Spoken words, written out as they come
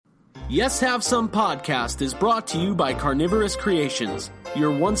Yes Have Some podcast is brought to you by Carnivorous Creations,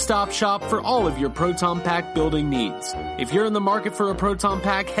 your one-stop shop for all of your Proton Pack building needs. If you're in the market for a Proton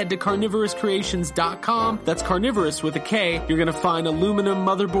Pack, head to carnivorouscreations.com. That's carnivorous with a K. You're going to find aluminum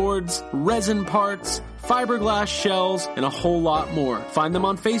motherboards, resin parts, fiberglass shells, and a whole lot more. Find them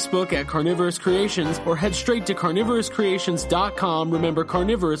on Facebook at Carnivorous Creations or head straight to carnivorouscreations.com, remember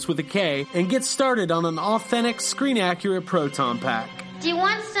carnivorous with a K, and get started on an authentic, screen-accurate Proton Pack. Do you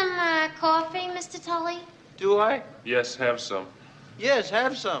want some coffee, Mr. Tully? Do I? Yes, have some. Yes,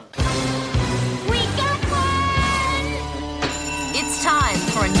 have some. We got one! It's time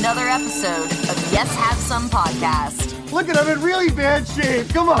for another episode of Yes Have Some podcast. Look at him in really bad shape.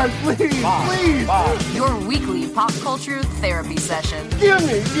 Come on, please, please. Your weekly pop culture therapy session. Give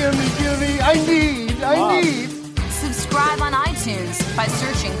me. I need. Subscribe on iTunes by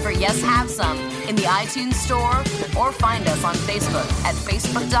searching for Yes Have Some in the iTunes store or find us on Facebook at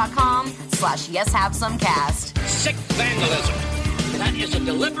facebook.com/YesHaveSomeCast. Sick vandalism. That is a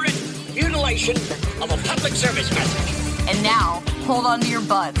deliberate mutilation of a public service message. And now, hold on to your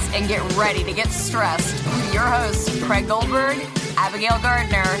butts and get ready to get stressed with your hosts, Craig Goldberg, Abigail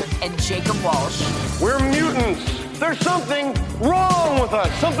Gardner, and Jacob Walsh. We're mutants. There's something wrong with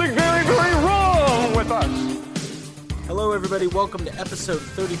us. Something very, very wrong with us. Hello, everybody. Welcome to episode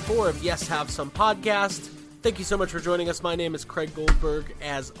 34 of Yes Have Some podcast. Thank you so much for joining us. My name is Craig Goldberg.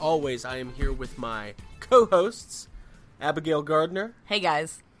 As always, I am here with my co-hosts, Abigail Gardner. Hey,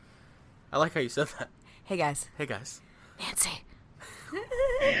 guys. I like how you said that. Hey, guys. Hey, guys. Nancy.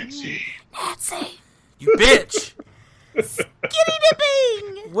 You bitch! Skinny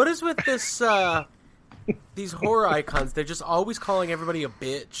dipping! What is with this, these horror icons? They're just always calling everybody a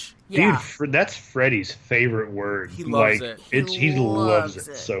bitch. Yeah. Dude, that's Freddy's favorite word. He loves like, it. He loves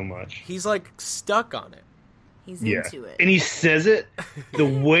it so much. He's, like, stuck on it. He's into it. And he says it, the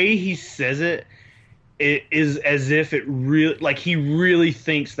way he says it, it is as if it really, like, he really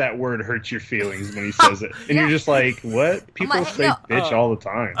thinks that word hurts your feelings when he says it. And you're just like, what? People like, say bitch all the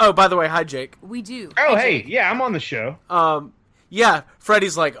time. Oh, by the way, hi, Jake. We do. Oh, hey, yeah, I'm on the show. Yeah,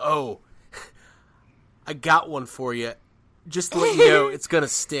 Freddy's like, oh, I got one for you. Just to let you know, it's gonna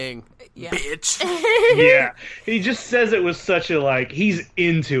sting, bitch. Yeah, he just says it with such a, like, he's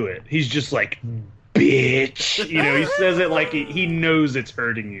into it. He's just like, bitch. You know, he says it like he knows it's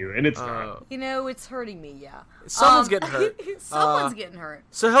hurting you, and it's not. You know, it's hurting me, yeah. Someone's getting hurt. Someone's getting hurt.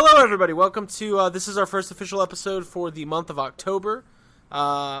 So hello, everybody. Welcome to, this is our first official episode for the month of October,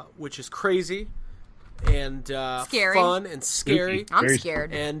 which is crazy and scary. Fun and scary. I'm Very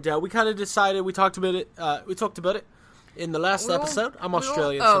scared. And we kind of decided, we talked about it in the last episode. I'm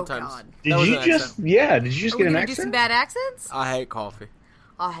Australian sometimes. God. Did you just get an Are we gonna accent? do some bad accents? I hate coffee.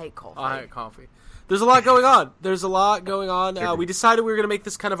 I hate coffee. There's a lot going on. We decided we were going to make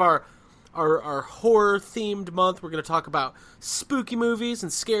this kind of our horror-themed month. We're going to talk about spooky movies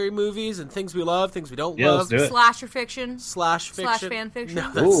and scary movies and things we love, things we don't love. Let's do it. Slasher fiction. Slash fan fiction.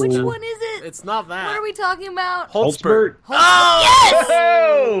 No, that's Which Ooh. one is it? It's not that. What are we talking about? Holtzbert. Yes!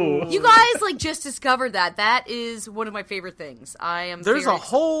 Oh! You guys just discovered that. That is one of my favorite things. There's a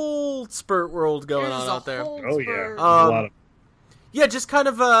whole spurt world going on out there. Oh, yeah. Uh, A lot of Yeah, just kind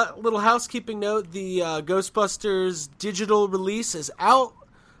of a little housekeeping note. The Ghostbusters digital release is out.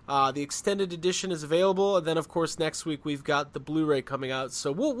 The extended edition is available. And then, of course, next week we've got the Blu-ray coming out.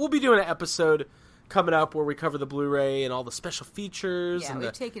 So we'll be doing an episode coming up where we cover the Blu-ray and all the special features. Yeah, and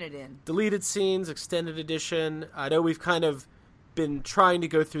we've the taken it in. deleted scenes, extended edition. I know we've kind of been trying to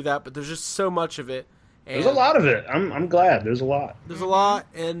go through that, but there's just so much of it. And There's a lot of it. I'm glad. There's a lot. There's a lot,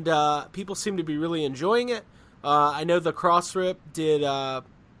 and people seem to be really enjoying it. I know the Crossrip did,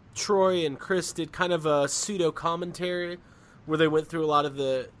 Troy and Chris did kind of a pseudo commentary where they went through a lot of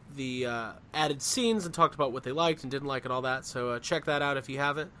the added scenes and talked about what they liked and didn't like and all that. So check that out if you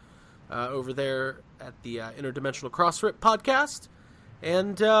haven't over there at the Interdimensional Crossrip podcast.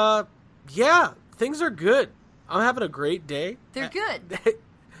 And yeah, things are good. I'm having a great day. They're good.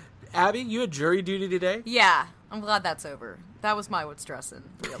 Abby, you had jury duty today? Yeah, I'm glad that's over. That was my what's stressing.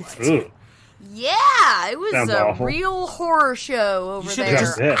 Realized. Ooh. Yeah, it was Sounds a awful. real horror show over should've there.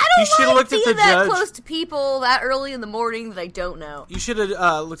 just- I You don't should've like looked at being the that judge. close to people that early in the morning that I don't know. You should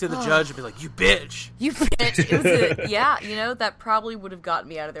have looked at the judge and be like, you bitch. You bitch. It was yeah, that probably would have gotten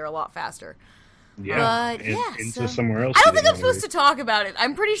me out of there a lot faster. Yeah. But, yeah, Into so- somewhere else. I don't you think I'm didn't wanna supposed to talk about it.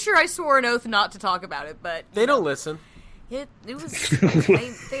 I'm pretty sure I swore an oath not to talk about it, but They don't listen. it was.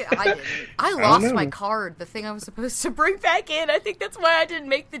 I didn't. I lost know. my card, the thing I was supposed to bring back in. I think that's why I didn't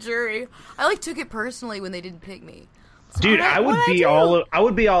make the jury. I took it personally when they didn't pick me. So Dude, I would be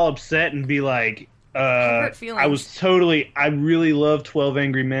all upset and be like, hurt feelings. I really love 12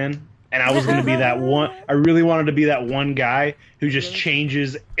 Angry Men, and I was going to be that one. I really wanted to be that one guy who just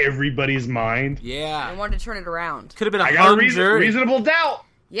changes everybody's mind. I Yeah. wanted to turn it around. Could have been a I got a hung jury. reasonable doubt.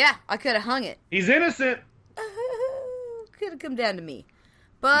 Yeah, I could have hung it. He's innocent. Could have come down to me.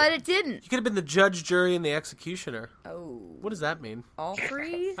 But it didn't. You could have been the judge, jury, and the executioner. Oh. What does that mean? All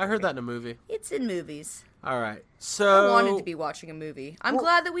three? I heard that in a movie. It's in movies. All right. So I wanted to be watching a movie. I'm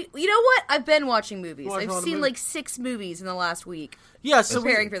glad that you know what? I've been watching movies. Watching a lot I've of seen movies. like 6 movies in the last week. Yeah, so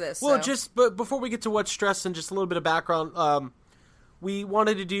preparing for this, Well, so. but before we get to what's stress and just a little bit of background, we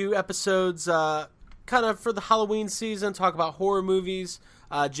wanted to do episodes kind of for the Halloween season, talk about horror movies.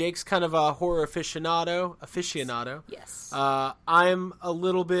 Jake's kind of a horror aficionado. Yes. I'm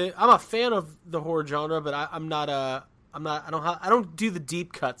a fan of the horror genre, but I don't do the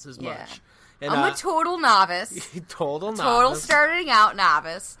deep cuts as Yeah. much. And, I'm a total novice. total Starting out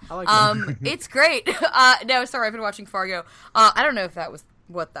novice. I like that. It's great. No, sorry, I've been watching Fargo. I don't know if that was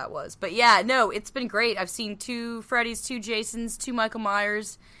what that was, but yeah, no, it's been great. I've seen 2 Freddys, 2 Jasons, 2 Michael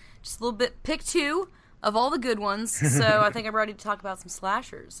Myers, just a little bit. Pick 2 of all the good ones. So I think I'm ready to talk about some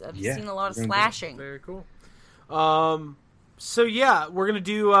slashers. I've seen a lot of slashing. Very cool. So yeah, we're gonna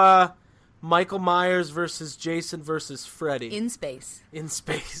do Michael Myers versus Jason versus Freddy In space. in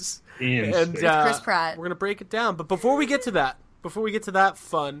space. And Chris Pratt. We're gonna break it down. But before we get to that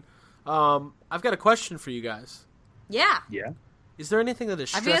fun, I've got a question for you guys. Yeah. yeah. Is there anything that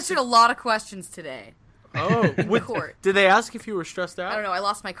is I've stressing? answered a lot of questions today. Oh, with court. Did they ask if you were stressed out? I don't know. I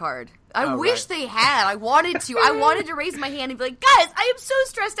lost my card. I Oh, wish right. they had. I wanted to. I wanted to raise my hand and be like, guys, I am so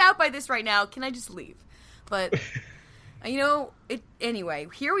stressed out by this right now. Can I just leave? But, you know, anyway,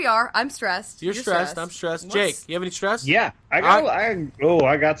 here we are. I'm stressed. You're stressed. I'm stressed. Jake, you have any stress? Yeah. I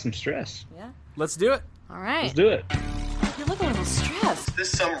got some stress. Yeah. Let's do it. All right. Let's do it. You're looking a little stressed. Is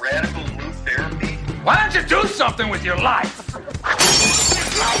this some radical new therapy? Why don't you do something with your life?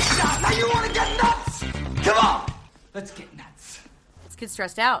 Now you want to get nuts? Come on, let's get nuts. Let's get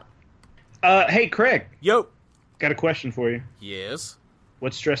stressed out. Hey, Craig. Yo. Got a question for you. Yes.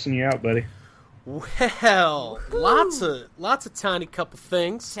 What's stressing you out, buddy? Well, lots of tiny couple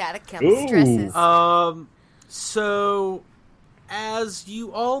things. Had a couple Ooh. stresses. So, as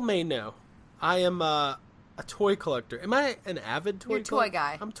you all may know, I am a toy collector. Am I an avid toy You're a toy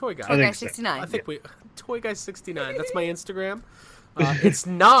guy. I'm a toy guy. Toy I Guy think so. 69. I think Toy Guy 69. That's my Instagram. It's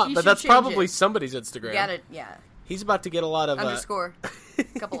not, You but should that's change probably it. somebody's Instagram. You got it. Yeah. He's about to get a lot of Underscore.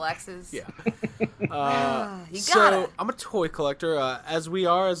 Couple X's. Yeah. You got So it. I'm a toy collector, as we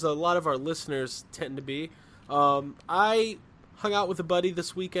are, as a lot of our listeners tend to be. I hung out with a buddy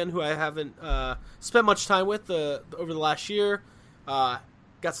this weekend who I haven't spent much time with over the last year. Got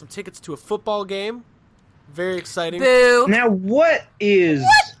some tickets to a football game. Very exciting. Boo. Now, what is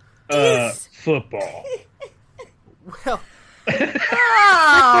is- football? Well,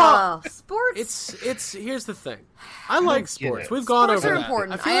 Oh, sports. it's here's the thing. I like sports. it. We've gone Sports over are that.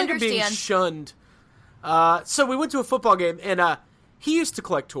 important. I feel I like I'm being understand. shunned. So we went to a football game, and he used to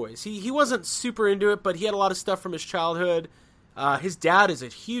collect toys. He wasn't super into it, but he had a lot of stuff from his childhood. His dad is a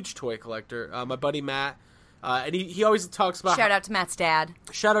huge toy collector. My buddy Matt, and he always talks about Shout out to Matt's dad.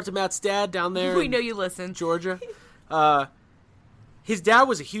 Shout out to Matt's dad down there. We in know you listen. Georgia. His dad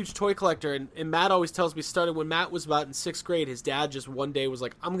was a huge toy collector, and Matt always tells me, started when Matt was about in 6th grade, his dad just one day was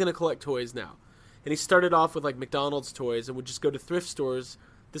like, I'm going to collect toys now. And he started off with like McDonald's toys and would just go to thrift stores.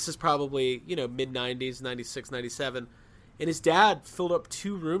 This is probably, mid-90s, 96, 97. And his dad filled up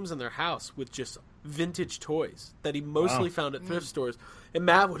 2 rooms in their house with just vintage toys that he mostly found at thrift stores. And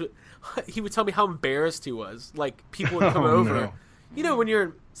Matt would tell me how embarrassed he was. Like, people would come over. No. When you're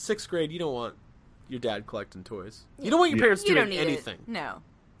in 6th grade, you don't want your dad collecting toys. You don't want your parents You doing don't need anything. it. No.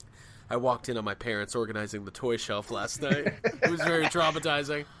 I walked in on my parents organizing the toy shelf last night. It was very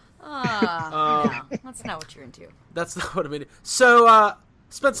traumatizing. No, that's not what you're into. That's not what I mean. So,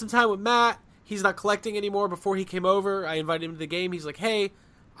 spent some time with Matt. He's not collecting anymore. Before he came over, I invited him to the game. He's like, hey,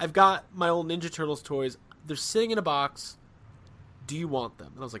 I've got my old Ninja Turtles toys. They're sitting in a box. Do you want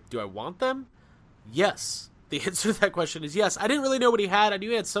them? And I was like, do I want them? Yes. The answer to that question is yes. I didn't really know what he had. I knew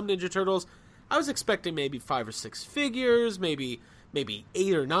he had some Ninja Turtles. I was expecting maybe 5 or 6 figures, maybe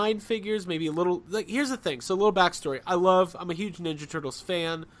 8 or 9 figures, maybe a little. Like, here's the thing. So, a little backstory. I'm a huge Ninja Turtles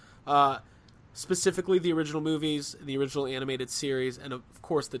fan. Specifically the original movies, the original animated series, and of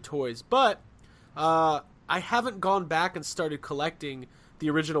course the toys. But I haven't gone back and started collecting the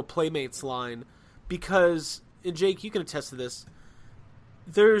original Playmates line because, and Jake, you can attest to this,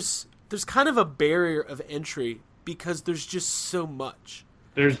 there's kind of a barrier of entry because there's just so much.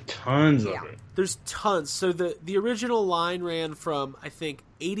 There's tons of it. There's tons. So the original line ran from, I think,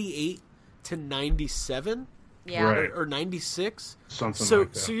 88 to 97. Yeah. Right. or 96. Something so,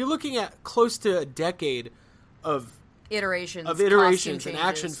 like that. So you're looking at close to a decade of Iterations and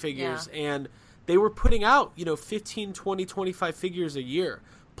action changes. figures, and they were putting out 15, 20, 25 figures a year,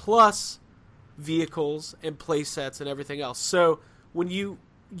 plus vehicles and play sets and everything else. So when you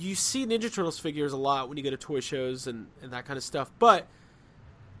see Ninja Turtles figures a lot when you go to toy shows and that kind of stuff, but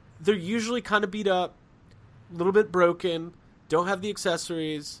they're usually kind of beat up, a little bit broken, don't have the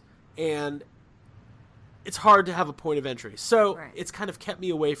accessories, and it's hard to have a point of entry. So it's kind of kept me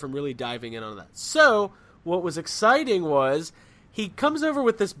away from really diving in on that. So what was exciting was he comes over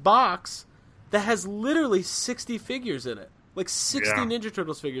with this box that has literally 60 figures in it. Like 60 Ninja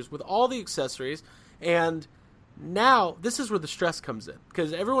Turtles figures with all the accessories. And now, this is where the stress comes in.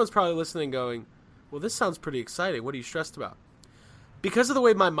 Because everyone's probably listening going, well, this sounds pretty exciting. What are you stressed about? Because of the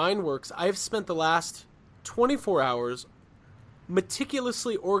way my mind works, I've spent the last 24 hours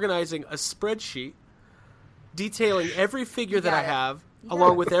meticulously organizing a spreadsheet detailing every figure that I have,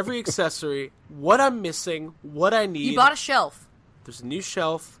 along with every accessory, what I'm missing, what I need. You bought a shelf. There's a new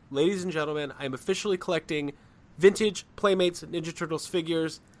shelf. Ladies and gentlemen, I am officially collecting vintage Playmates Ninja Turtles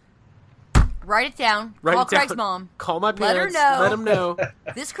figures. Write it down. Call Craig's mom. Call my parents. Let her know. Let them know.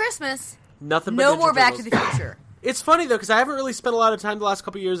 This Christmas, nothing but no Ninja more Back Turtles. to the Future. It's funny, though, because I haven't really spent a lot of time the last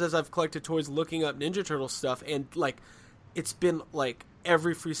couple of years as I've collected toys looking up Ninja Turtle stuff, and, it's been,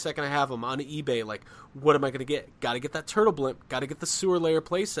 every free second I have them on eBay, what am I going to get? Got to get that Turtle Blimp. Got to get the Sewer Layer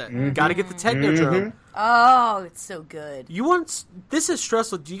playset. Mm-hmm. Got to get the Technodrome. Oh, it's so good. This is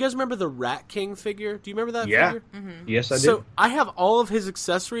stressful. Do you guys remember the Rat King figure? Do you remember that figure? Yes, I do. So I have all of his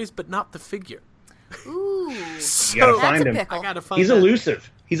accessories, but not the figure. Ooh. So you gotta find him. I gotta find He's that.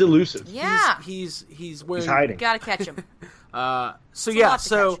 elusive. He's elusive. Yeah. He's wearing. He's hiding. Gotta catch him. It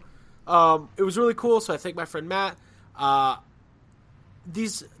was really cool. So I thank my friend Matt.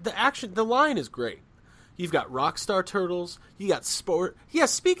 The line is great. You've got Rockstar Turtles. You got Sport. Yeah.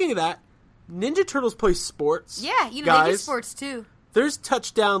 Speaking of that, Ninja Turtles play sports. Yeah, they do guys. sports too. There's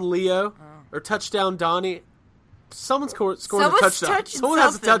Touchdown Leo or Touchdown Donnie. Someone's scored a Someone's touchdown. touching Someone has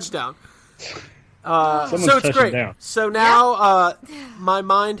a something. touchdown. Someone's So it's touching great. down. So now my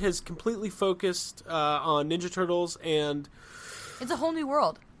mind has completely focused on Ninja Turtles, and It's a whole new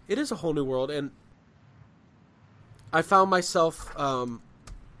world. it is a whole new world. And I found myself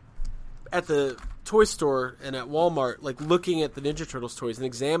at the toy store and at Walmart, looking at the Ninja Turtles toys and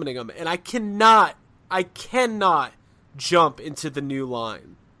examining them, and I cannot jump into the new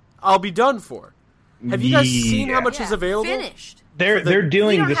line. I'll be done for. Have you guys seen how much is available? Finished. They're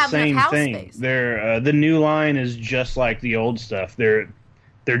doing don't the have enough same house thing. space. They're the new line is just like the old stuff. They're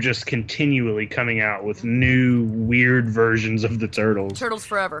just continually coming out with new weird versions of the turtles. Turtles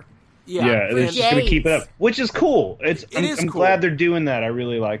forever. Yeah, they're just going to keep it up, which is cool. I'm cool. glad they're doing that. I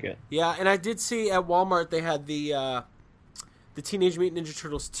really like it. Yeah, and I did see at Walmart they had the Teenage Mutant Ninja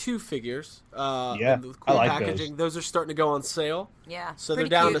Turtles 2 figures. Yeah, with cool I like packaging. Those are starting to go on sale. Yeah, So they're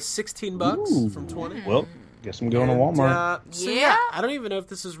pretty down cute. to $16 from 20. Well, guess I'm going to And, Walmart. Yeah. I don't even know if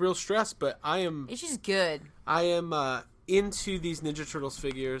this is real stress, but I am It's just good. into these Ninja Turtles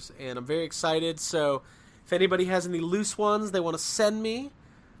figures, and I'm very excited. So if anybody has any loose ones they want to send me,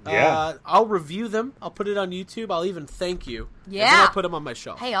 I'll review them. I'll put it on YouTube. I'll even thank you. Yeah. And then I'll put them on my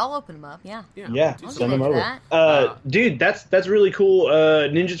shelf. Hey, I'll open them up. Yeah. Yeah, I'll send get them into over. that. Dude, that's really cool.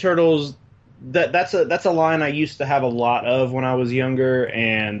 Ninja Turtles. That's a line I used to have a lot of when I was younger,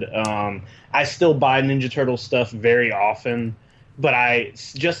 and I still buy Ninja Turtle stuff very often. But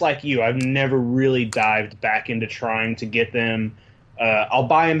just like you, I've never really dived back into trying to get them. I'll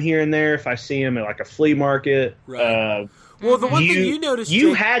buy them here and there if I see them at a flea market. Right. Well, the one thing you noticed, Jake,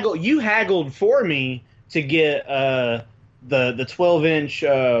 you haggled for me to get the 12-inch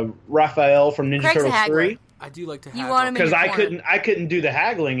Raphael from Ninja Craig's a Turtles haggler. 3. I do like to You haggle. want him in Because your I couldn't do the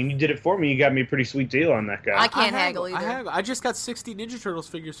haggling, and you did it for me. You got me a pretty sweet deal on that guy. I can't haggle either. I haggle. I just got 60 Ninja Turtles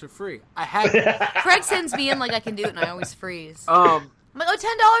figures for free. I haggle. Craig sends me in like I can do it, and I always freeze. um, I'm like, $10,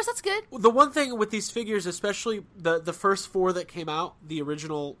 that's good. The one thing with these figures, especially the first 4 that came out, the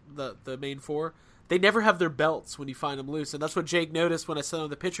original, the main 4, they never have their belts when you find them loose, and that's what Jake noticed when I sent him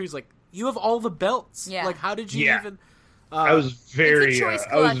the picture. He's like, "You have all the belts. Yeah. Like, how did you Yeah. even?" I was very choice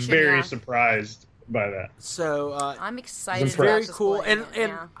collection, yeah. surprised by that. So I'm excited. It's about very this cool. line,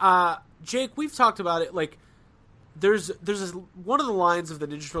 And yeah. Jake, we've talked about it. There's one of the lines of the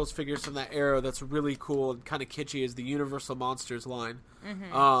Ninja Turtles figures from that era that's really cool and kind of kitschy is the Universal Monsters line.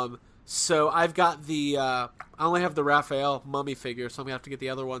 Mm-hmm. So I've got I only have the Raphael mummy figure, so I'm gonna have to get the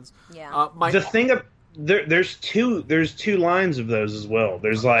other ones. Yeah. The thing of there's two lines of those as well.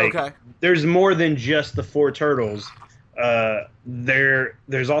 There's Okay. there's more than just the 4 turtles.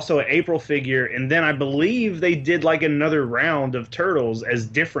 there's also an April figure, and then I believe they did like another round of Turtles as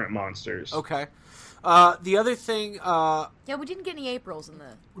different monsters. Okay. The other thing, Yeah, we didn't get any Aprils in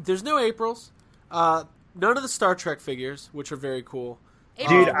the. there's no Aprils. None of the Star Trek figures, which are very cool.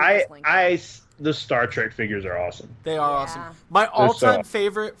 Dude, the Star Trek figures are awesome. They are awesome. My all-time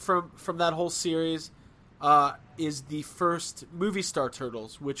favorite from that whole series is the first movie Star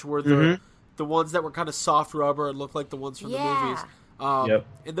Turtles, which were the ones that were kind of soft rubber and looked like the ones from the movies.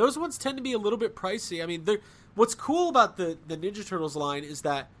 And those ones tend to be a little bit pricey. I mean, what's cool about the Ninja Turtles line is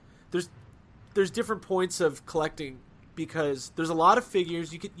that there's different points of collecting, because there's a lot of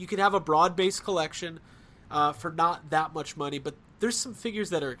figures. You could have a broad-based collection for not that much money, but there's some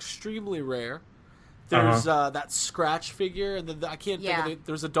figures that are extremely rare. There's that Scratch figure, and then I can't think of it.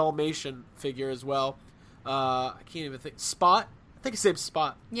 There's a Dalmatian figure as well. I can't even think. Spot? I think his name's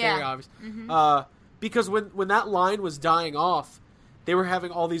Spot. Yeah. Very obvious. Because when that line was dying off, they were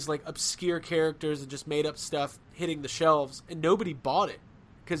having all these like obscure characters and just made up stuff hitting the shelves, and nobody bought it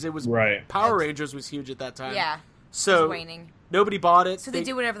because it was Power Rangers was huge at that time. Yeah. So it was waning. Nobody bought it. So they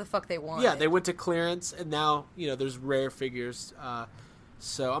do whatever the fuck they want. Yeah, they went to clearance, and now there's rare figures.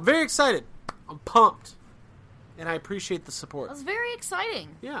 So I'm very excited. I'm pumped, and I appreciate the support. That was very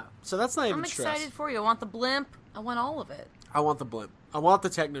exciting. Yeah, so that's not even I'm stress. excited for you. I want the blimp. I want all of it. I want the blimp. I want the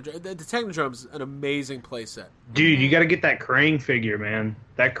Technodrome. The Technodrome's an amazing playset. Dude, you got to get that Krang figure, man.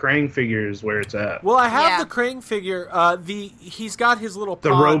 That Krang figure is where it's at. Well, I have the Krang figure. He's got his little pod.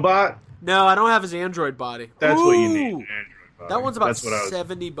 The robot? No, I don't have his android body. That's what you need. An android body. That one's about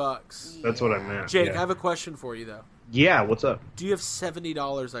 $70. That's what I meant. Jake, I have a question for you though. Yeah, what's up? Do you have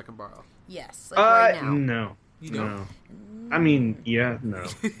 $70 I can borrow? Yes, like right now. No. You don't? No. I mean, yeah, no.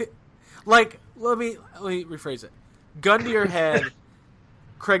 Like, let me rephrase it. Gun to your head.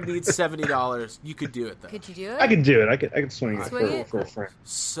 Craig needs $70. You could do it though. Could you do it? I could do it. I could swing it for a friend.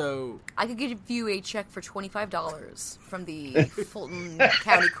 So I could give you a check for $25 from the Fulton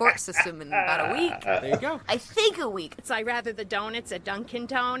County court system in about a week. There you go. I think a week. So I rather the donuts at Dunkin'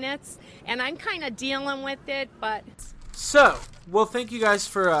 Donuts, and I'm kind of dealing with it, but. So, well, thank you guys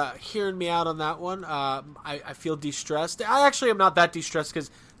for hearing me out on that one. I feel de-stressed. I actually am not that de-stressed because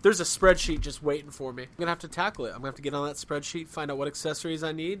there's a spreadsheet just waiting for me. I'm going to have to tackle it. I'm going to have to get on that spreadsheet, find out what accessories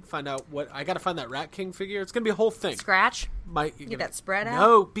I need, find out what... I got to find that Rat King figure. It's going to be a whole thing. Scratch? Get that spread out?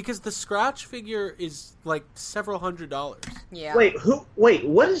 No, because the Scratch figure is like several $100s. Yeah. Wait,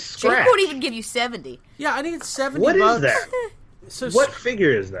 what is Scratch? Jake won't even give you 70. Yeah, I need $70. What is that? So what figure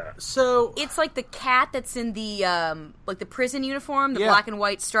is that? So it's like the cat that's in the like the prison uniform, the black and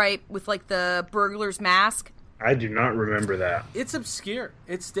white stripe with like the burglar's mask. I do not remember that. It's obscure.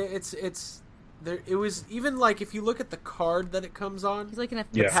 It's there. It was even like if you look at the card that it comes on. He's like an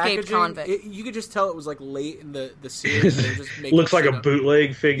escaped convict. You could just tell it was like late in the series. They were just making looks like a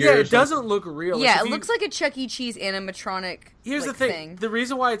bootleg figure. Yeah, it doesn't look real. Yeah, like it looks like a Chuck E. Cheese animatronic. Here's the thing: the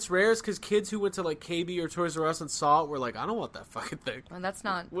reason why it's rare is because kids who went to like KB or Toys R Us and saw it were like, "I don't want that fucking thing." Well, that's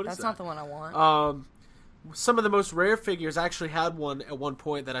not. That's not the one I want. Some of the most rare figures. I actually had one at one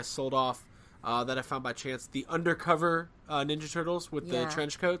point that I sold off. That I found by chance. The undercover Ninja Turtles with the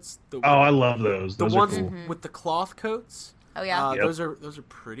trench coats. I love those. The those ones are cool. with the cloth coats. Oh yeah, those are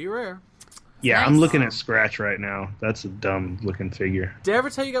pretty rare. Yeah, nice. I'm looking at Scratch right now. That's a dumb looking figure. Did I ever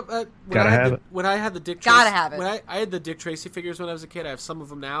tell you about when I had the Dick Tracy? Gotta have it. When I had the Dick Tracy figures when I was a kid. I have some of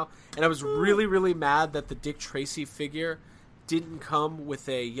them now, and I was really, really mad that the Dick Tracy figure didn't come with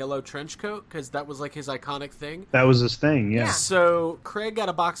a yellow trench coat because that was like his iconic thing. That was his thing, yeah. So Craig got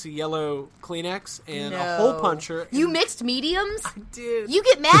a box of yellow Kleenex and a hole puncher. You mixed mediums? I did. You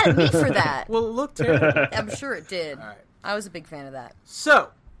get mad at me for that. Well, it looked terrible. I'm sure it did. All right. I was a big fan of that. So,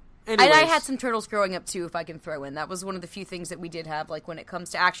 anyways. And I had some turtles growing up too, if I can throw in. That was one of the few things that we did have. Like when it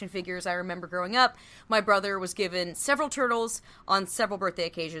comes to action figures, I remember growing up, my brother was given several turtles on several birthday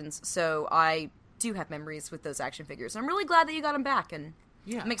occasions. So I do have memories with those action figures. I'm really glad that you got them back, and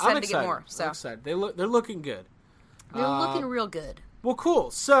I'm excited to get more. So I'm excited. They're looking good. They're looking real good. Well,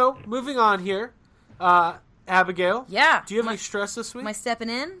 cool. So moving on here, Abigail. Yeah. Do you have any stress this week? Am I stepping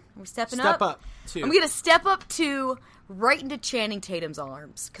in? We're stepping up. Step up. Too. I'm gonna step up to right into Channing Tatum's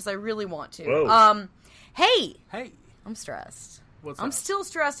arms because I really want to. Whoa. Hey. I'm stressed. What's I'm up? still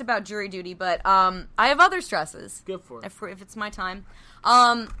stressed about jury duty, but I have other stresses. Good for it. If it's my time.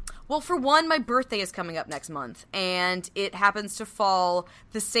 Well, for one, my birthday is coming up next month, and it happens to fall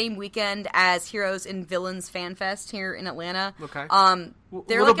the same weekend as Heroes and Villains Fan Fest here in Atlanta. Okay.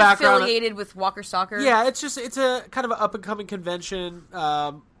 They're like affiliated with Walker Soccer. Yeah, it's a kind of an up and coming convention.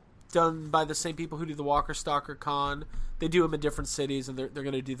 done by the same people who do the Walker Stalker Con. They do them in different cities, and they're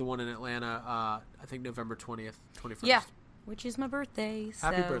going to do the one in Atlanta, I think November 20th, 21st. Yeah, which is my birthday. So.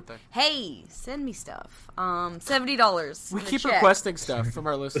 Happy birthday. Hey, send me stuff. $70. We keep requesting stuff from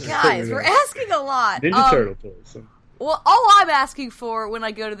our listeners. Guys, we're asking a lot. Ninja Turtle toys. Well, all I'm asking for when I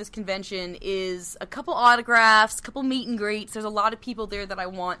go to this convention is a couple autographs, a couple meet and greets. There's a lot of people there that I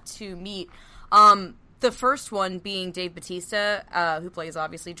want to meet. The first one being Dave Bautista, who plays,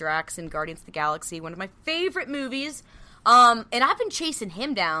 obviously, Drax in Guardians of the Galaxy, one of my favorite movies. And I've been chasing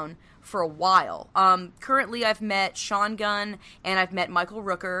him down for a while. Currently, I've met Sean Gunn and I've met Michael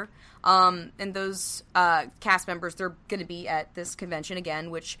Rooker. And those cast members, they're going to be at this convention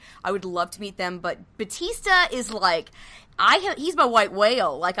again, which I would love to meet them. But Batista is like, he's my white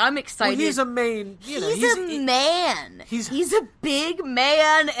whale. Like, I'm excited. Well, he's a main, he's a man. He's a big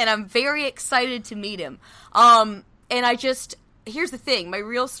man, and I'm very excited to meet him. And here's the thing. My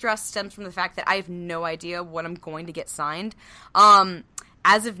real stress stems from the fact that I have no idea what I'm going to get signed.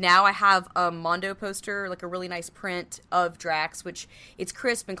 As of now, I have a Mondo poster, like a really nice print of Drax, which it's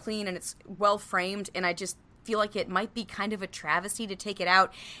crisp and clean and it's well framed, and I just feel like it might be kind of a travesty to take it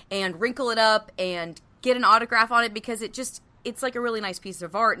out and wrinkle it up and get an autograph on it, because it's like a really nice piece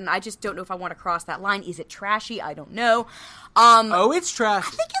of art, and I just don't know if I want to cross that line. Is it trashy? I don't know. It's trashy. I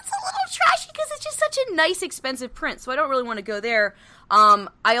think it's a little trashy because it's just such a nice, expensive print, so I don't really want to go there.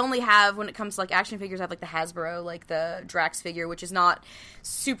 I only have, when it comes to like action figures, I have like the Hasbro, like the Drax figure, which is not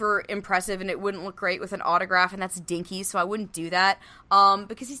super impressive, and it wouldn't look great with an autograph, and that's dinky, so I wouldn't do that,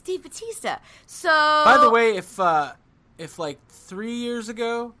 because he's Dave Bautista. So, by the way, if like 3 years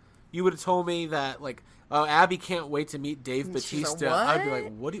ago you would have told me that, like, oh, Abby can't wait to meet Dave Bautista, I'd be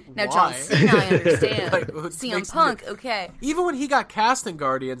like, what? Now, why? John Cena, I understand. Like, CM Punk, okay. Even when he got cast in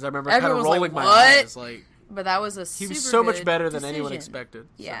Guardians, I remember Everyone kind of was rolling like, my what? eyes. Like, but that was a he super was so much good better than decision. anyone expected.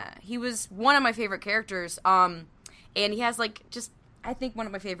 Yeah, he was one of my favorite characters. And he has like I think one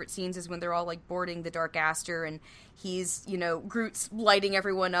of my favorite scenes is when they're all like boarding the Dark Aster, and he's, Groot's lighting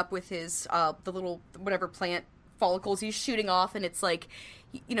everyone up with his the little whatever plant follicles he's shooting off, and it's like,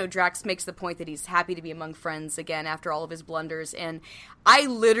 Drax makes the point that he's happy to be among friends again after all of his blunders, and I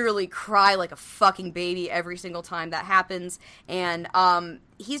literally cry like a fucking baby every single time that happens, and I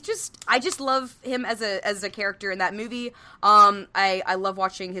just love him as a character in that movie. I love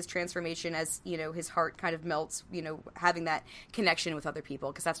watching his transformation as, his heart kind of melts, having that connection with other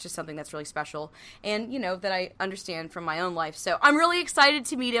people, because that's just something that's really special, and, that I understand from my own life. So I'm really excited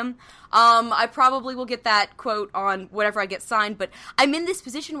to meet him. I probably will get that quote on whatever I get signed, but I'm in this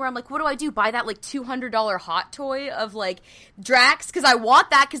position where I'm like, what do I do? Buy that, like, $200 hot toy of, like, Drax? Because I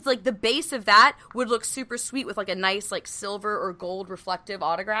want that, because, like, the base of that would look super sweet with, like, a nice, like, silver or gold reflective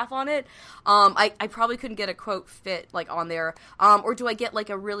autograph on it. I probably couldn't get a quote fit, like, on there. Or do I get,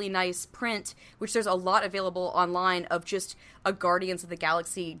 like, a really nice print, which there's a lot available online, of just a Guardians of the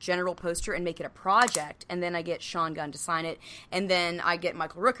Galaxy general poster and make it a project, and then I get Sean Gunn to sign it, and then I get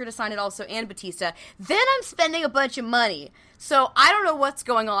Michael Rooker to sign it also, and Batista. Then I'm spending a bunch of money. So I don't know what's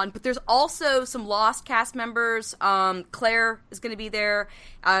going on, but there's also some Lost cast members. Claire is going to be there.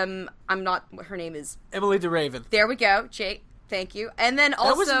 I'm not, her name is Emily DeRaven. There we go, Jake. Thank you. And then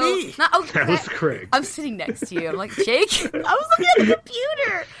also... That was me. That was Craig. I'm sitting next to you. I'm like, Jake? I was looking at the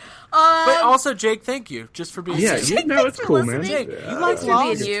computer. But also, Jake, thank you just for being it's cool, man. Jake, you like Lost.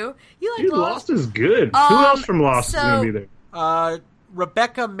 Lost? You like Dude, Lost? Lost is good. Who else from Lost is going to be there?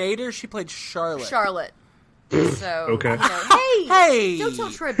 Rebecca Mader, she played Charlotte. So, okay. Hey! Don't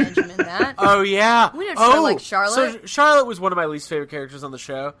tell Troy Benjamin that. Oh, yeah. We know Troy likes Charlotte. So Charlotte was one of my least favorite characters on the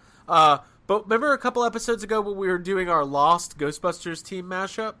show. But remember a couple episodes ago when we were doing our Lost Ghostbusters team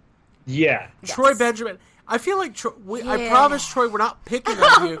mashup? Yeah. Yes. Troy Benjamin. I feel like I promise, Troy, we're not picking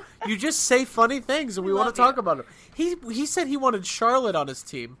on you. You just say funny things, and we want to talk about it. He said he wanted Charlotte on his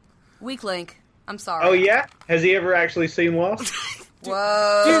team. Weak link. I'm sorry. Oh, yeah? Has he ever actually seen Lost?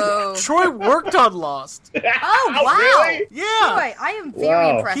 Whoa. Dude, Troy worked on Lost. Oh, wow. Really? Yeah. Troy, I am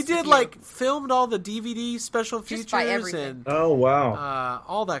very impressed He did, with you. filmed all the DVD special Just features by everything. and Oh, wow.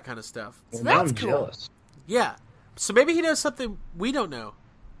 all that kind of stuff. So Well, now that's I'm cool. jealous. Yeah. So maybe he knows something we don't know.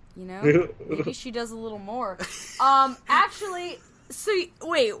 Maybe she does a little more. Actually, so,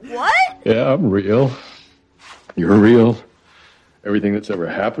 wait, what? Yeah, I'm real. You're real. Everything that's ever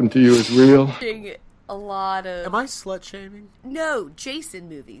happened to you is real. A lot of... Am I slut-shaming? No, Jason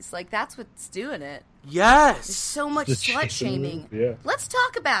movies. Like, that's what's doing it. Yes. There's so much The slut shaming. Yeah. Let's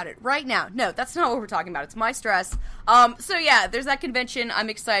talk about it right now. No, that's not what we're talking about. It's my stress. So yeah, there's that convention. I'm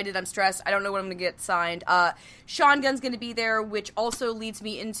excited. I'm stressed. I don't know when I'm going to get signed. Sean Gunn's going to be there, which also leads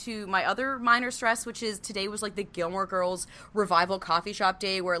me into my other minor stress, which is today was like the Gilmore Girls revival coffee shop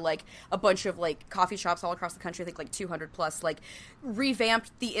day, where like a bunch of like coffee shops all across the country, I think like 200 plus, like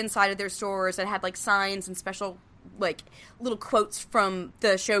revamped the inside of their stores and had like signs and special like little quotes from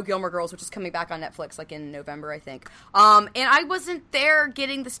the show Gilmore Girls, which is coming back on Netflix like in November, I think. And I wasn't there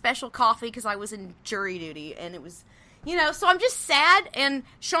getting the special coffee because I was in jury duty, and it was, you know, so I'm just sad. And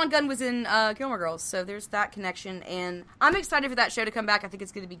Sean Gunn was in Gilmore Girls, so there's that connection, and I'm excited for that show to come back. I think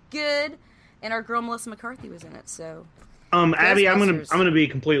it's going to be good, and our girl Melissa McCarthy was in it, so. Abby, I'm gonna be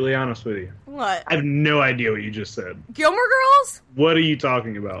completely honest with you. What? I have no idea what you just said. Gilmore Girls? What are you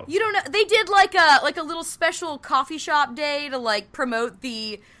talking about? You don't know? They did like a little special coffee shop day to like promote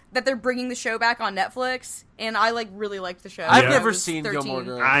that they're bringing the show back on Netflix, and I like really liked the show. I've never seen Gilmore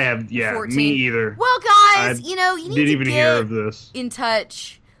Girls. I have, 14. Me either. Well, guys, you know, you need didn't to even get hear of this. in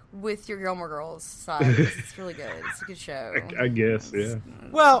touch with your Gilmore Girls side. It's really good. It's a good show. I guess, yeah.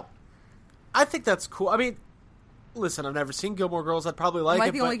 Well, I think that's cool. I mean, listen, I've never seen Gilmore Girls. I'd probably like Am I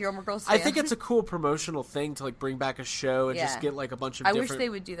it. the only Gilmore Girls I fan? think it's a cool promotional thing to like bring back a show and just get like a bunch of I different... wish they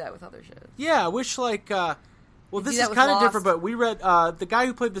would do that with other shows. Yeah, I wish like... well, They this do that is with kind of Lost. different, but we read the guy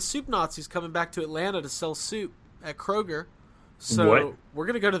who played the Soup Nazi's coming back to Atlanta to sell soup at Kroger. So What? we're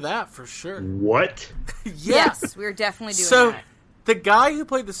going to go to that for sure. What? Yes, we're definitely doing So that. the guy who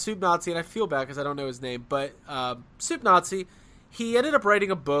played the Soup Nazi, and I feel bad because I don't know his name, but Soup Nazi, he ended up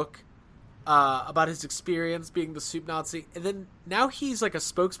writing a book about his experience being the Soup Nazi, and then now he's like a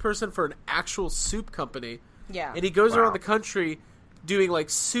spokesperson for an actual soup company. Yeah. And he goes around the country doing like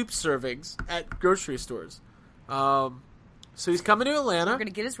soup servings at grocery stores. So he's coming to Atlanta. We're going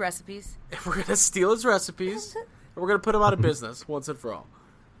to get his recipes. And we're going to steal his recipes. And we're going to put him out of business once and for all.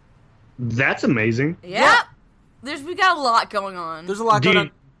 That's amazing. Yeah. We got a lot going on. There's a lot going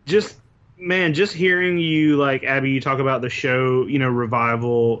on. Just hearing you, like, Abby, you talk about the show, you know,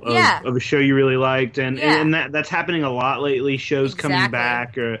 revival of a show you really liked, and that's happening a lot lately, shows coming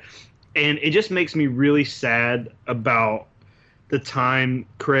back, and it just makes me really sad about the time,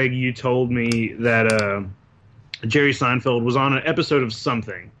 Craig, you told me that Jerry Seinfeld was on an episode of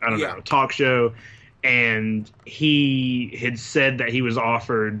something, I don't know, a talk show, and he had said that he was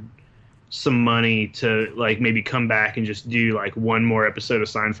offered some money to like maybe come back and just do like one more episode of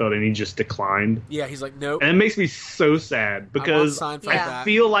Seinfeld, and he just declined. Yeah, he's like, nope. And it makes me so sad because I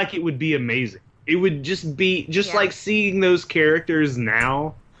feel like it would be amazing. It would just be like seeing those characters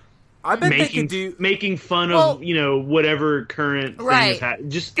now. I bet they could do making fun of, you know, whatever current thing is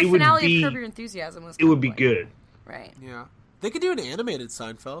happening. Just the it would finale be of Curb Your Enthusiasm was it would be good. Right. Yeah. They could do an animated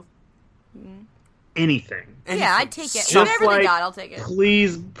Seinfeld. Anything. Yeah, I'd take it. Just Whatever like, they got, I'll take it.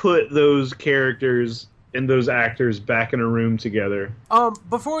 Please put those characters and those actors back in a room together.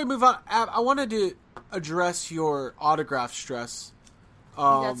 Before we move on, I wanted to address your autograph stress. You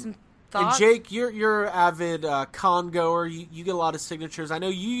got some thoughts? And Jake, you're an avid con goer. You get a lot of signatures. I know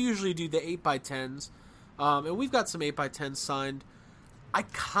you usually do the 8x10s, and we've got some 8x10s signed. I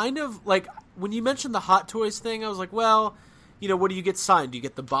kind of like when you mentioned the Hot Toys thing. I was like, well, you know, what do you get signed? Do you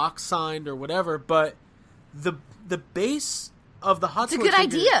get the box signed or whatever? But the base of the Hot Toys, it's a good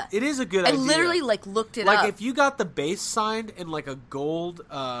idea. It is a good idea. I literally like looked it up. Like if you got the base signed in like a gold,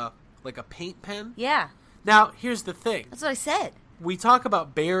 like a paint pen. Yeah. Now here's the thing. That's what I said. We talk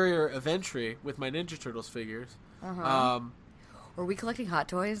about barrier of entry with my Ninja Turtles figures. Were we collecting Hot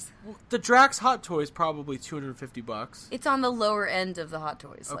Toys? The Drax Hot Toy is probably $250. It's on the lower end of the Hot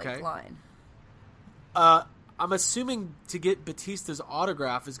Toys line. I'm assuming to get Batista's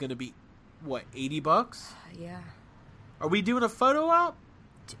autograph is going to be what, $80? Yeah. Are we doing a photo op?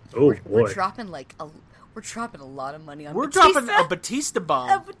 Oh, we're dropping we're dropping a lot of money on We're Batista. dropping a Batista bomb.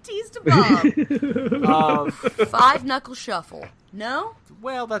 A Batista bomb. 5 knuckle shuffle. No?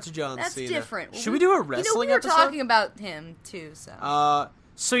 Well, that's John That's Cena. different. Should we do a wrestling we were episode? talking about him too, so.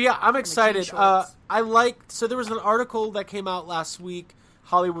 So yeah, I'm excited. So there was an article that came out last week.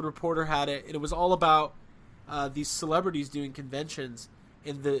 Hollywood Reporter had it, and it was all about these celebrities doing conventions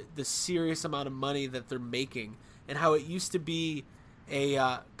and the serious amount of money that they're making, and how it used to be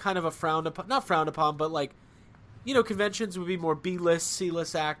a kind of a not frowned upon, but like, you know, conventions would be more B-list,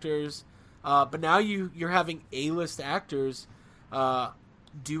 C-list actors, but now you're having A-list actors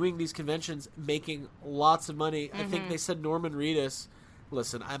doing these conventions, making lots of money. I think they said Norman Reedus.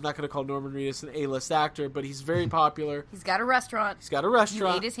 Listen, I'm not going to call Norman Reedus an A-list actor, but he's very popular. He's got a restaurant. You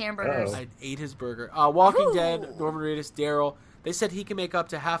ate his hamburgers. I ate his burger. Walking Dead, Norman Reedus, Daryl. They said he can make up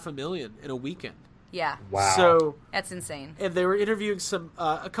to $500,000 in a weekend. Yeah. Wow. So that's insane. And they were interviewing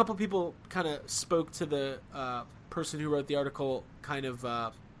a couple people kind of spoke to the person who wrote the article kind of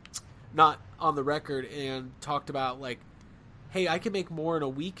not on the record and talked about like, hey, I can make more in a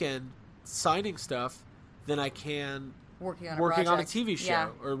weekend signing stuff than I can working on a TV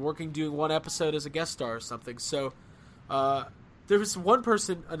show or doing one episode as a guest star or something. So there was one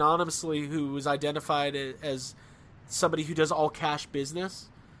person anonymously who was identified as somebody who does all cash business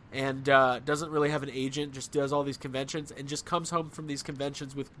and doesn't really have an agent, just does all these conventions and just comes home from these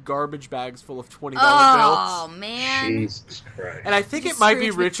conventions with garbage bags full of $20 bills. Oh, man. Jesus Christ. And I think it might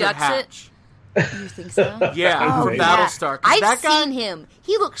be Richard Hatch. You think so? Yeah, from Battlestar. I've seen him.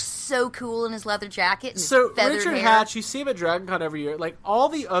 He looks so cool in his leather jacket and his feathered Richard hair. Hatch, you see him at Dragon Con every year. Like, all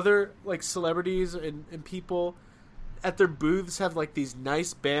the other like celebrities and people at their booths have like these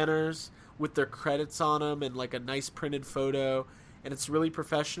nice banners with their credits on them and like a nice printed photo. And it's really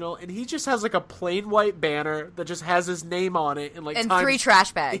professional. And he just has like a plain white banner that just has his name on it and like and 3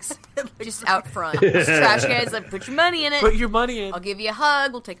 trash bags just out front. This trash guy's like, put your money in it. Put your money in. I'll give you a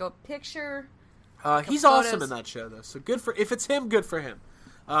hug. We'll take a picture. He's awesome in that show though. So good for if it's him, good for him.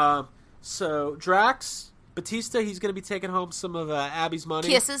 So Drax Batista, he's going to be taking home some of Abby's money.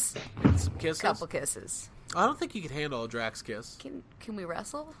 Kisses. Some kisses. Couple kisses. I don't think you could handle a Drax kiss. Can we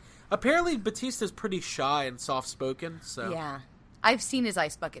wrestle? Apparently, Batista's pretty shy and soft-spoken. So yeah. I've seen his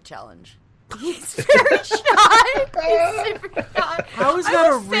ice bucket challenge. He's very shy. He's super shy. How is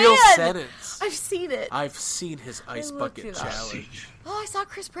that a real sentence? I've seen it. I've seen his ice bucket challenge. Oh, I saw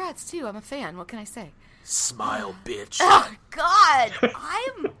Chris Pratt's too. I'm a fan. What can I say? Smile, bitch. Oh God,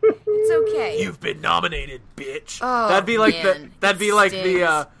 it's okay. You've been nominated, bitch. Oh, that'd be like man.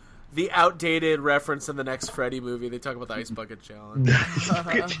 the outdated reference in the next Freddy movie. They talk about the ice bucket challenge.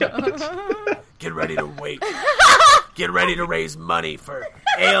 Get ready to wait. Get ready to raise money for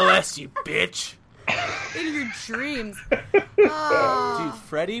ALS, you bitch. In your dreams. Dude,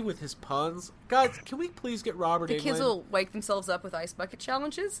 Freddy with his puns. Guys, can we please get Robert The Englund? kids will wake themselves up with ice bucket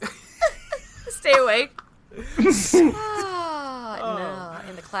challenges. Stay awake. No,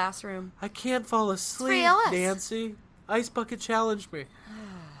 in the classroom. I can't fall asleep, Nancy. Ice bucket challenge me.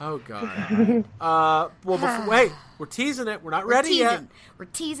 Oh, God. Wait, we're teasing it. We're not ready yet. We're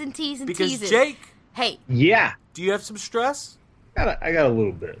teasing. Because Jake. Hey. Yeah. Do you have some stress? I got a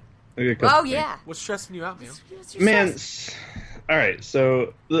little bit. Oh, yeah. What's stressing you out, man? Man, all right.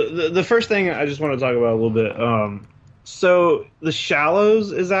 So the first thing I just want to talk about a little bit. So The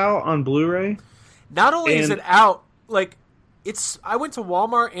Shallows is out on Blu-ray. Not only is it out, like I went to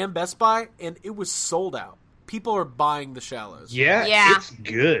Walmart and Best Buy, and it was sold out. People are buying The Shallows. Yeah, it's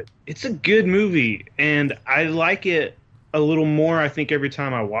good. It's a good movie, and I like it a little more, I think, every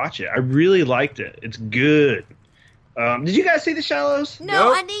time I watch it. I really liked it. It's good. Did you guys see The Shallows? No,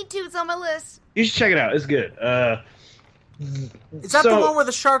 nope. I need to. It's on my list. You should check it out. It's good. Is that the one where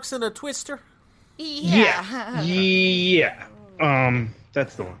the shark's in a twister? Yeah. Yeah.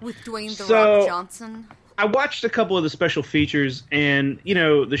 That's the one. With Dwayne The Rock Johnson. I watched a couple of the special features, and, you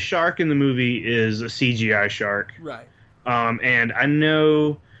know, the shark in the movie is a CGI shark. Right. And I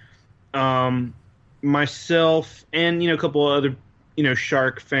know myself and, you know, a couple of other, you know,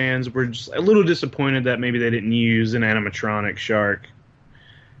 shark fans were just a little disappointed that maybe they didn't use an animatronic shark.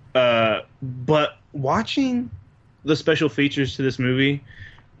 But watching the special features to this movie,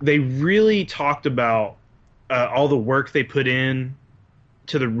 they really talked about all the work they put in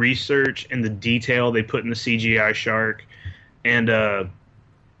to the research and the detail they put in the CGI shark, and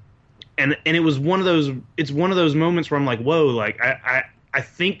it was one of those. It's one of those moments where I'm like, whoa! Like I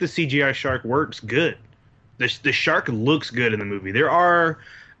think the CGI shark works good. The shark looks good in the movie. There are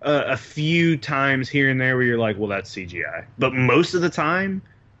a few times here and there where you're like, well, that's CGI, but most of the time,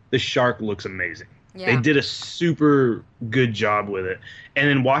 the shark looks amazing. Yeah. They did a super good job with it. And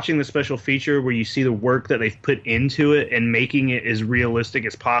then watching the special feature where you see the work that they've put into it and making it as realistic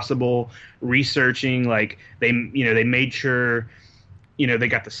as possible, researching, like they made sure, you know, they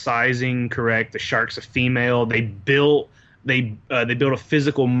got the sizing correct. The shark's a female. They built a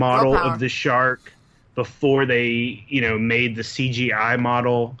physical model of the shark before they, you know, made the CGI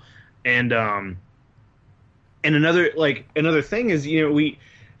model. And another thing is, you know,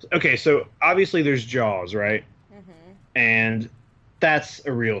 okay, so obviously there's Jaws, right? Mm-hmm. And that's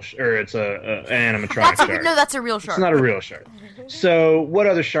a real it's an animatronic shark. No, that's a real shark. It's not a real shark. So what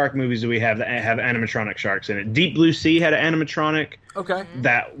other shark movies do we have that have animatronic sharks in it? Deep Blue Sea had an animatronic. Okay.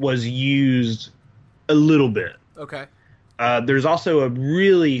 That was used a little bit. Okay. There's also a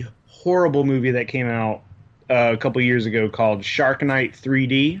really horrible movie that came out a couple years ago called Shark Night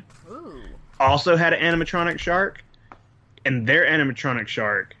 3D. Ooh. Also had an animatronic shark. And their animatronic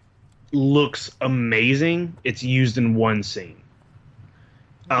shark looks amazing. It's used in one scene.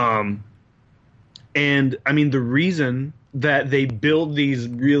 And I mean, the reason that they build these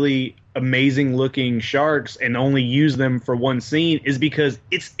really amazing looking sharks and only use them for one scene is because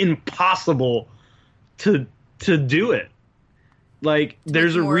it's impossible to do it. Like,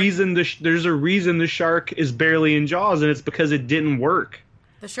 there's a reason the shark is barely in Jaws, and it's because it didn't work.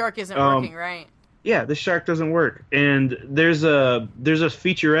 The shark isn't working, right? Yeah, the shark doesn't work. And there's a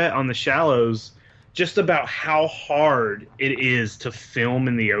featurette on The Shallows just about how hard it is to film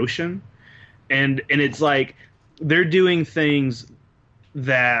in the ocean. And it's like they're doing things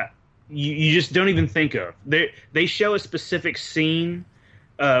that you just don't even think of. They show a specific scene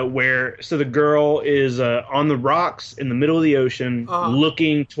where the girl is on the rocks in the middle of the ocean,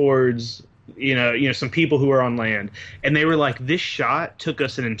 looking towards some people who are on land, and they were like, this shot took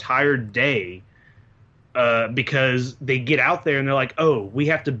us an entire day because they get out there and they're like, oh, we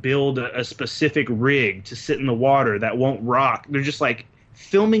have to build a specific rig to sit in the water that won't rock. They're just like,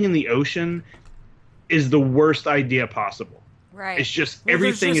 filming in the ocean is the worst idea possible. Right. It's just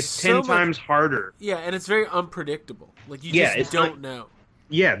everything is 10 times harder. Yeah, and it's very unpredictable. Like, you just don't know.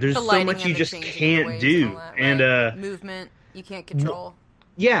 Yeah, there's so much you just can't do. And movement you can't control.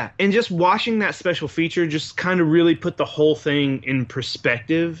 Yeah, and just watching that special feature just kind of really put the whole thing in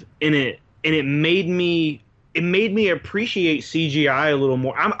perspective, and it made me appreciate CGI a little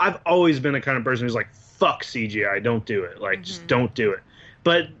more. I've always been the kind of person who's like, fuck CGI, don't do it. Like, just don't do it.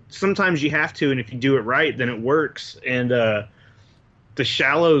 But sometimes you have to, and if you do it right, then it works. And The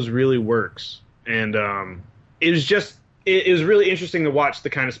Shallows really works. And it was really interesting to watch the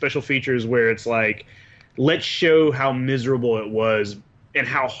kind of special features where it's like, let's show how miserable it was and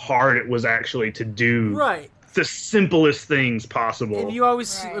how hard it was actually to do the simplest things possible. And you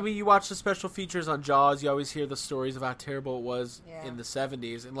always, I mean, you watch the special features on Jaws, you always hear the stories of how terrible it was in the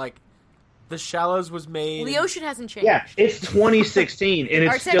 70s. And, like, The Shallows was made... Well, the ocean hasn't changed. Yeah, it's 2016, and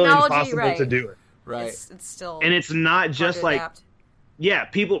it's still impossible to do it. Right. It's still... And it's not just like... Yeah,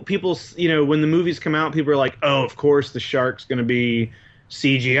 people, when the movies come out, people are like, oh, of course the shark's going to be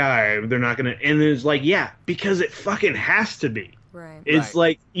CGI. They're not going to... And it's like, yeah, because it fucking has to be. Right. It's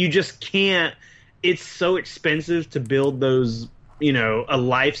like, you just can't... It's so expensive to build those, a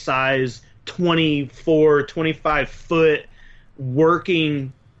life-size 24, 25-foot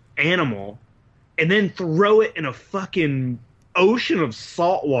working animal and then throw it in a fucking ocean of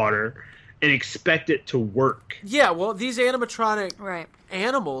salt water and expect it to work. Yeah, well, these animatronic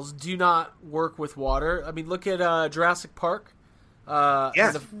animals do not work with water. I mean, look at Jurassic Park.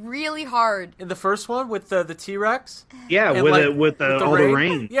 It's really hard. In the first one with the T-Rex. Yeah, with all the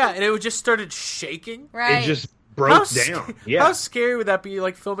rain. Yeah, and it just started shaking. Right. It just broke down. Yeah. How scary would that be,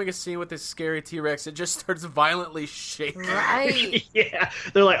 like filming a scene with this scary T-Rex? It just starts violently shaking. Right. Yeah.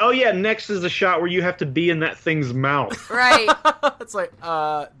 They're like, oh yeah, next is the shot where you have to be in that thing's mouth. Right. It's like,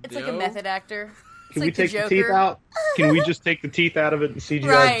 It's like a method actor. Can we take the teeth out? Can we just take the teeth out of it and CGI?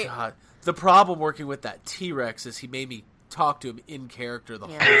 Right. God. The problem working with that T-Rex is he made me talk to him in character the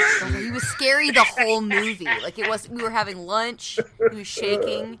whole scene. He was scary the whole movie. Like, it was, we were having lunch, he was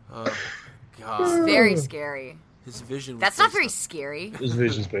shaking. Oh, God. It was very scary. His vision was That's not very scary. His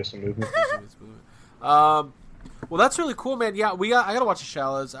vision's based on movement. Well, that's really cool, man. Yeah, I gotta watch The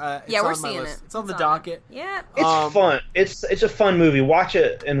Shallows. Yeah, we're seeing it. It's on the docket. Yeah, it's fun. It's a fun movie. Watch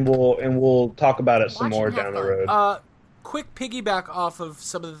it, and we'll talk about it some more down the road. Quick piggyback off of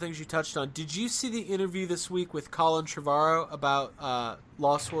some of the things you touched on. Did you see the interview this week with Colin Trevorrow about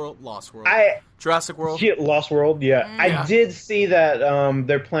Jurassic World? Yeah, Lost World, yeah. I did see that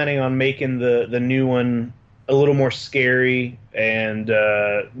they're planning on making the new one a little more scary and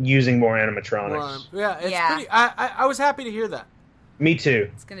using more animatronics. Yeah, it's pretty. I was happy to hear that. Me too.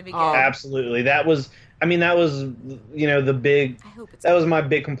 It's gonna be good. Absolutely. That was the big. That was my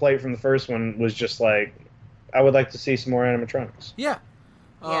big complaint from the first one. Was just like, I would like to see some more animatronics. Yeah.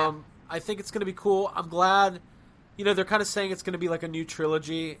 I think it's going to be cool. I'm glad, they're kind of saying it's going to be like a new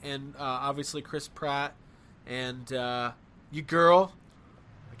trilogy, and obviously Chris Pratt and your girl,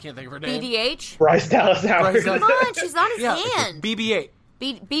 I can't think of her name. BDH? Bryce Dallas Howard. Come on, she's on his hand. BB-8.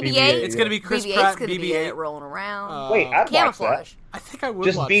 BB-8? It's going to be Chris Pratt and BB-8 rolling around. Wait, I'd Camouflage. watch that. I think I would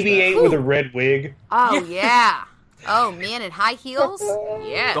just watch BB-8 that. with a red wig. Oh, yeah. Oh, man, in high heels?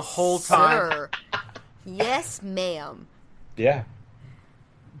 Yes. The whole time. Sir. Yes, ma'am. Yeah.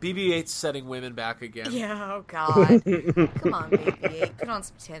 BB-8's setting women back again. Yeah, oh God. Come on, BB-8. Put on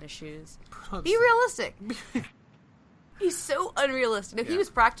some tennis shoes. Be realistic. He's so unrealistic. No, he was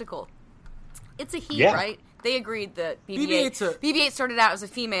practical. It's a he, right? They agreed that BB-8 started out as a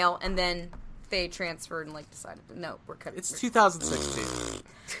female, and then they transferred and decided, no, we're cutting. It's 2016.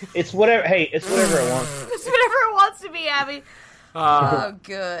 It's whatever. Hey, it's whatever it wants. It's whatever it wants to be, Abby. Oh,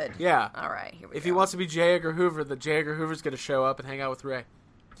 good. Yeah. All right. Here we If go. he wants to be J. Edgar Hoover, then J. Edgar Hoover's going to show up and hang out with Ray.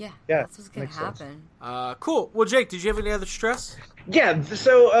 Yeah. Yeah, That's what's gonna makes sense. happen. Cool. Well, Jake, did you have any other stress? Yeah.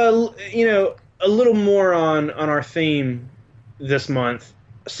 So, a little more on our theme this month.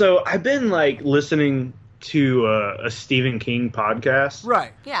 So I've been like listening to a Stephen King podcast.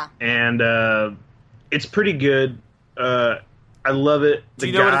 Right. Yeah. And it's pretty good. I love it. Do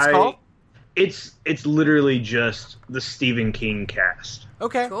you know what it's called? It's literally just the Stephen King cast.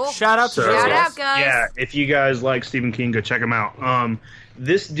 Okay. Cool. Shout out to So, Shout out, guys. Yeah, if you guys like Stephen King, go check him out.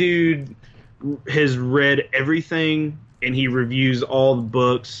 This dude has read everything, and he reviews all the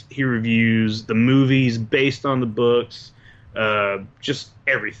books. He reviews the movies based on the books, just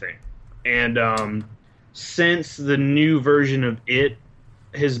everything. And since the new version of It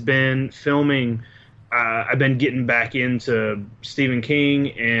has been filming, I've been getting back into Stephen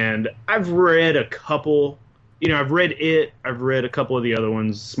King, and I've read a couple. I've read It. I've read a couple of the other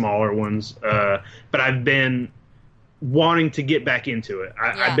ones, smaller ones. But I've been wanting to get back into it.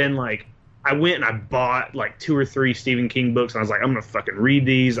 I've been like, I went and I bought like 2 or 3 Stephen King books, and I was like, I'm going to fucking read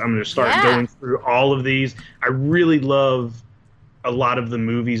these. I'm going to start going through all of these. I really love a lot of the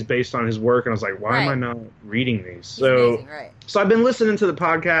movies based on his work, and I was like, why am I not reading these? So, amazing, right. So I've been listening to the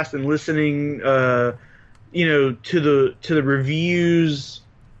podcast and listening, to the reviews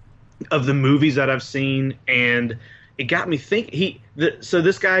of the movies that I've seen, and it got me thinking. So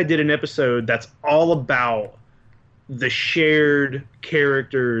this guy did an episode that's all about the shared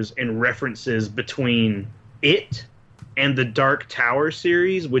characters and references between It and the Dark Tower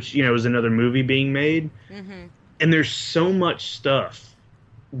series, which is another movie being made. Mm-hmm. And there's so much stuff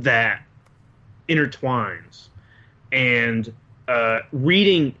that intertwines. And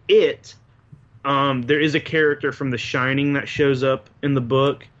reading It, there is a character from The Shining that shows up in the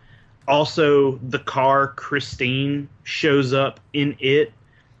book. Also, the car Christine shows up in It.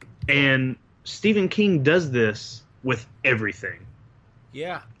 And Stephen King does this with everything.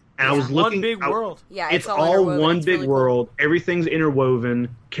 Yeah. And I was looking. One big world. Yeah, it's all interwoven. one It's big really cool. world. Everything's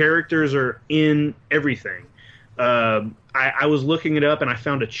interwoven. Characters are in everything. I was looking it up, and I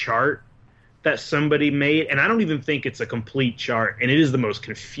found a chart that somebody made, and I don't even think it's a complete chart, and it is the most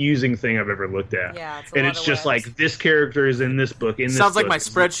confusing thing I've ever looked at. Yeah, it's a and lot it's of just letters. like, this character is in this book. Sounds like my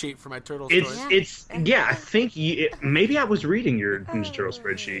spreadsheet for my turtle story. I think maybe I was reading your Ninja Turtle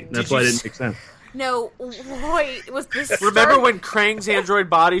spreadsheet. That's why it didn't make sense. No, wait, was this... Remember when Krang's android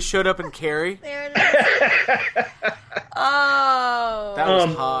body showed up in Carrie? There it is. Oh. That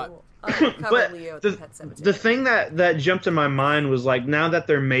was hot. But the thing that jumped in my mind was like, now that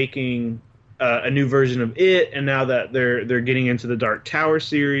they're making a new version of It, and now that they're getting into the Dark Tower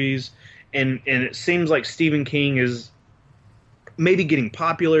series, and it seems like Stephen King is maybe getting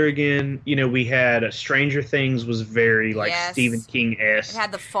popular again. We had Stranger Things was very like Stephen King-esque. It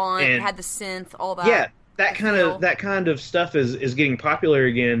had the font, it had the synth, all that. Yeah, that kind of stuff is getting popular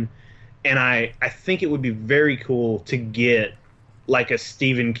again, and I think it would be very cool to get like a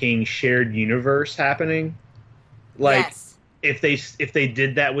Stephen King shared universe happening. Like if they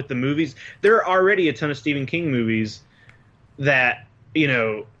did that with the movies, there are already a ton of Stephen King movies that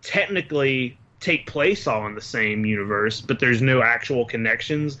technically take place all in the same universe, but there's no actual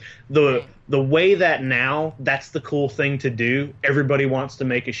connections. The way that now, that's the cool thing to do. Everybody wants to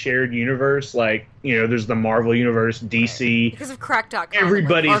make a shared universe. Like, there's the Marvel universe, DC. Because of Crack.com.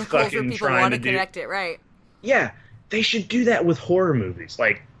 Everybody's articles where fucking people trying want to do. connect it, right? Yeah, they should do that with horror movies.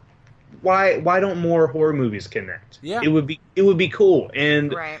 Like, why don't more horror movies connect? Yeah, it would be cool.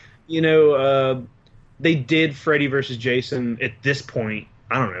 And they did Freddy vs. Jason at this point.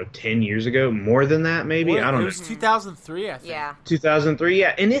 I don't know, 10 years ago, more than that, maybe. I don't know. It was 2003, I think. Yeah, 2003.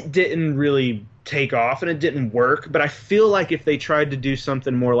 Yeah, and it didn't really take off, and it didn't work. But I feel like if they tried to do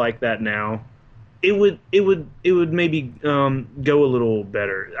something more like that now, it would maybe go a little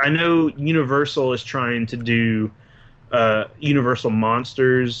better. I know Universal is trying to do Universal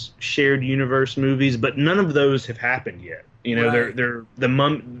Monsters shared universe movies, but none of those have happened yet. Right. They're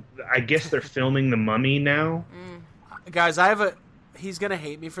the I guess they're filming The Mummy now. Guys, he's gonna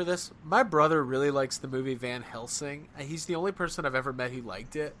hate me for this. My brother really likes the movie Van Helsing. He's the only person I've ever met who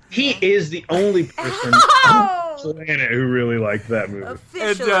liked it. He is the only person on the planet who really liked that movie.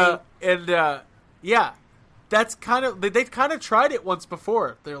 Officially. Yeah, that's kind of they kind of tried it once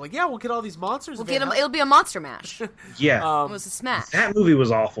before. They're like, yeah, we'll get all these monsters. We'll get them. It'll be a monster mash. Yeah, it was a smash. That movie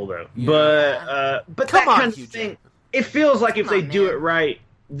was awful though. Yeah. But Come that on, kind Hugh of thing, it feels like if they do man. it right,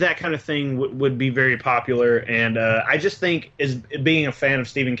 that kind of thing would be very popular. And I just think, as being a fan of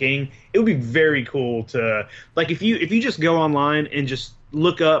Stephen King, it would be very cool to, like, if you just go online and just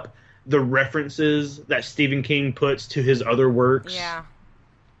look up the references that Stephen King puts to his other works. Yeah.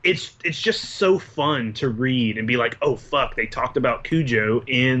 It's just so fun to read and be like, oh fuck, they talked about Cujo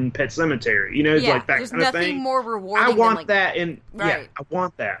in Pet Sematary. You know, it's like that there's kind of nothing thing. more rewarding. I want than, that in right. I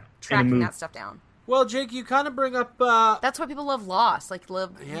want that in a tracking movie. that stuff down. Well, Jake, you kind of bring up. That's why people love Lost. Like,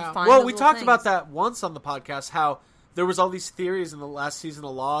 Yeah. Find Well, the we little talked things. about that once on the podcast. How there was all these theories in the last season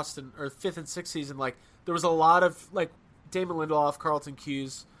of Lost or fifth and sixth season. Like there was a lot of Damon Lindelof, Carlton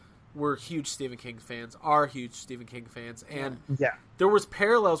Cuse were huge Stephen King fans. Are huge Stephen King fans, and there was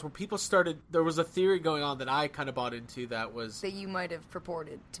parallels where people started. There was a theory going on that I kind of bought into that was that you might have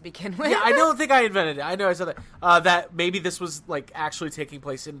purported to begin with. Yeah, I don't think I invented it. I know I said that. That maybe this was actually taking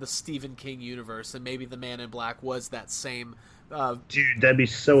place in the Stephen King universe, and maybe the Man in Black was that same. Dude, that'd be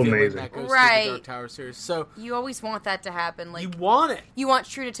so amazing. That goes right. To the Dark Tower series. So you always want that to happen. Like you want it. You want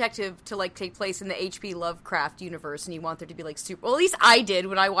True Detective to take place in the H.P. Lovecraft universe, and you want there to be super. Well, at least I did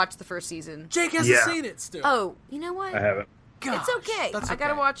when I watched the first season. Jake hasn't seen it still. Oh, you know what? I haven't. It's okay. That's I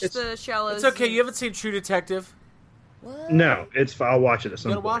gotta okay. watch the Shallows. It's okay. You haven't seen True Detective. What? No, I'll watch it at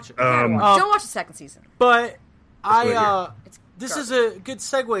some You gotta point. watch it. Don't watch the second season. But It's this is a good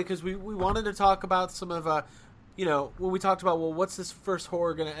segue because we wanted to talk about some of when we talked about what's this first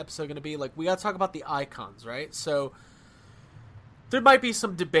horror episode gonna be like, we gotta talk about the icons, right? So there might be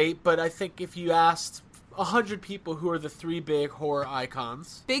some debate, but I think if you asked 100 people who are the three big horror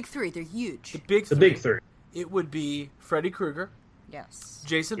icons, big three, they're huge. The big three. It would be Freddy Krueger, yes,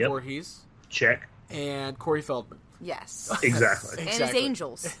 Jason Voorhees, check, and Corey Feldman. Yes, exactly, and his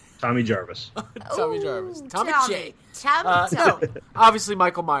angels. Tommy Jarvis. Tommy Jarvis. Tommy J. Tommy. No, obviously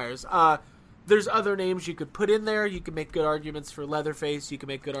Michael Myers. There's other names you could put in there. You can make good arguments for Leatherface. You can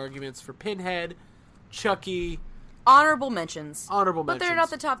make good arguments for Pinhead, Chucky. Honorable mentions. But they're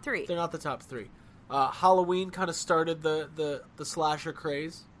not the top three. They're not the top three. Halloween kind of started the slasher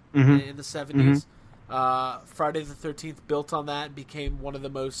craze Mhm. in the 70s. Friday the 13th built on that and became one of the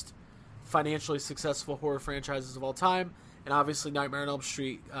most financially successful horror franchises of all time. And obviously Nightmare on Elm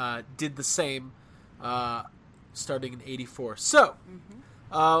Street did the same starting in 84. So,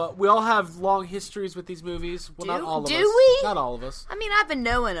 we all have long histories with these movies. Well, not all of us. Do we? Not all of us. I mean, I've been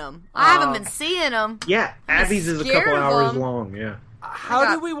knowing them. I haven't been seeing them. Yeah, Abby's is a couple hours long. Yeah.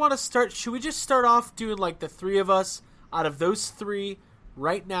 How do we want to start? Should we just start off doing the three of us out of those three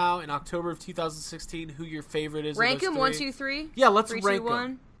right now in October of 2016? Who your favorite is? Rank of those them three? 1, 2, 3. Yeah, let's 3, rank 2, 1.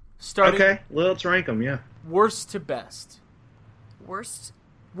 them. Starting Okay, let's rank them. Yeah. worst to best. Worst.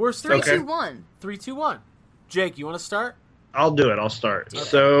 Worst. 3, Okay. 2, 1. 3, 2, 1. Jake, you want to start? I'll do it. I'll start.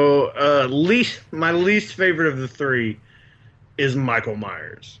 So, my least favorite of the three is Michael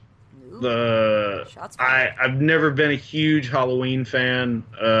Myers. I've never been a huge Halloween fan.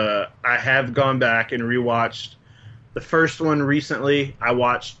 I have gone back and rewatched the first one recently. I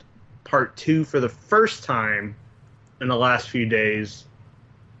watched part 2 for the first time in the last few days.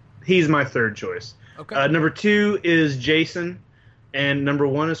 He's my third choice. Okay. Number 2 is Jason, and number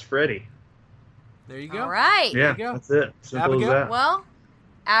 1 is Freddy. There you go. All right. Yeah, that's it. Simple as that. Well,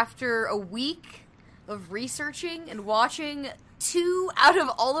 after a week of researching and watching 2 out of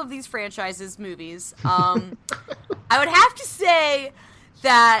all of these franchises movies, I would have to say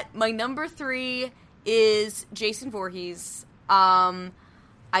that my number 3 is Jason Voorhees.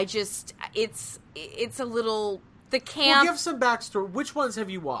 It's a little the camp. Well, give some backstory. Which ones have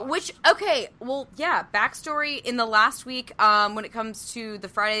you watched? Backstory in the last week, when it comes to the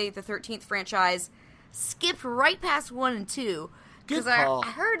Friday the 13th franchise, skipped right past 1 and 2 because I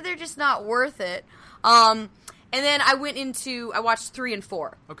heard they're just not worth it. And then I watched 3 and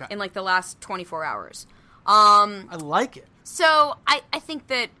 4 in the last 24 hours. I like it. So I think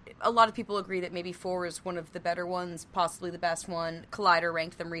that a lot of people agree that maybe 4 is one of the better ones, possibly the best one. Collider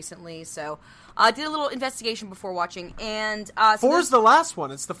ranked them recently, so I did a little investigation before watching. And 4 is the last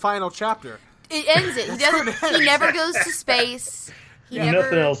one. It's the final chapter. It ends it. He never goes to space.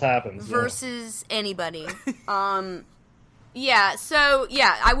 Nothing else happens. Versus anybody. I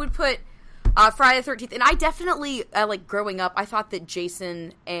would put Friday the 13th. And I definitely, growing up, I thought that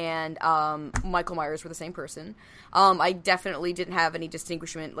Jason and Michael Myers were the same person. I definitely didn't have any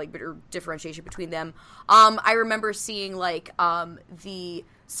distinguishment, or differentiation between them. I remember seeing, the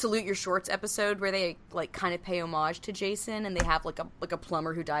Salute Your Shorts episode where they, kind of pay homage to Jason, and they have, a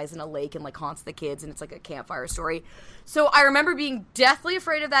plumber who dies in a lake and, haunts the kids, and it's, a campfire story. So I remember being deathly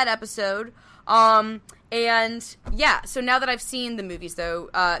afraid of that episode. So now that I've seen the movies, though,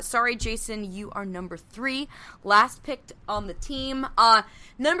 sorry, Jason, you are number 3. Last picked on the team.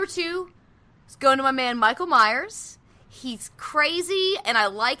 Number 2 is going to my man Michael Myers. He's crazy, and I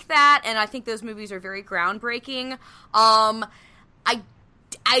like that, and I think those movies are very groundbreaking. I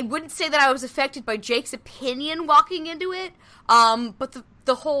I wouldn't say that I was affected by Jake's opinion walking into it, but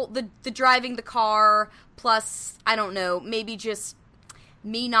the whole the driving the car, plus, I don't know, maybe just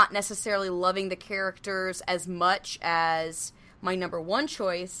me not necessarily loving the characters as much as my number one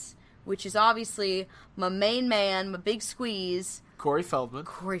choice, which is obviously my main man, my big squeeze, Corey Feldman.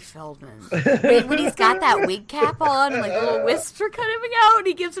 When he's got that wig cap on and like little wisps are coming out, and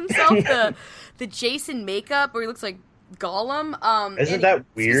he gives himself the Jason makeup where he looks like Gollum. Isn't that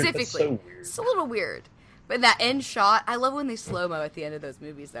weird? Specifically, That's so weird. It's a little weird. But that end shot, I love when they slow-mo at the end of those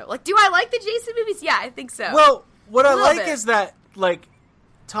movies, though. Like, do I like the Jason movies? Yeah, I think so. Well, what I like bit. is that, like,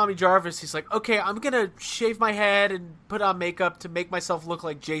 Tommy Jarvis, he's like, okay, I'm going to shave my head and put on makeup to make myself look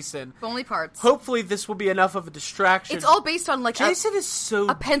like Jason. Only parts. Hopefully this will be enough of a distraction. It's all based on, like, Jason is so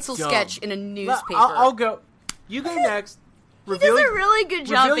a pencil dumb. sketch in a newspaper. I'll go. You go next. He does a really good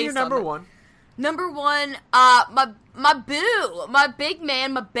job Reveal based your number on that. one. Number one, my boo, my big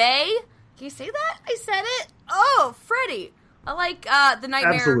man, my bae. Can you say that? I said it. Oh, Freddy. I like the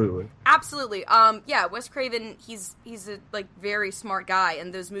Nightmare. Absolutely. Yeah, Wes Craven. He's a like very smart guy,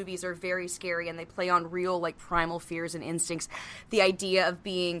 and those movies are very scary, and they play on real like primal fears and instincts. The idea of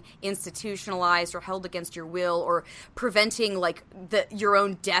being institutionalized or held against your will, or preventing like your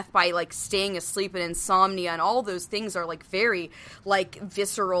own death by like staying asleep and insomnia, and all those things are like very like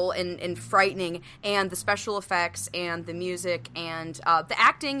visceral and frightening. And the special effects and the music and the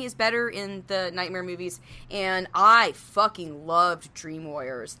acting is better in the Nightmare movies, and I fucking loved Dream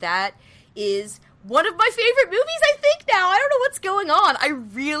Warriors. That is one of my favorite movies, I think, now. I don't know what's going on. I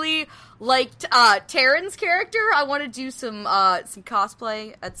really liked Taryn's character. I want to do some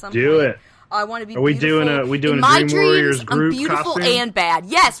cosplay at some point. Do it. I want to be Are we beautiful. doing In my Dream Warriors dreams, group I'm beautiful costume? and bad.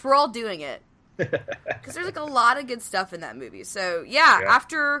 Yes, we're all doing it. Because there's like a lot of good stuff in that movie. So yeah,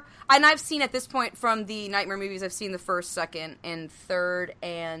 after, and I've seen at this point from the Nightmare movies, I've seen the first, second, and third,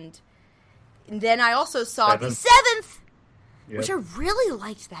 and then I also saw the seventh. Yep. Which I really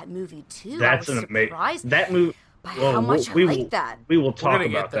liked that movie too. That's I was an amazing. surprised That movie. by how much I liked that. We will talk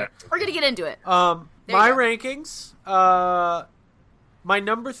about that. We're gonna get into it. My There you go. rankings. My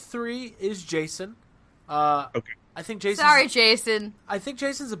number 3 is Jason. Okay. I think Jason. Sorry, Jason. I think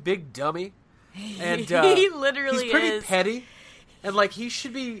Jason's a big dummy, and He literally he's pretty is. petty, and like he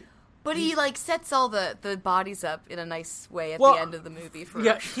should be. But he like sets all the bodies up in a nice way at Well, the end of the movie for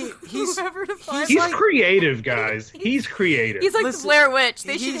he's whoever to find. He's creative, guys. He's creative. He's like the Blair Witch.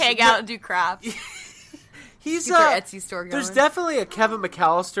 They should hang out and do crafts. He's Get their Etsy store going. There's definitely a Kevin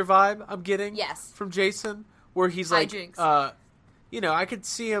McAllister vibe I'm getting. Yes. From Jason, where he's like, Hijinks. I could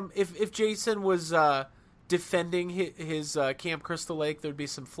see him if Jason was defending his Camp Crystal Lake. There'd be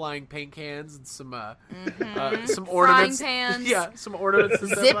some flying paint cans and some ornaments. Frying pans. Yeah, some ornaments.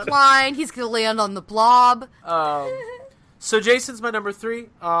 Zip line. He's gonna land on the blob. So Jason's my number 3.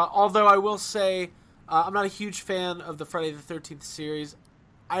 Although I will say I'm not a huge fan of the Friday the 13th series.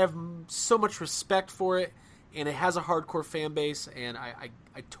 I have so much respect for it, and it has a hardcore fan base, and I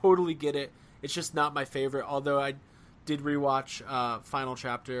totally get it. It's just not my favorite, although I did rewatch Final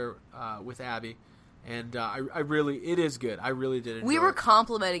Chapter with Abby, and it is good. I really did enjoy We were it.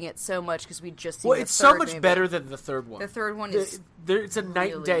 complimenting it so much because we just seen Well, the it's so third much movie. better than the third one. The third one is it's a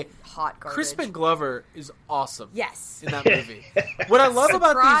night and really day. hot garbage. Crispin Glover is awesome. Yes. In that movie. What I love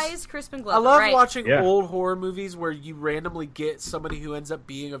about Surprise, these, Crispin Glover. I love right. watching old horror movies where you randomly get somebody who ends up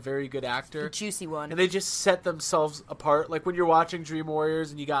being a very good actor, The juicy one. and they just set themselves apart. Like when you're watching Dream Warriors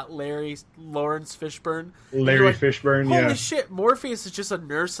and you got Lawrence Fishburne. and Larry you're like, Fishburne, Holy yeah. shit, Morpheus is just a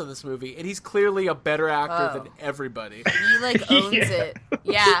nurse in this movie, and he's clearly a better actor than everybody. He like owns it.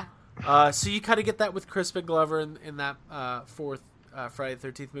 Yeah. So you kind of get that with Crispin Glover in that fourth Friday the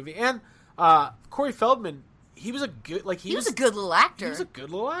 13th movie, and Corey Feldman. He was a good He was a good little actor. He was a good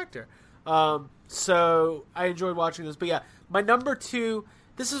little actor. So I enjoyed watching this. But yeah, my number 2.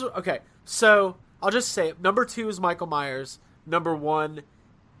 This is okay. So I'll just say it. Number 2 is Michael Myers. Number 1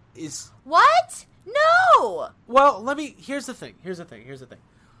 is What? No. well. Here's the thing.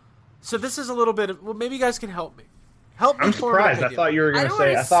 So this is a little bit of. Well, maybe you guys can help me. Help me. I'm form an surprised. I opinion. thought you were going I to don't say.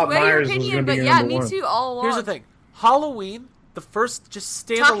 want I to thought sway your Myers was opinion, going to but be your yeah, number me one. too. All along. Here's the thing. Halloween, the first, just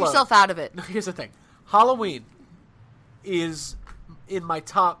standalone. Talk yourself out of it. No, here's the thing. Halloween is in my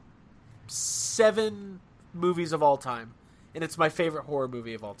top 7 movies of all time, and it's my favorite horror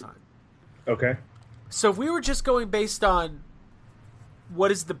movie of all time. Okay. So if we were just going based on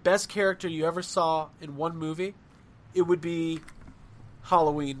what is the best character you ever saw in one movie, it would be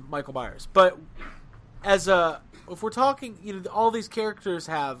Halloween, Michael Myers. But if we're talking, all these characters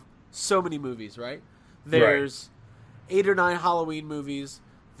have so many movies, right? There's 8 or 9 Halloween movies.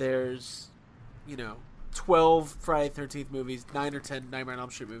 There's, 12 Friday the 13th movies, 9 or 10 Nightmare on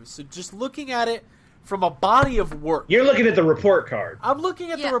Elm Street movies. So just looking at it from a body of work. You're looking at the report card. I'm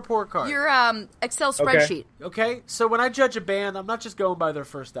looking at the report card. Your Excel spreadsheet. Okay? So when I judge a band, I'm not just going by their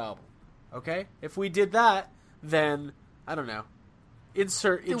first album. Okay? If we did that, then, I don't know.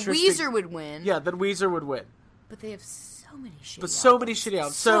 Insert interesting... Weezer would win. Yeah, then Weezer would win. But they have so many shitty albums. So many shitty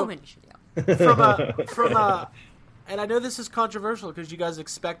albums. So many shitty albums. From a... And I know this is controversial because you guys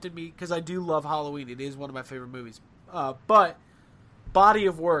expected me, because I do love Halloween. It is one of my favorite movies. But body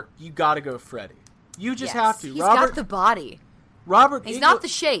of work, you got to go Freddy. You just have to. He's got the body. He's not the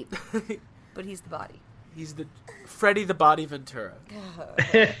shape, but he's the body. He's the Freddy the Body Ventura.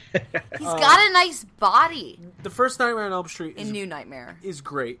 He's got a nice body. The first Nightmare on Elm Street New Nightmare is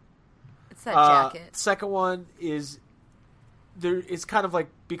great. It's that jacket. Second one is it's kind of like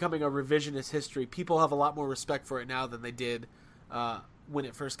becoming a revisionist history. People have a lot more respect for it now than they did when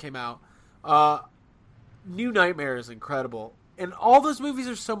it first came out. New Nightmare is incredible. And all those movies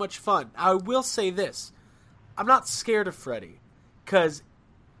are so much fun. I will say this. I'm not scared of Freddy because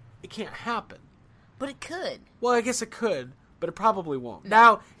it can't happen. But it could. Well, I guess it could, but it probably won't.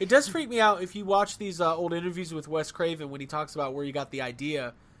 Now, it does freak me out if you watch these old interviews with Wes Craven when he talks about where he got the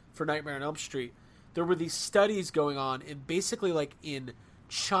idea for Nightmare on Elm Street. There were these studies going on, and basically like in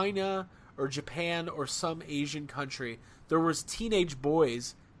China or Japan or some Asian country, there was teenage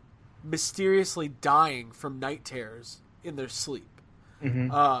boys mysteriously dying from night terrors in their sleep.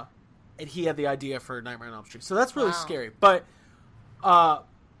 Mm-hmm. And he had the idea for Nightmare on Elm Street. So that's really scary. But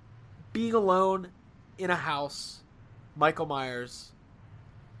being alone in a house, Michael Myers,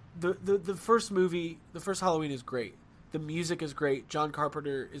 the first movie, the first Halloween is great. The music is great. John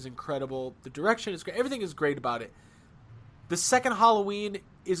Carpenter is incredible. The direction is great. Everything is great about it. The second Halloween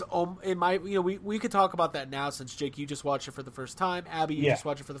is in my, we could talk about that now since Jake, you just watched it for the first time. Abby, you just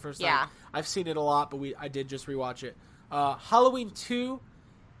watched it for the first time. Yeah. I've seen it a lot, but I did just rewatch it. Halloween 2,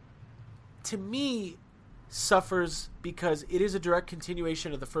 to me, suffers because it is a direct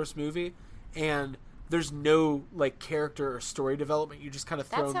continuation of the first movie, and there's no like character or story development. You're just kind of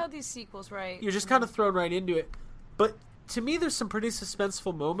thrown. That's how these sequels, right? You're just kind of thrown right into it. But to me, there's some pretty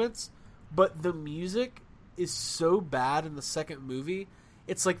suspenseful moments. But the music is so bad in the second movie.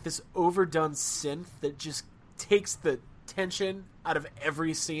 It's like this overdone synth that just takes the tension out of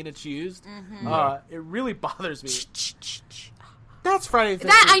every scene it's used. Mm-hmm. It really bothers me. That's Friday the 13th.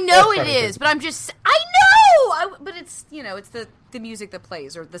 That I know it is, but I know. But it's it's the music that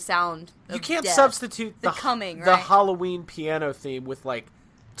plays or the sound. You can't death. substitute the Halloween piano theme with like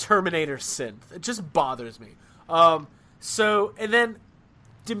Terminator synth. It just bothers me. So and then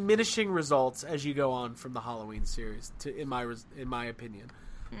diminishing results as you go on from the Halloween series, in my opinion.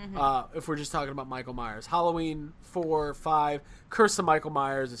 Mm-hmm. If we're just talking about Michael Myers, Halloween 4, 5, Curse of Michael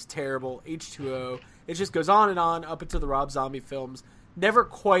Myers is terrible. H2O. It just goes on and on up into the Rob Zombie films. Never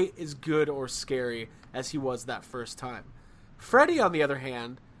quite as good or scary as he was that first time. Freddy, on the other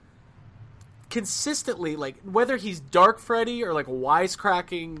hand, consistently, like, whether he's Dark Freddy or, like,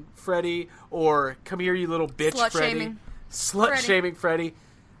 wisecracking Freddy or come here, you little bitch Freddy. Slut-shaming Freddy.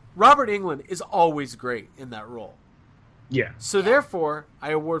 Robert Englund is always great in that role. Yeah. So, therefore,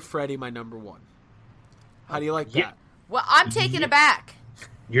 I award Freddy my number 1. How do you like that? Well, I'm taking it back.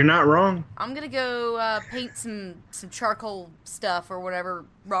 You're not wrong. I'm gonna go paint some charcoal stuff or whatever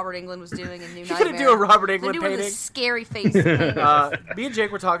Robert Englund was doing in New Nightmare. You're gonna do a Robert Englund painting? With a scary face. Me and Jake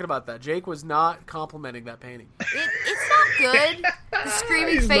were talking about that. Jake was not complimenting that painting. It's not good. The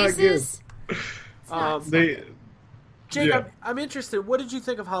screaming faces. Jake, I'm interested. What did you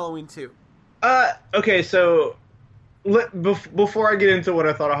think of Halloween 2? Okay, so before I get into what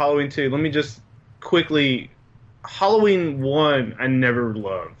I thought of Halloween 2, let me just quickly. Halloween 1 I never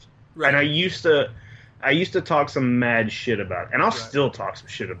loved. Right. And I used to talk some mad shit about it. And I'll still talk some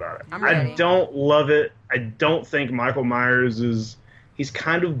shit about it. I don't love it. I don't think Michael Myers he's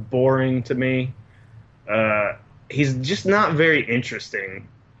kind of boring to me. He's just not very interesting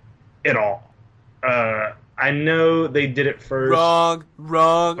at all. I know they did it first. Wrong.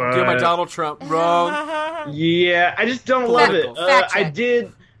 Do my Donald Trump. Wrong. Yeah, I just don't love it.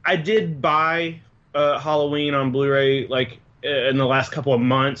 I did buy Halloween on Blu-ray like in the last couple of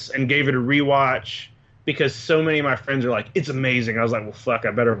months and gave it a rewatch because so many of my friends are like, it's amazing. I was like, well, fuck,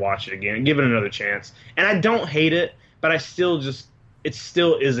 I better watch it again and give it another chance. And I don't hate it, but it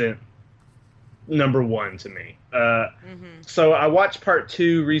still isn't number 1 to me. So I watched part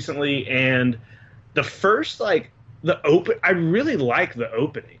 2 recently, and the first, I really like the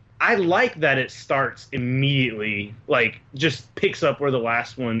opening. I like that it starts immediately, like just picks up where the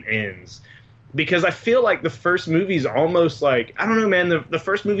last one ends. because I feel like the first movie's almost like, I don't know, man, the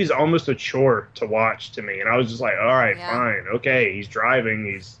first movie's almost a chore to watch to me, and I was just like, all right, fine, okay, he's driving,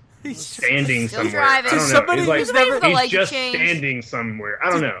 he's standing somewhere. Driving. I don't know. He's like, he's he's just standing somewhere. I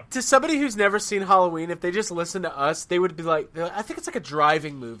don't know. To somebody who's never seen Halloween, if they just listen to us, they would be like, I think it's like a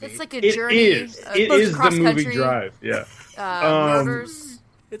driving movie. It's like a journey. It is the movie Drive. Yeah. Murders.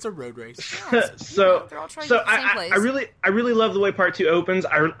 It's a road race. Yeah, so they're all trying to get the same place. I really love the way part 2 opens.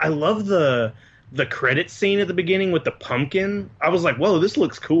 I love the credit scene at the beginning with the pumpkin. I was like, whoa, this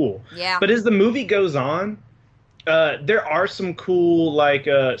looks cool. Yeah. But as the movie goes on, there are some cool, like,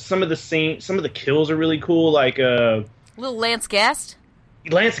 some of the kills are really cool, like, little Lance Guest.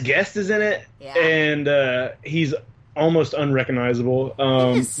 Lance Guest is in it, and he's almost unrecognizable.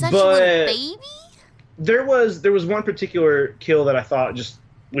 He is such a little baby. There was one particular kill that I thought just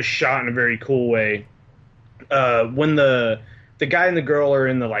was shot in a very cool way. When the guy and the girl are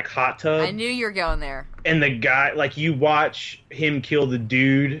in the, like, hot tub. I knew you were going there. And the guy, like, you watch him kill the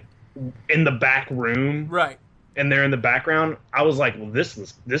dude in the back room. Right. And they're in the background. I was like, well, this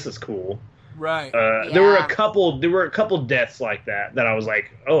is cool. Right. There were a couple deaths like that I was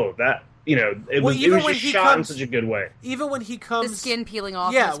like, oh, that, you know, it was just shot in such a good way. Even when he comes, the skin peeling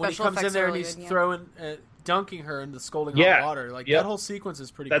off. Yeah, and the when he special comes in effects there are and really he's good, throwing, dunking her in the scalding hot water, like that whole sequence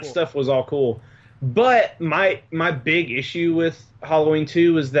is pretty cool. That stuff was all cool. But my big issue with Halloween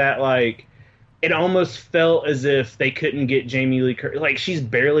 2 was that, like, it almost felt as if they couldn't get Jamie Lee Curtis. Like, she's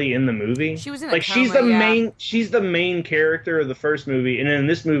barely in the movie. She was in a like coma, she's the main character of the first movie, and in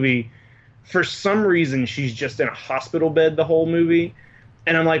this movie, for some reason, she's just in a hospital bed the whole movie.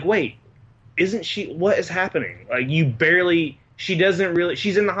 And I'm like, wait, isn't she? What is happening? Like, she's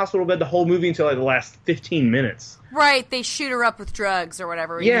in the hospital bed the whole movie until like the last 15 minutes. Right, they shoot her up with drugs or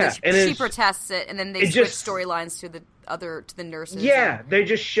whatever. Yeah, and she protests it, and then they switch storylines to the nurses. Yeah, they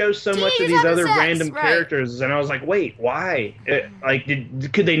just show so much of these other random characters, and I was like, wait, why?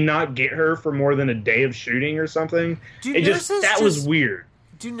 Could they not get her for more than a day of shooting or something? That was weird.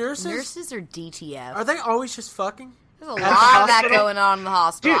 Do nurses are DTF? Are they always just fucking? There's a lot of that going on in the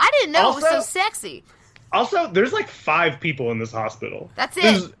hospital. Dude, I didn't know it was so sexy. Also, there's like 5 people in this hospital. That's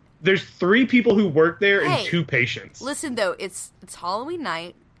it. There's 3 people who work there and 2 patients. Listen, though, it's Halloween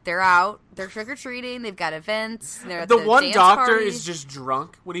night. They're out. They're trick-or-treating. They've got events. They're at the one doctor parties. is just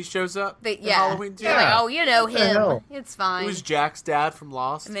drunk when he shows up. Halloween too. Like, oh, you know him. It's fine. It was Jack's dad from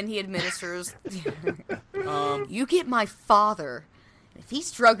Lost. And then he administers. You get my father. If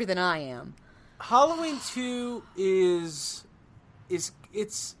he's drunker than I am. Halloween 2 is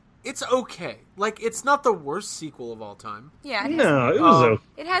it's okay. Like, it's not the worst sequel of all time. Yeah. It was okay.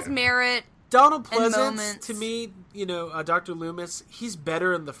 It has merit. Donald Pleasance, to me, Dr. Loomis, he's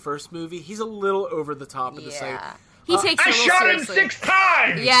better in the first movie. He's a little over the top in the second. He takes it I shot him 6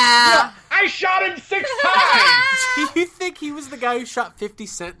 times! Yeah. I shot him 6 times! Do you think he was the guy who shot 50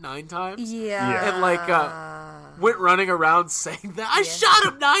 Cent 9 times? Yeah. And, like, went running around saying that? I shot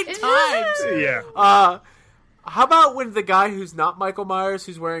him 9 times! Yeah. How about when the guy who's not Michael Myers,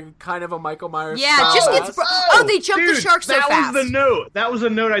 who's wearing kind of a Michael Myers style just gets... they jumped the shark so fast. That was the note. That was a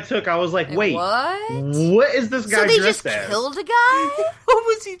note I took. I was like, wait. What is this guy dressed as? So they just killed a guy? What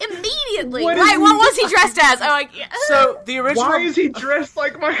was he... Immediately. What was he dressed as? I'm like... Yeah. So, the original... Why is he dressed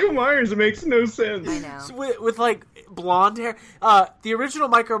like Michael Myers? It makes no sense. I know. So with like, blonde hair. The original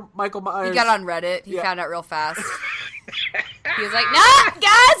Michael Myers... He got on Reddit. He found out real fast. He was like, "Nah,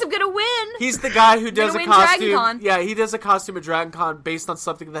 guys, I'm gonna win." He's the guy who does a costume. DragonCon. Yeah, he does a costume at DragonCon based on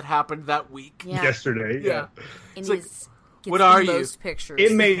something that happened that week. Yeah. Yesterday. Yeah. It's like, what are you? Pictures.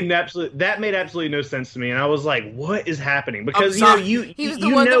 It made absolutely no sense to me, and I was like, "What is happening?" Because you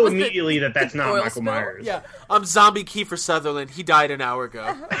know immediately that that's not Michael Myers. Yeah, I'm zombie Kiefer Sutherland. He died an hour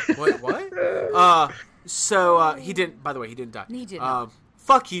ago. What? So he didn't. By the way, he didn't die. He did not.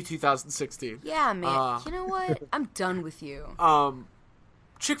 Fuck you, 2016. Yeah, man. You know what? I'm done with you.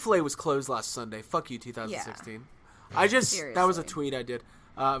 Chick-fil-A was closed last Sunday. Fuck you, 2016. Yeah. That was a tweet I did.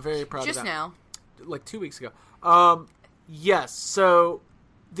 Very proud of that. Just now. Like 2 weeks ago. Yes, so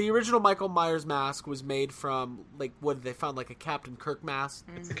the original Michael Myers mask was made from, like, what did they found? Like a Captain Kirk mask?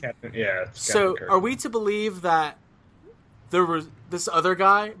 It's a Captain, yeah. So are we to believe that there was this other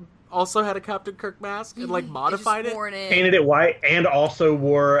guy also had a Captain Kirk mask and like modified it, painted it white, and also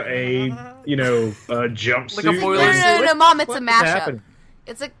wore a jumpsuit. Like a boiler suit. No, Mom, it's a mashup.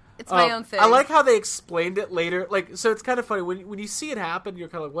 It's my own thing. I like how they explained it later. Like, so it's kind of funny when you see it happen, you're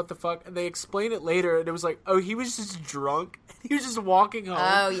kind of like, what the fuck? And they explain it later, and it was like, oh, he was just drunk. He was just walking home.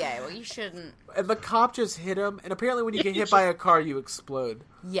 Oh yeah, well you shouldn't. And the cop just hit him. And apparently, when you get hit by a car, you explode.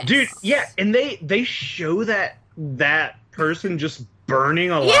 Yes, dude. Yeah, and they show that person just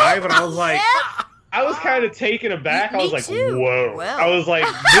burning alive, and I was like, Yeah. I was kind of taken aback. I Me was like, too. whoa. Well. I was like,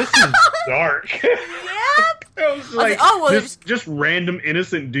 this is dark. Yep. I was like, oh, well, this just random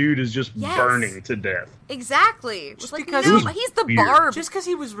innocent dude is just Yes. burning to death. Exactly. It was Just like, because no, it was he's the weird. barb. Just because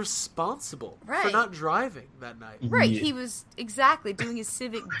he was responsible for Right. not driving that night. Right, Yeah. he was exactly doing his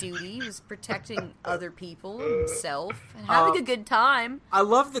civic duty. He was protecting other people, himself, and having a good time. I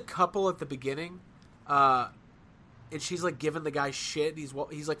love the couple at the beginning, and she's like giving the guy shit. He's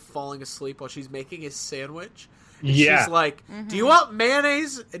like falling asleep while she's making his sandwich. And Yeah. she's like, "Do you want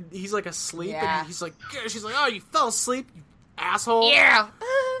mayonnaise?" And he's like asleep, Yeah. and he's like, she's like, "Oh, you fell asleep, you asshole! Yeah.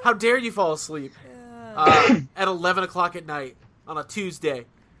 How dare you fall asleep at 11 o'clock at night on a Tuesday?"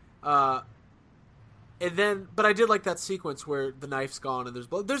 And then, but I did like that sequence where the knife's gone and there's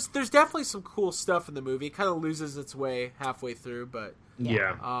blood. There's definitely some cool stuff in the movie. It kind of loses its way halfway through, but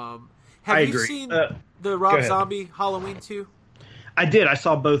Yeah. have I you agree. seen Go the Rob ahead. Zombie Halloween 2? I did. I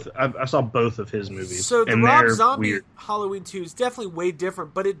saw both. I saw both of his movies. So the and Rob they're Zombie weird. Halloween 2 is definitely way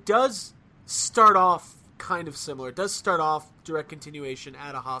different, but it does start off kind of similar. It does start off direct continuation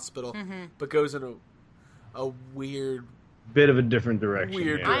at a hospital, but goes in a weird. Bit of a different direction.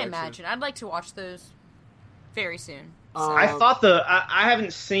 Weird yeah. I direction. imagine. I'd like to watch those very soon. I thought I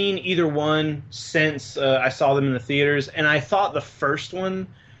haven't seen either one since I saw them in the theaters, and I thought the first one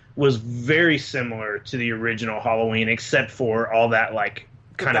was very similar to the original Halloween, except for all that like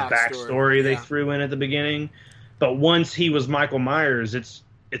The kind of backstory they yeah. threw in at the beginning. But once he was Michael Myers, it's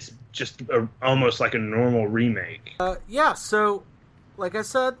just almost like a normal remake. Yeah, so like I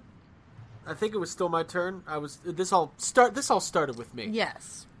said, I think it was still my turn. This all started with me.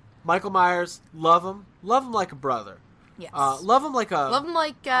 Yes. Michael Myers, love him like a brother. Yes. Love him like a. Love him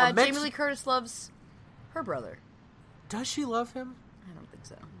like a Jamie Lee Curtis loves her brother. Does she love him? I don't think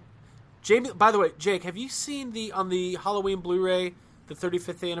so. Jamie. By the way, Jake, have you seen on the Halloween Blu-ray, the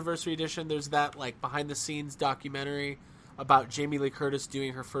 35th anniversary edition? There's that like behind the scenes documentary about Jamie Lee Curtis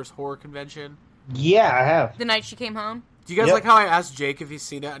doing her first horror convention. Yeah, I have. The night she came home. Do you guys Yep. like how I asked Jake if he's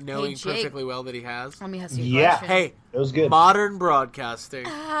seen it, knowing Jake. perfectly well that he has? Let me ask you a Yeah. question. Hey, It was good. modern broadcasting.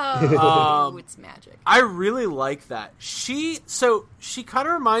 Oh, it's magic. I really like that. She kind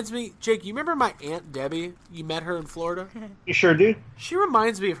of reminds me, Jake, you remember my Aunt Debbie? You met her in Florida? You sure do. She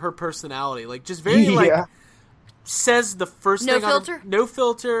reminds me of her personality. Like, just very, like, Yeah. says the first No thing filter? no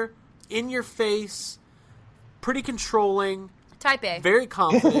filter, in your face, pretty controlling, Type A. very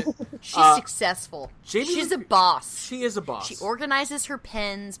confident. She's successful. Jamie She's Lee- a boss. She is a boss. She organizes her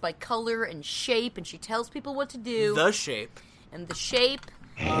pens by color and shape, and she tells people what to do. The Shape. And the shape.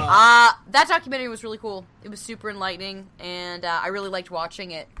 That documentary was really cool. It was super enlightening, and I really liked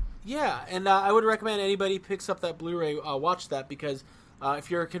watching it. Yeah, and I would recommend anybody picks up that Blu-ray, watch that, because if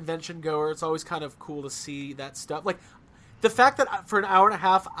you're a convention goer, it's always kind of cool to see that stuff. Like, the fact that for an hour and a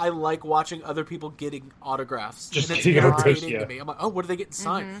half, I like watching other people getting autographs. Just and it's getting autographs, entertaining yeah. to me. I'm like, oh, what are they getting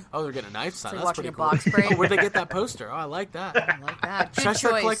signed? Oh, they're getting a knife signed. Mm-hmm. like That's watching pretty a cool. box break. Oh, where'd they get that poster? Oh, I like that. I like that. Good Should I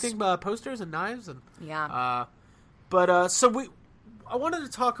start choice. collecting posters and knives? And Yeah. so I wanted to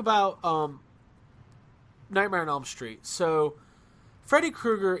talk about Nightmare on Elm Street. So Freddy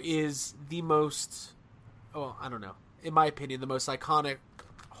Krueger is the most, I don't know, in my opinion, the most iconic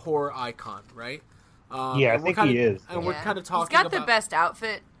horror icon, right? Yeah, I think he is. And we're Yeah. kind of talking He's got about the best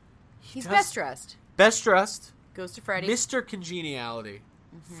outfit. He's does. best dressed. best dressed, Goes to Freddy. Mr. Congeniality,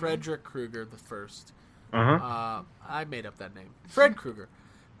 Frederick Krueger the first. Uh-huh. I made up that name, Fred Krueger.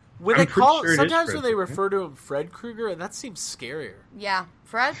 When I'm they call pretty sure it is sometimes Fred when they Krueger. refer to him Fred Krueger, and that seems scarier. Yeah.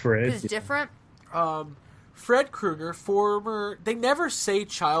 Fred is yeah. different. Fred Krueger, former. They never say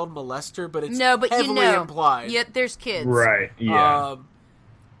child molester, but it's No, but heavily you know. implied. Yeah, there's kids. Right. Yeah.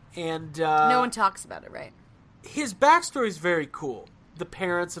 And No one talks about it, right? his backstory is very cool. The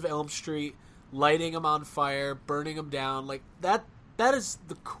parents of Elm Street lighting him on fire, burning him down, like that. That is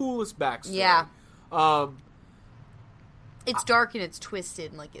the coolest backstory. Yeah. It's dark and it's twisted,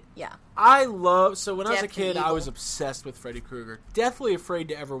 and like it. Yeah. I love. So when I was a Death and kid, I evil. was obsessed with Freddy Krueger. Definitely afraid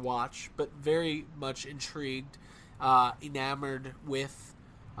to ever watch, but very much intrigued, enamored with.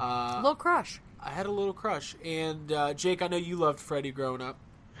 Little crush. I had a little crush, and Jake, I know you loved Freddy growing up.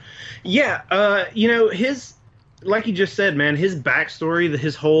 Yeah, his, like you just said, man, his backstory,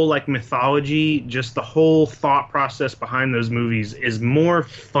 his whole like mythology, just the whole thought process behind those movies is more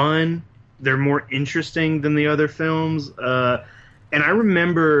fun. They're more interesting than the other films. And I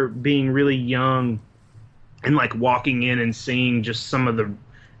remember being really young and like walking in and seeing just some of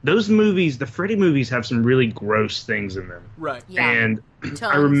those movies. The Freddy movies have some really gross things in them. Right. Yeah. And Tons.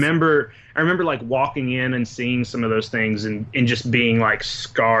 I remember like walking in and seeing some of those things and just being like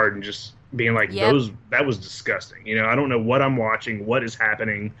scarred and just being like, Yep. that was disgusting. You know, I don't know what I'm watching, what is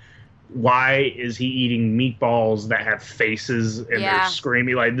happening. Why is he eating meatballs that have faces and Yeah. they're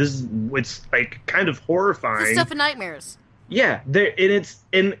screaming like this? It's like kind of horrifying. It's stuff in nightmares. Yeah,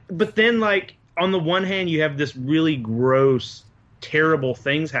 but then like on the one hand you have this really gross, terrible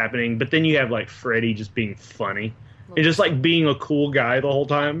things happening, but then you have like Freddy just being funny and just like being a cool guy the whole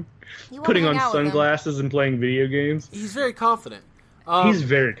time, putting on sunglasses and playing video games. He's very confident. He's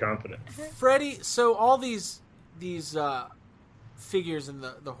very confident. Freddy. So all these figures in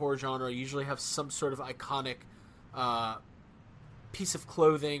the horror genre usually have some sort of iconic piece of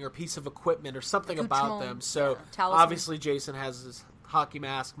clothing or piece of equipment or something about them. So obviously Jason has his hockey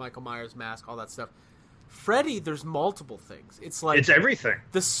mask, Michael Myers mask, all that stuff. Freddy, there's multiple things. It's like it's everything.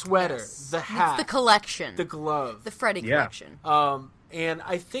 The sweater, the hat, It's the collection, the glove, the Freddy collection. And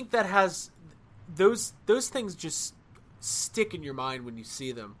I think that has those things just stick in your mind when you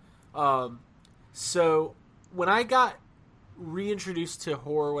see them. So when I got reintroduced to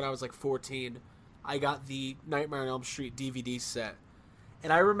horror when I was like 14, I got the Nightmare on Elm Street DVD set.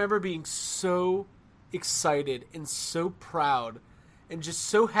 And I remember being so excited and so proud and just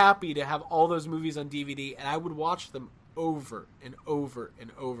so happy to have all those movies on DVD, and I would watch them over and over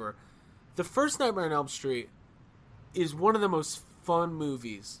and over. The first Nightmare on Elm Street is one of the most fun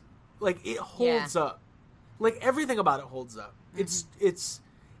movies. Like, it holds up. Like, everything about it holds up. Mm-hmm.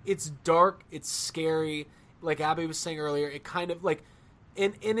 It's dark, it's scary. Like Abby was saying earlier, it kind of like,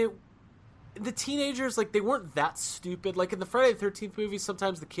 and it, the teenagers, like, they weren't that stupid. Like in the Friday the 13th movies,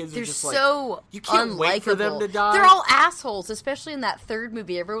 sometimes the kids are just like, you can't wait for them to die. They're all assholes, especially in that third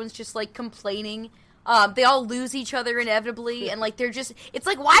movie. Everyone's just like complaining. They all lose each other inevitably, and like they're just, it's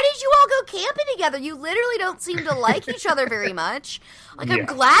like, why did you all go camping together? You literally don't seem to like each other very much. Like, I'm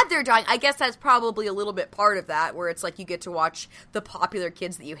glad they're dying. I guess that's probably a little bit part of that, where it's like you get to watch the popular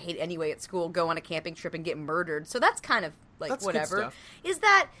kids that you hate anyway at school go on a camping trip and get murdered. So that's kind of like, that's whatever.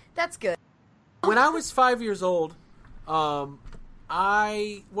 That's good. When I was 5 years old, one of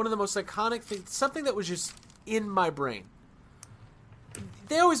the most iconic things, something that was just in my brain.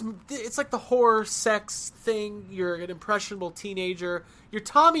 It's like the horror sex thing. You're an impressionable teenager. You're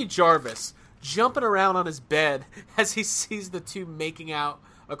Tommy Jarvis jumping around on his bed as he sees the two making out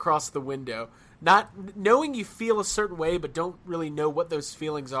across the window. Not knowing you feel a certain way, but don't really know what those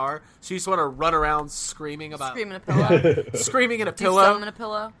feelings are. So you just want to run around screaming about... Screaming in a pillow. Screaming in a Do pillow. something in a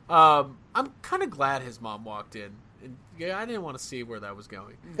pillow. I'm kind of glad his mom walked in. And, yeah, I didn't want to see where that was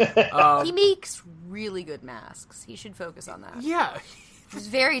going. He makes really good masks. He should focus on that. Yeah. He's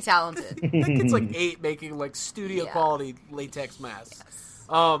very talented. That kid's like 8 making like studio quality latex masks.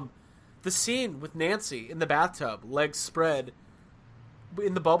 Yes. The scene with Nancy in the bathtub, legs spread,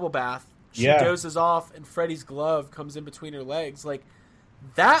 in the bubble bath. She dozes off, and Freddy's glove comes in between her legs. Like,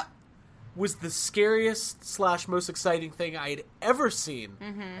 that was the scariest / most exciting thing I had ever seen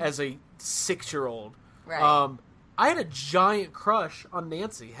as a 6-year-old. Right. I had a giant crush on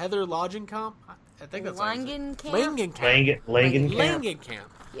Nancy. Heather Langenkamp. I think that's Langenkamp. Langenkamp.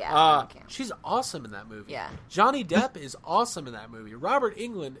 Yeah. She's awesome in that movie. Yeah. Johnny Depp is awesome in that movie. Robert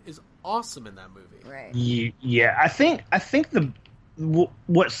Englund is awesome in that movie. Right. Yeah. I think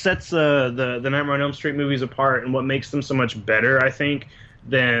what sets the Nightmare on Elm Street movies apart and what makes them so much better, I think,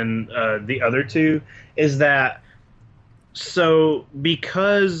 than the other two is that, so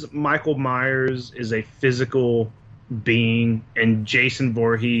because Michael Myers is a physical being and Jason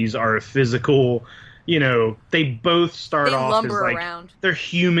Voorhees are a physical, they both start off as like around. They're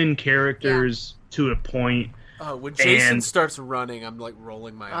human characters to a point. When Jason starts running, I'm like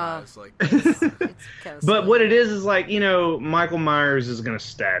rolling my eyes. Like, but what it is like, Michael Myers is gonna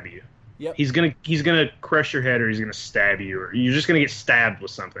stab you. Yep. He's gonna crush your head, or he's gonna stab you, or you're just gonna get stabbed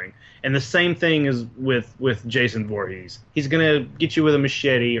with something. And the same thing is with Jason Voorhees. He's gonna get you with a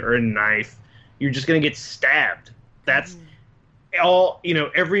machete or a knife. You're just gonna get stabbed. That's all.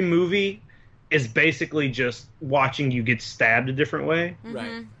 Every movie is basically just watching you get stabbed a different way.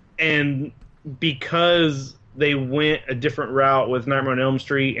 Right. And because they went a different route with Nightmare on Elm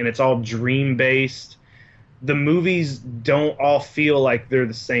Street, and it's all dream-based, the movies don't all feel like they're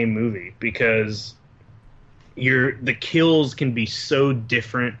the same movie, because the kills can be so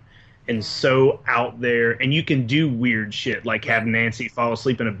different and so out there, and you can do weird shit, like have Nancy fall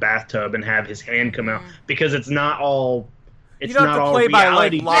asleep in a bathtub and have his hand come out, because it's not all... You don't have to play by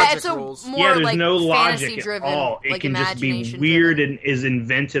like logic rules. There's like no logic at driven, all. It like can just be weird and as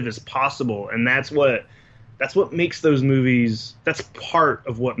inventive as possible, and that's what makes those movies. That's part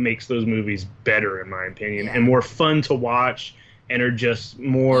of what makes those movies better, in my opinion, and more fun to watch, and are just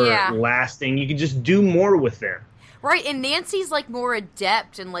more lasting. You can just do more with them. Right, and Nancy's like more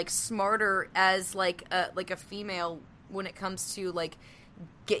adept and like smarter as like a female when it comes to like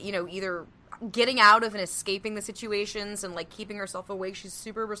either getting out of and escaping the situations and like keeping herself awake. She's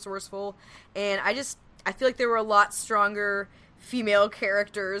super resourceful, and I feel like there were a lot stronger female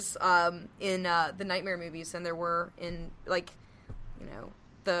characters in the Nightmare movies than there were in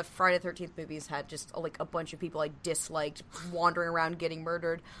the Friday the 13th movies had just like a bunch of people I disliked wandering around getting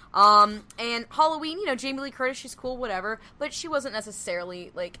murdered. And Halloween, Jamie Lee Curtis, she's cool, whatever, but she wasn't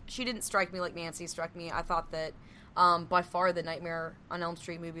necessarily like, she didn't strike me like Nancy struck me. I thought that by far the Nightmare on Elm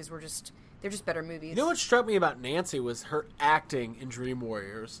Street movies they're just better movies. You know what struck me about Nancy was her acting in Dream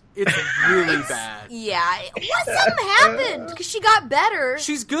Warriors. It's really bad. Yeah. Something happened because she got better.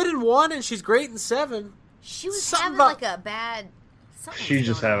 She's good in 1 and she's great in 7. She was having like a bad... She's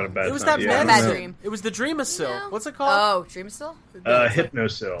just having a bad time. It was that bad dream. It was the Dreamacil. Yeah. What's it called? Oh, Dreamacil?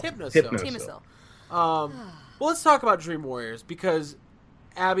 Hypnosil. Well, let's talk about Dream Warriors because,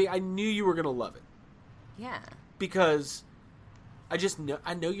 Abby, I knew you were going to love it. Yeah. Because I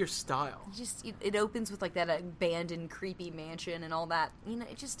know your style. It opens with like that abandoned, creepy mansion and all that.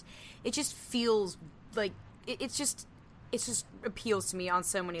 It just feels like it just appeals to me on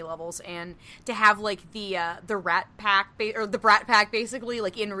so many levels, and to have like the Rat Pack or the Brat Pack basically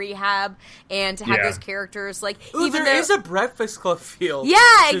like in rehab, and to have those characters like there is a Breakfast Club feel.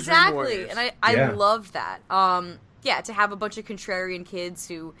 Yeah, exactly, and I loved that. To have a bunch of contrarian kids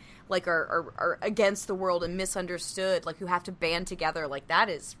who like are against the world and misunderstood, like who have to band together, like that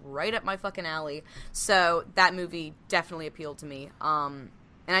is right up my fucking alley. So that movie definitely appealed to me.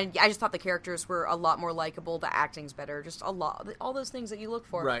 And I just thought the characters were a lot more likable. The acting's better. Just all those things that you look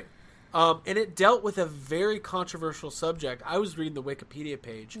for. Right. And it dealt with a very controversial subject. I was reading the Wikipedia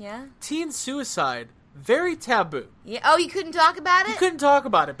page. Yeah. Teen suicide, very taboo. Yeah. Oh, you couldn't talk about it? You couldn't talk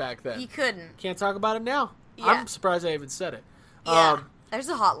about it back then. You couldn't. Can't talk about it now. Yeah. I'm surprised I even said it. Yeah. There's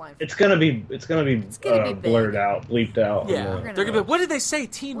a hotline. It's gonna be blurred out, bleeped out. Yeah. They're gonna be. What did they say?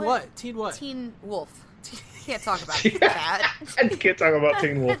 Teen what? Teen what? Teen Wolf. Can't talk about that. I can't talk about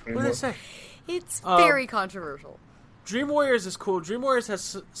Teen Wolf anymore. What did they say? It's very controversial. Dream Warriors is cool. Dream Warriors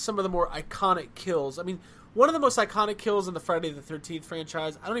has some of the more iconic kills. I mean, one of the most iconic kills in the Friday the 13th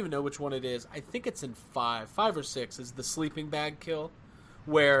franchise, I don't even know which one it is. I think it's in 5 or 6, is the sleeping bag kill.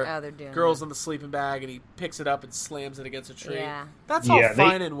 Where girl's in the sleeping bag and he picks it up and slams it against a tree. Yeah. That's all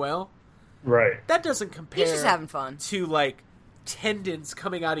fine and well. Right. That doesn't compare He's just having fun. to, like, tendons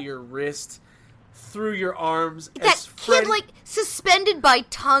coming out of your wrist through your arms. That kid, like, suspended by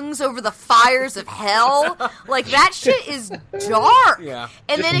tongues over the fires of hell. Like, that shit is dark. Yeah.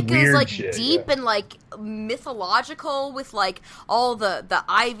 And Just then it goes, weird like, shit, deep and, like, mythological with, like, all the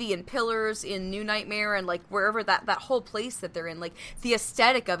ivy and pillars in New Nightmare and, like, wherever that whole place that they're in. Like, the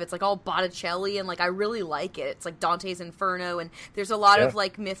aesthetic of it's, like, all Botticelli and, like, I really like it. It's, like, Dante's Inferno, and there's a lot of,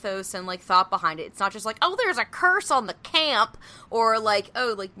 like, mythos and, like, thought behind it. It's not just, like, oh, there's a curse on the camp, or, like,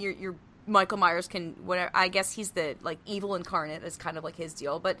 oh, like, you're Michael Myers can, whatever. I guess he's the, like, evil incarnate is kind of, like, his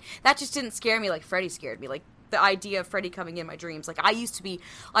deal. But that just didn't scare me like Freddy scared me. Like, the idea of Freddy coming in my dreams. Like, I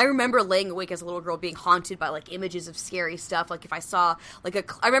remember laying awake as a little girl being haunted by, like, images of scary stuff. Like, if I saw, like,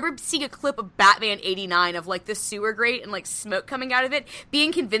 I remember seeing a clip of Batman 89 of, like, the sewer grate and, like, smoke coming out of it,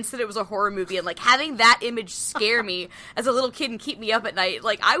 being convinced that it was a horror movie, and, like, having that image scare me as a little kid and keep me up at night.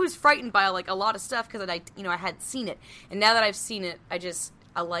 Like, I was frightened by, like, a lot of stuff because I had seen it. And now that I've seen it,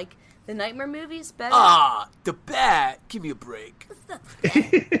 I like the Nightmare movies better. The Bat. Give me a break.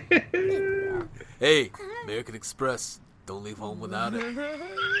 Hey, American Express. Don't leave home without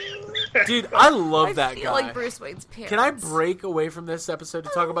it. Dude, I love that guy. Like Bruce Wayne's parents. Can I break away from this episode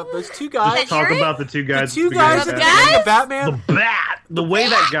to talk about those two guys? Let's talk about the two guys. The two guys at the end of Batman. The Bat. The way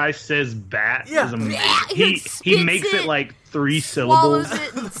that guy says "bat" is amazing. He makes it like 3 syllables. Swallows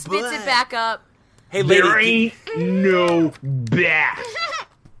it and spits it back up. Hey, lady, there ain't no bat.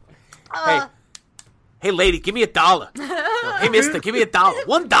 Hey, lady, give me $1. Hey, mister, give me $1.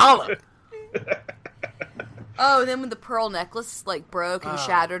 $1. Oh, then when the pearl necklace, like, broke and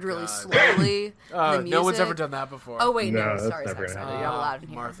shattered really slowly. No one's ever done that before. Oh, wait, no. Sorry. never You're not allowed in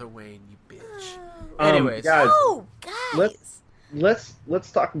here. Martha Wayne, you bitch. Anyways. Guys, guys.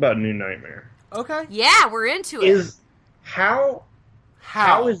 Let's talk about New Nightmare. Okay. Yeah, we're into it.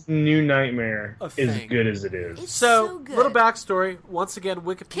 How is New Nightmare A as thing. good as it is? It's So, so good. little backstory. Once again,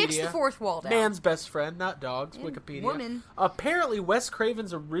 Wikipedia. Kicks the fourth wall down. Man's best friend, not dogs. And Wikipedia. woman. Apparently, Wes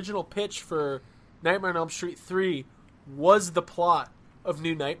Craven's original pitch for Nightmare on Elm Street 3 was the plot of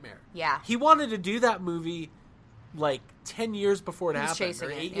New Nightmare. Yeah. He wanted to do that movie like 10 years before it He was happened, chasing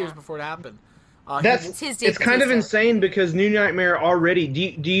or it, 8 yeah. years before it happened. That's his Dave it's kind of Bautista. insane because New Nightmare already.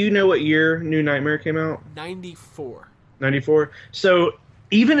 Do you know what year New Nightmare came out? 94. 94. So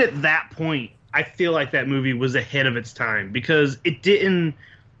even at that point, I feel like that movie was ahead of its time because it didn't.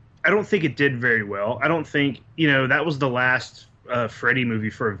 I don't think it did very well. I don't think that was the last Freddy movie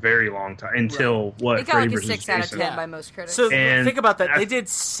for a very long time until what? It got Freddy like a versus 6 out of Jason. 10 by most critics. So And think about that. I- They did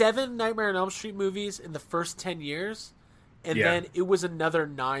 7 Nightmare on Elm Street movies in the first 10 years, and Yeah. then it was another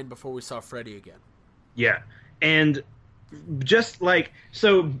 9 before we saw Freddy again. Yeah, and just like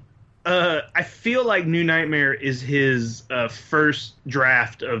so, I feel like New Nightmare is his first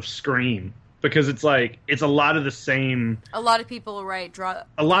draft of Scream because it's a lot of the same. A lot of people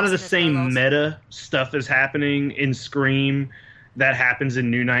A lot of the same meta stuff is happening in Scream that happens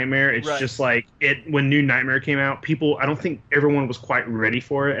in New Nightmare. It's Right. just like when New Nightmare came out, I don't think everyone was quite ready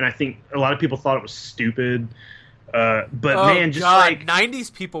for it, and I think a lot of people thought it was stupid. But man, just like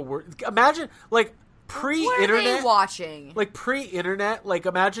 90s people were. Imagine like What are they pre-internet, watching? like pre-internet. Like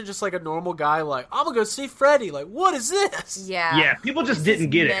imagine just like a normal guy, like I'm gonna go see Freddy. Like what is this? Yeah. people just This didn't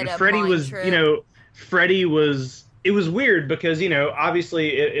is get it. And meta Freddy mind was, trip. Freddy was. It was weird because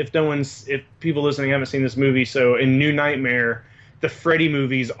obviously, if people listening haven't seen this movie, so in New Nightmare, the Freddy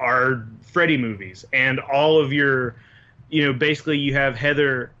movies are Freddy movies, and all of your, basically you have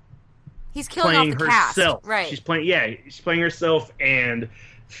Heather He's killing playing off the cast. herself. Right. She's playing herself, and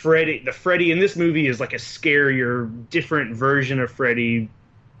the Freddy in this movie is like a scarier, different version of Freddy.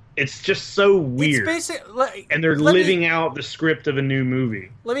 It's just so weird. It's basic, and they're living out the script of a new movie.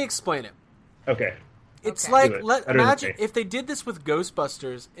 Let me explain it. Okay. It's Okay. like Do it. Better than imagine me. if they did this with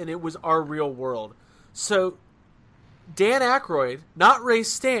Ghostbusters and it was our real world. So Dan Aykroyd, not Ray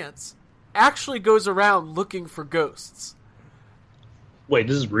Stantz, actually goes around looking for ghosts. Wait,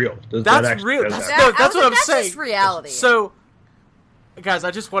 this is real. That's actually real. does That's, happen. no, that's what I'm that's saying. just reality. So, guys,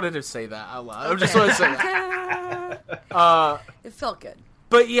 I just wanted to say that out loud. I just wanted to say that. It felt good.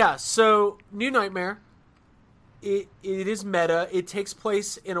 But yeah, so New Nightmare. It is meta. It takes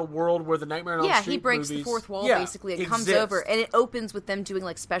place in a world where the Nightmare on Elm Yeah, Street he breaks movies, the fourth wall yeah, basically and comes exist. over, and it opens with them doing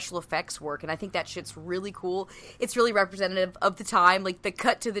like special effects work, and I think that shit's really cool. It's really representative of the time, like the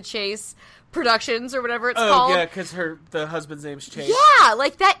cut to the chase productions or whatever it's called. Oh yeah, because the husband's name's Chase. Yeah,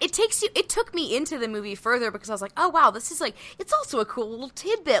 like that. It took me into the movie further because I was like, oh wow, this is like, it's also a cool little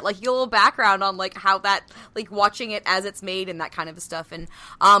tidbit, like your little background on like how that, like watching it as it's made and that kind of stuff. And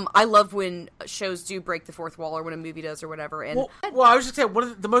I love when shows do break the fourth wall or when a movie does or whatever. And Well, I was just saying, one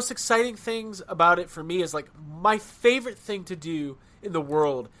of the most exciting things about it for me is like my favorite thing to do in the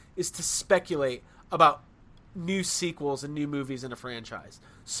world is to speculate about new sequels and new movies in a franchise.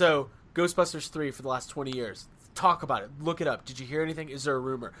 So Ghostbusters 3 for the last 20 years. Talk about it. Look it up. Did you hear anything? Is there a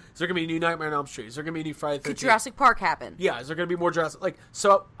rumor? Is there going to be a new Nightmare on Elm Street? Is there going to be a new Friday the 13th? could Jurassic Park happen? Yeah, is there going to be more Jurassic?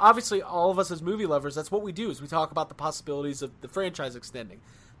 So obviously, all of us as movie lovers, that's what we do. Is we talk about the possibilities of the franchise extending.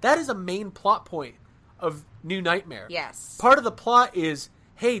 That is a main plot point of New Nightmare. Yes. Part of the plot is,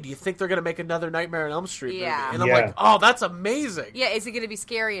 hey, do you think they're going to make another Nightmare on Elm Street movie? Yeah. And I'm Yeah. like, oh, that's amazing. Yeah, is it going to be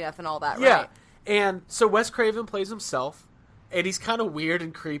scary enough and all that? Yeah. Right? And so Wes Craven plays himself, and he's kind of weird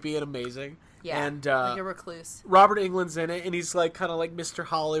and creepy and amazing. Yeah, And like a recluse. Robert Englund's in it, and he's like kind of like Mr.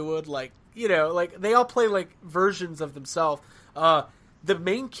 Hollywood, like like they all play like versions of themselves. The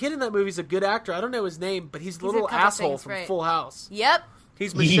main kid in that movie is a good actor. I don't know his name, but he's the He's in a little couple asshole things, from right. Full House. Yep.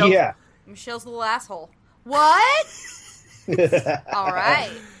 He's Michelle. Yeah. Michelle's the little asshole. What? All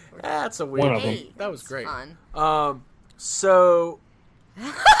right. That's a One weird. of them. Hey, That was that's great. fun. So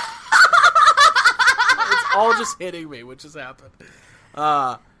it's all just hitting me, which has happened.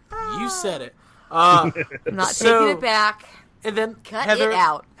 You said it. I'm not so- taking it back. And then Cut Heather, it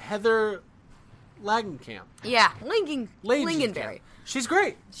out. Heather Langenkamp. Yeah, Lingonberry. Langenkamp. She's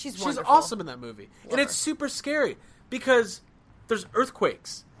great. She's She's wonderful. awesome in that movie. Love And it's her. super scary because there's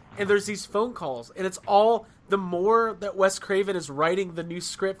earthquakes and there's these phone calls, and it's all the more that Wes Craven is writing the new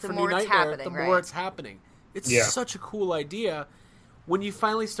script The for more New it's Nightmare, happening, the more right. it's happening. It's Yeah. such a cool idea. When you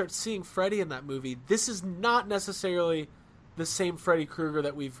finally start seeing Freddy in that movie, this is not necessarily the same Freddy Krueger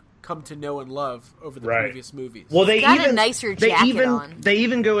that we've come to know and love over the Right. previous movies. Well, they got a even nicer they jacket even on. they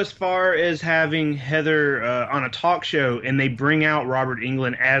even go as far as having Heather on a talk show, and they bring out Robert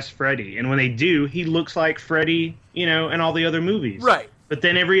Englund as Freddy. And when they do, he looks like Freddy, in all the other movies. Right. But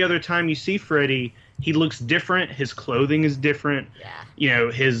then every other time you see Freddy, he looks different. His clothing is different.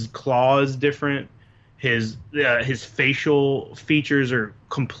 Yeah. His claw is different. His facial features are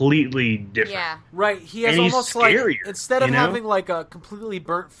completely different. Yeah. Right, he has And he's almost like scarier, instead of you know? having like a completely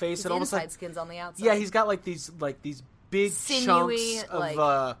burnt face, His and almost inside like skin's on the outside. yeah, he's got like these big Sinewy, chunks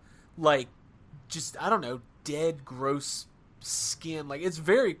of like just I don't know, dead gross skin. Like it's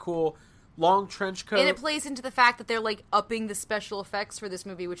very cool. long trench coat. And it plays into the fact that they're, like, upping the special effects for this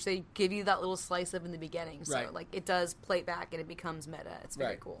movie, which they give you that little slice of in the beginning. So, Right. like, it does play back and it becomes meta. It's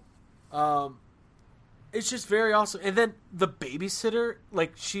very cool. It's just very awesome. And then the babysitter,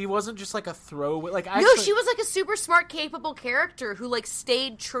 like, she wasn't just, like, a throwaway. Like, No, she was, like, a super smart, capable character who, like,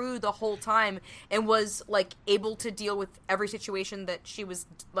 stayed true the whole time and was, like, able to deal with every situation that she was,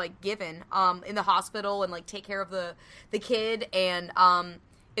 like, given in the hospital and, like, take care of the kid. And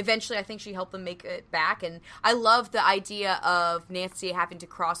eventually I think she helped them make it back. And I love the idea of Nancy having to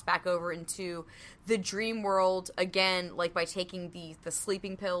cross back over into the dream world again, like, by taking the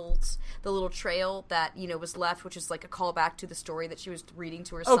sleeping pills, the little trail that, you know, was left, which is, like, a callback to the story that she was reading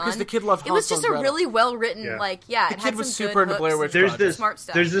to her son. Oh, because the kid loved It was Hansel just and a Gretel. really well-written, Yeah. like, yeah, The it kid had was some super good into Blair hooks Witch and Project. smart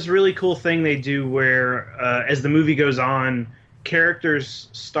stuff. There's this really cool thing they do where, as the movie goes on, characters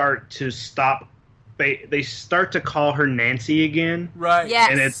start to stop. They start to call her Nancy again, right?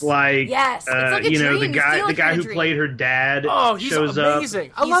 Yes. And it's like, Yes. It's like a you know, dream. the You guy feel like the guy you're in a who dream. played her dad Oh, he's shows amazing.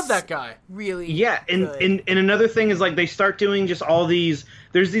 up. I love that guy. Really? Yeah, and another thing is, like, they start doing just all these.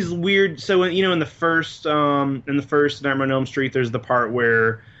 There's these weird. So, you know, in the first Nightmare on Elm Street, there's the part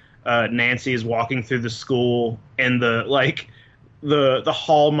where Nancy is walking through the school, and the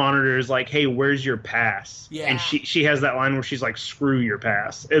hall monitor is like, "Hey, where's your pass?" Yeah. And she has that line where she's like, "Screw your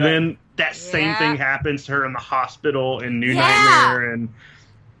pass," and then that same thing happens to her in the hospital in New Nightmare, and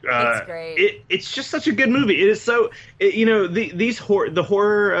It's great. It's just such a good movie. It is so, you know, the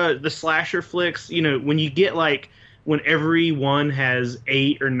horror, the slasher flicks. You know, when you get, like, when every one has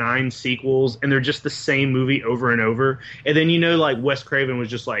 8 or 9 sequels and they're just the same movie over and over, and then, you know, like, Wes Craven was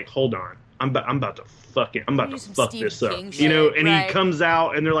just like, "Hold on, I'm about to fuck it. I'm about to some fuck Stephen this up." King You know, shit, and right. he comes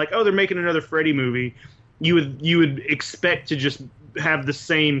out and they're like, "Oh, they're making another Freddy movie." You would expect to just have the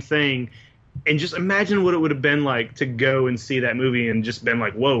same thing, and just imagine what it would have been like to go and see that movie and just been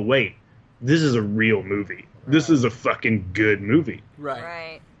like, "Whoa, wait, this is a real movie. This is a fucking good movie." Right.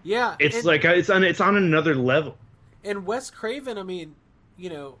 Right. Yeah. It's and, like it's on another level. And Wes Craven, I mean, you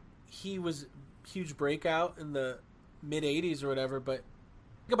know, he was a huge breakout in the mid 80s or whatever, but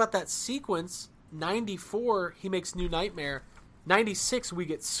think about that sequence. 94, he makes New Nightmare. 96, we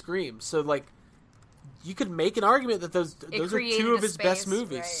get Scream. So, like, you could make an argument that those are two of his best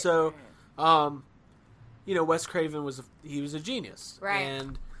movies. Right. So, you know, Wes Craven was a genius. Right.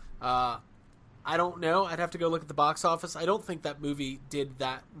 And I don't know. I'd have to go look at the box office. I don't think that movie did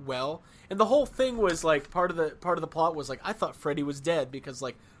that well. And the whole thing was, like, part of the plot was, like, I thought Freddy was dead because,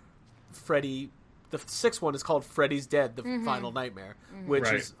 like, Freddy, the 6th one is called Freddy's Dead, the Final Nightmare, which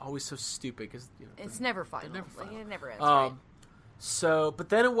Right. is always so stupid because, you know, It's never final. never Like, final. it never ends, right? So, but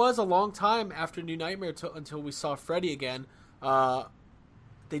then it was a long time after New Nightmare until we saw Freddy again.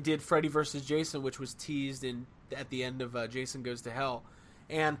 They did Freddy vs. Jason, which was teased at the end of Jason Goes to Hell.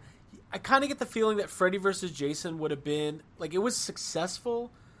 And I kind of get the feeling that Freddy vs. Jason would have been, like, it was successful,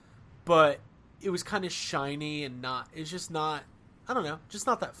 but it was kind of shiny and it's just not, I don't know, just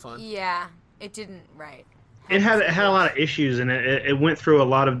not that fun. Yeah, it didn't, right. It had a lot of issues, and it went through a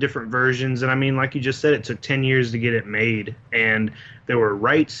lot of different versions. And I mean, like you just said, it took 10 years to get it made, and there were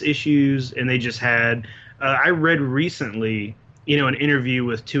rights issues, and they just had. I read recently, you know, an interview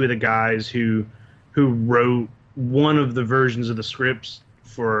with 2 of the guys who wrote one of the versions of the scripts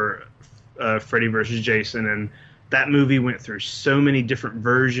for Freddy vs. Jason, and that movie went through so many different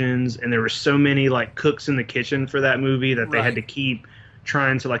versions, and there were so many, like, cooks in the kitchen for that movie that they had to keep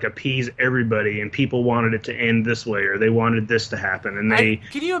trying to, like, appease everybody, and people wanted it to end this way, or they wanted this to happen, and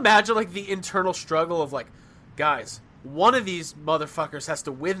can you imagine, like, the internal struggle of, like, guys, one of these motherfuckers has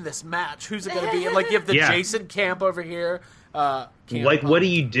to win this match. Who's it going to be? And, like, you have the Jason camp over here. Like, what do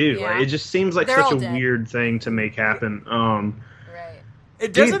you do? Yeah. Like, it just seems like They're such all a dead. weird thing to make happen. Right.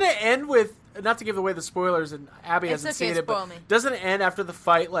 It doesn't it end with, not to give away the spoilers, and Abby It's hasn't okay, seen it, spoil but me. doesn't it end after the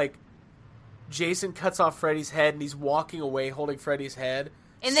fight, like, Jason cuts off Freddy's head and he's walking away holding Freddy's head?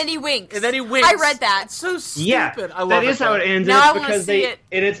 And then he winks. And then he winks. I read that. It's so stupid. Yeah, I love that is how it ends. Now I and it's wanna because see they it.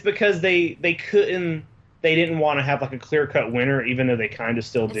 and it's because they didn't want to have, like, a clear cut winner, even though they kind of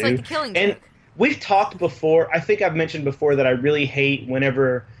still It's do. like the Killing and Joke. we've talked before. I think I've mentioned before that I really hate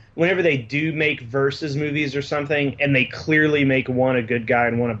whenever they do make versus movies or something, and they clearly make one a good guy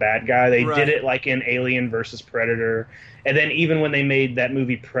and one a bad guy. They Right. did it, like, in Alien versus Predator, and then even when they made that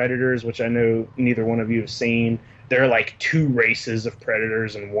movie Predators, which I know neither one of you have seen, there are, like, 2 races of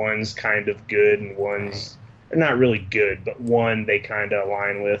predators, and one's kind of good and one's not really good, but one they kind of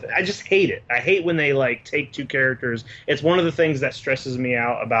align with. I just hate it. I hate when they, like, take 2 characters. It's one of the things that stresses me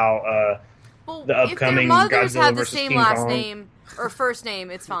out about Well, the upcoming if their mothers Godzilla have the versus same King last Kong. name or first name,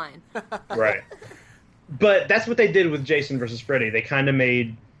 it's fine. Right. But that's what they did with Jason versus Freddy. They kind of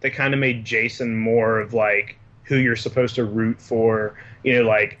made made Jason more of like who you're supposed to root for. You know,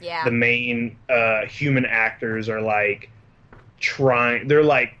 like the main human actors are like they're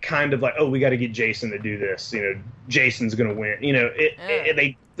like kind of like, oh, we got to get Jason to do this. You know, Jason's gonna win. You know,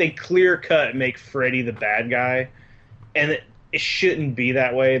 they clear cut make Freddy the bad guy, and it shouldn't be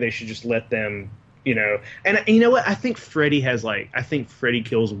that way. They should just let them. You know, and you know what? I think Freddy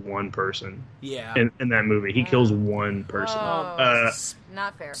kills one person. Yeah. In that movie, he kills one person.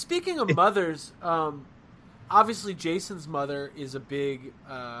 Not fair. Speaking of mothers, obviously Jason's mother is a big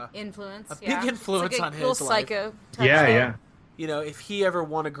influence. Big influence like on his little life. Psycho. Yeah. You know, if he ever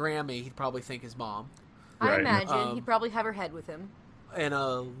won a Grammy, he'd probably thank his mom. I imagine he'd probably have her head with him. And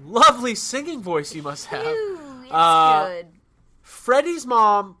a lovely singing voice you must have. Ew, it's good. Freddy's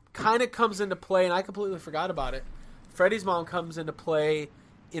mom kind of comes into play, and I completely forgot about it. Freddy's mom comes into play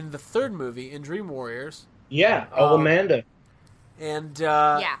in the third movie, in Dream Warriors. Yeah, Amanda. And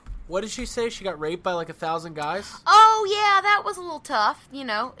yeah. What did she say? She got raped by like 1,000 guys? Oh, yeah, that was a little tough. You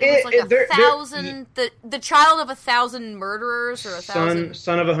know, it was like 1,000, the child of 1,000 murderers or 1,000.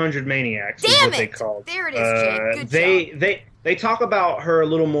 Son of 100 maniacs. Damn is what it! They called. There it is, Jake. Good job. They talk about her a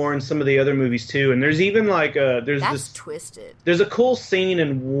little more in some of the other movies too, and there's even like that's twisted. There's a cool scene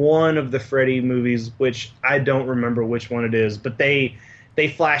in one of the Freddy movies, which I don't remember which one it is, but they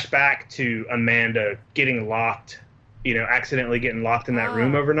flash back to Amanda getting locked, you know, accidentally getting locked in that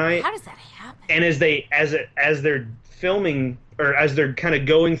room overnight. How does that happen? And as they're filming, or as they're kind of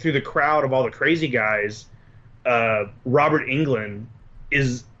going through the crowd of all the crazy guys, Robert Englund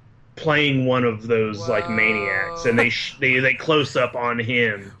is playing one of those like maniacs, and they close up on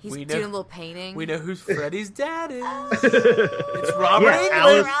him. He's doing a little painting. We know who Freddy's dad is. It's Robert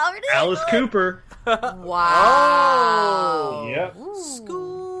Englund. Alice Cooper. Wow. Yep.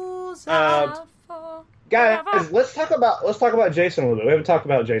 School's guys, let's talk about Jason a little bit. We haven't talked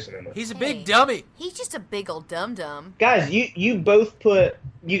about Jason in this. He's a big dummy. He's just a big old dum-dum. Guys, you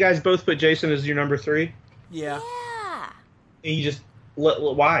guys both put Jason as your number 3? Yeah. And you just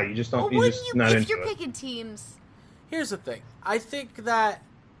why? You just don't. Well, not if you're into it. picking teams. Here's the thing. I think that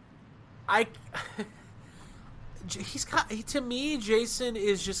to me, Jason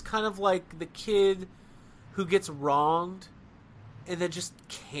is just kind of like the kid who gets wronged and then just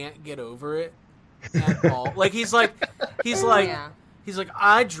can't get over it at all. Like he's like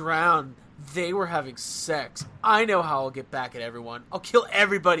I drowned. They were having sex. I know how I'll get back at everyone. I'll kill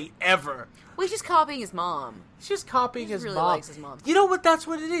everybody ever. Well, he's just copying his mom. He's just copying his really mom. likes his mom. You know what? That's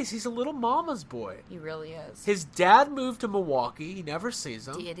what it is. He's a little mama's boy. He really is. His dad moved to Milwaukee. He never sees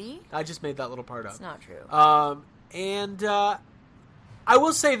him. Did he? I just made that little part up. It's not true. And I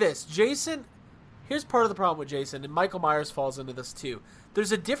will say this. Jason, here's part of the problem with Jason, and Michael Myers falls into this too.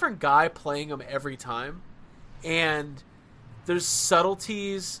 There's a different guy playing him every time, and there's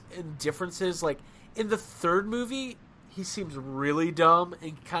subtleties and differences. Like, in the third movie, he seems really dumb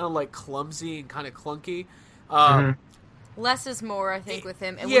and kind of like clumsy and kind of clunky. Less is more, I think, with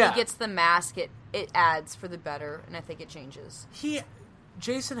him. And when he gets the mask, it adds for the better, and I think it changes.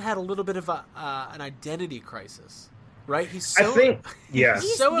 Jason had a little bit of an identity crisis, right? He's so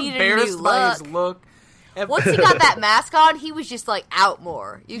embarrassed by his look. Once he got that mask on, he was just like out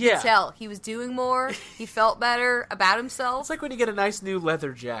more. You could tell he was doing more. He felt better about himself. It's like when you get a nice new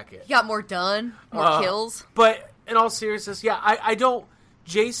leather jacket. He got more done, more kills. But in all seriousness, I don't.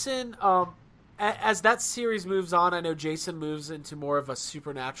 Jason, as that series moves on, I know Jason moves into more of a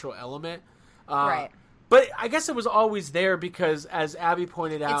supernatural element. Right. But I guess it was always there because, as Abby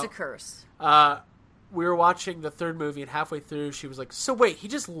pointed out, it's a curse. We were watching the third movie, and halfway through, she was like, "So wait, he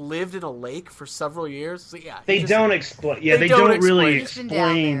just lived in a lake for several years?" So, yeah, they don't explain. Yeah, they don't really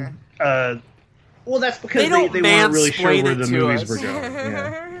explain. Well, that's because they weren't really sure where the movies were going.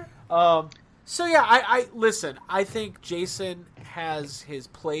 Yeah. So yeah, I listen. I think Jason has his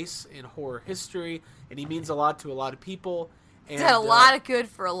place in horror history, and he means a lot to a lot of people. And, he's had a lot of good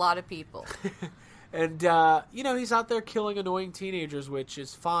for a lot of people. And he's out there killing annoying teenagers, which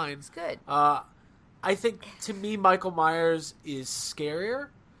is fine. It's good. I think, to me, Michael Myers is scarier.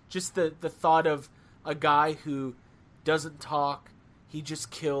 Just the thought of a guy who doesn't talk, he just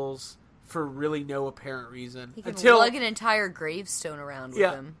kills for really no apparent reason. He can lug an entire gravestone around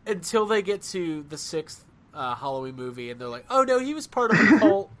with him. Until they get to the 6th Halloween movie, and they're like, oh, no, he was part of a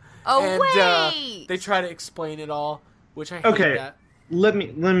cult. Wait! They try to explain it all, which I hate that. Let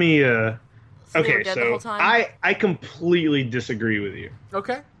me okay, so I completely disagree with you.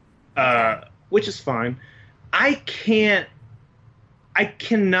 Okay. Which is fine. I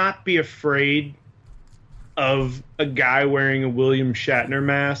cannot be afraid of a guy wearing a William Shatner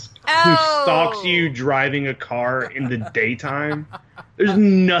mask who stalks you driving a car in the daytime. There's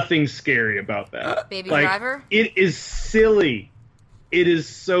nothing scary about that. Baby Driver? It is silly. It is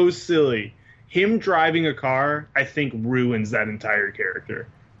so silly. Him driving a car, I think, ruins that entire character.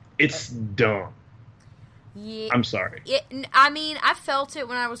 It's dumb. Yeah, I'm sorry. I mean, I felt it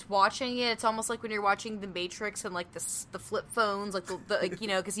when I was watching it. It's almost like when you're watching The Matrix and like the flip phones, like the like, you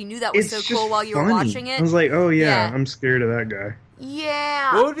know, because you knew that was It's so cool while you were funny. watching it. I was like, oh yeah, Yeah. I'm scared of that guy.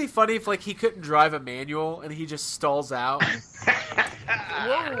 Yeah. What would be funny if like he couldn't drive a manual and he just stalls out?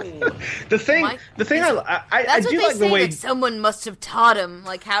 Whoa. The thing That's I what do they like say, the way that someone must have taught him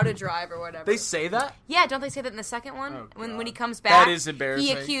like how to drive or whatever. They say that? Yeah, don't they say that in the second one? Oh, when he comes That back, is embarrassing.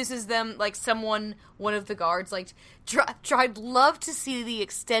 He accuses them like one of the guards, like, I'd love to see the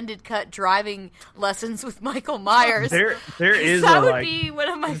extended cut driving lessons with Michael Myers. there is that a, would like, be one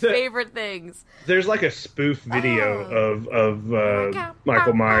of my favorite things. there's like a spoof video of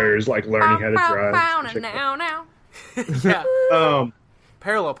Michael Myers like learning how to drive. Now. Yeah.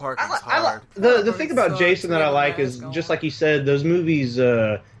 Parallel parking is hard. The thing about Jason that I like is just like you said, those movies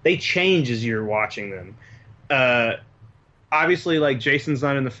they change as you're watching them. Obviously, like Jason's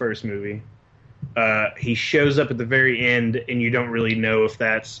not in the first movie. He shows up at the very end, and you don't really know if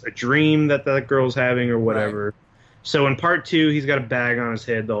that's a dream that girl's having or whatever. Right. So in part 2, he's got a bag on his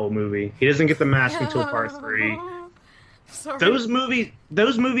head the whole movie. He doesn't get the mask until part 3. Sorry.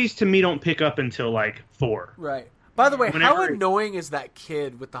 Those movies to me don't pick up until like 4. Right. By the way, how annoying is that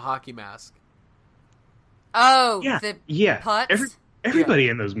kid with the hockey mask? Oh, yeah, the putts? Everybody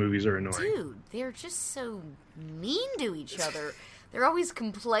in those movies are annoying. Dude, they're just so mean to each other. They're always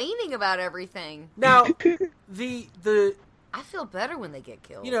complaining about everything. Now, the I feel better when they get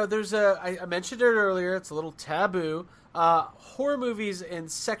killed. You know, there's I mentioned it earlier, it's a little taboo. Horror movies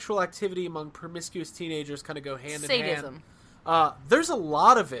and sexual activity among promiscuous teenagers kind of go hand in hand. Sadism. There's a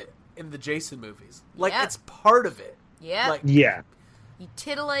lot of it in the Jason movies. Like, it's part of it. Yeah. Like, yeah. You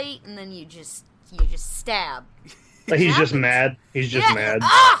titillate and then you just stab. Like he's just mad. He's just mad.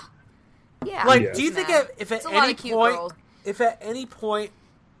 Ah! Yeah. Like, do you think if at any point point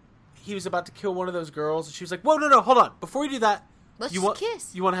he was about to kill one of those girls and she was like, "Whoa, no, hold on. Before we do that, let's you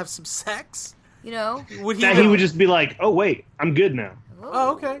kiss. You want to have some sex?" You know? He would just be like, "Oh wait, I'm good now."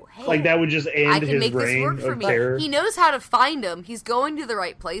 Oh, okay. Hey, like that would just end his reign of terror. He knows how to find them. He's going to the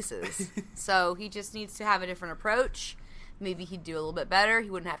right places. So he just needs to have a different approach. Maybe he'd do a little bit better. He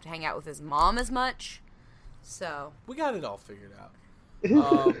wouldn't have to hang out with his mom as much. So we got it all figured out.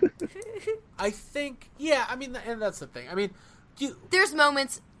 I think, yeah. I mean, and that's the thing. I mean, there's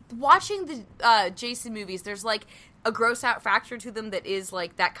moments watching the Jason movies. There's like a gross out factor to them that is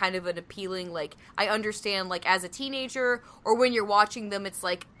like that kind of an appealing, like, I understand, like, as a teenager, or when you're watching them, it's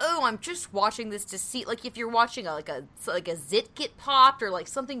like, oh, I'm just watching this to see, like, if you're watching a zit get popped, or like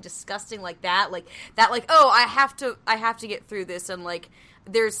something disgusting like that, oh, I have to get through this, and like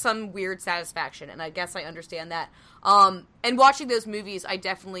there's some weird satisfaction, and I guess I understand that. And watching those movies, I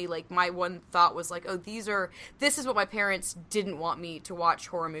definitely, like, my one thought was like, oh, this is what my parents didn't want me to watch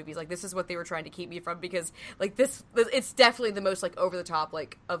horror movies. Like, this is what they were trying to keep me from, because, like, it's definitely the most, like, over the top,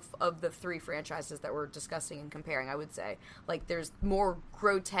 like, of the 3 franchises that we're discussing and comparing, I would say. Like, there's more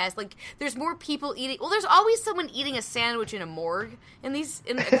grotesque, like, there's more people eating, well, there's always someone eating a sandwich in a morgue in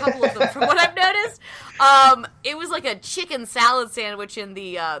a couple of them, from what I've noticed. It was like a chicken salad sandwich in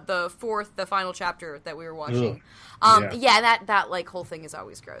the final chapter that we were watching. That like whole thing is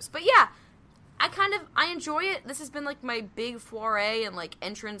always gross. But yeah, I enjoy it. This has been like my big foray and like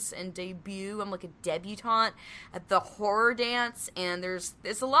entrance and debut. I'm like a debutante at the horror dance, and there's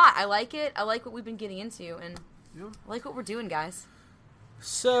a lot. I like it. I like what we've been getting into, and I like what we're doing, guys.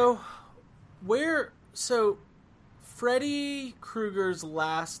 So Freddy Krueger's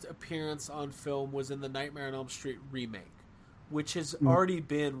last appearance on film was in the Nightmare on Elm Street remake, which has already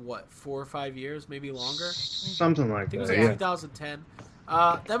been, 4 or 5 years, maybe longer? Something like that. I think it was 2010.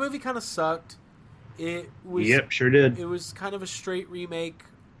 That movie kind of sucked. Yep, sure did. It was kind of a straight remake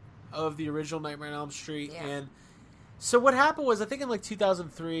of the original Nightmare on Elm Street. Yeah. And so what happened was, I think in like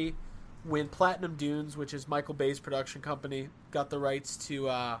 2003, when Platinum Dunes, which is Michael Bay's production company, got the rights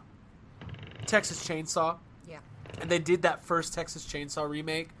to Texas Chainsaw. Yeah. And they did that first Texas Chainsaw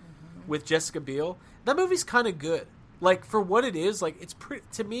remake with Jessica Biel. That movie's kind of good. Like, for what it is, like,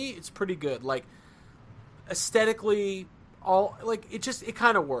 to me, it's pretty good. Like, aesthetically, it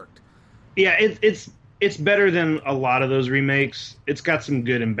kind of worked. Yeah, it's better than a lot of those remakes. It's got some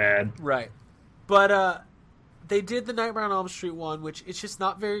good and bad. Right. But they did the Nightmare on Elm Street one, which it's just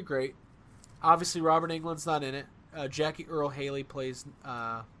not very great. Obviously, Robert Englund's not in it. Jackie Earle Haley plays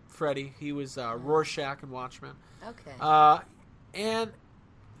Freddy. He was Rorschach in Watchmen. Okay. And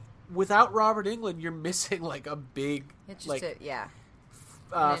without Robert Englund, you're missing like a big,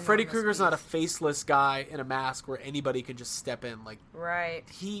 Freddy Krueger's not a faceless guy in a mask where anybody can just step in. Like, right.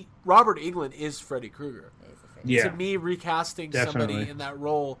 Robert Englund is Freddy Krueger. Yeah. To me, recasting somebody in that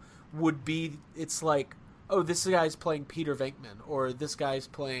role would be, it's like, oh, this guy's playing Peter Venkman, or this guy's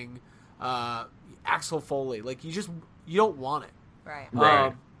playing Axel Foley. Like, you don't want it.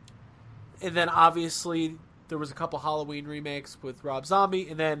 Right. And then obviously there was a couple Halloween remakes with Rob Zombie,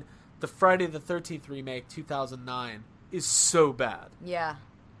 and then the Friday the 13th remake, 2009, is so bad. Yeah.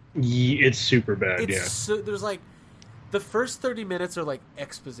 It's super bad. There's like the first 30 minutes are like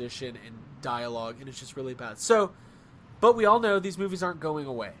exposition and dialogue, and it's just really bad. So, but we all know these movies aren't going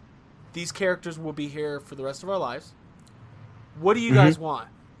away. These characters will be here for the rest of our lives. What do you guys want?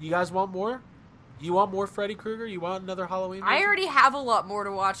 You guys want more? You want more Freddy Krueger? You want another Halloween movie? I already have a lot more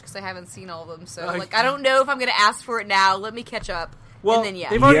to watch because I haven't seen all of them. So, I don't know if I'm going to ask for it now. Let me catch up. Well, and then,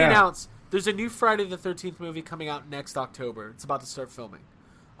 they've already announced there's a new Friday the 13th movie coming out next October. It's about to start filming.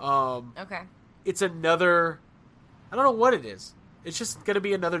 Okay. It's another... I don't know what it is. It's just going to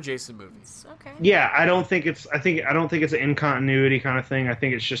be another Jason movie. Okay. Yeah, I don't think it's an in continuity kind of thing. I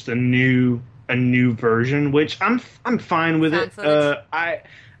think it's just a new version, which I'm fine with it.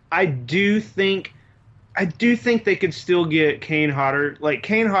 I do think they could still get Kane Hodder. Like,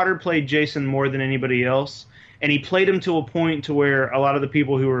 Kane Hodder played Jason more than anybody else, and he played him to a point to where a lot of the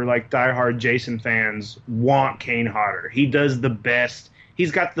people who are like diehard Jason fans want Kane Hodder. He does the best.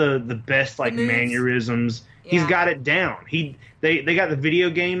 He's got the best like mannerisms. Yeah. He's got it down. They got the video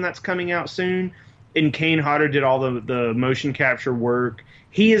game that's coming out soon, and Kane Hodder did all the motion capture work.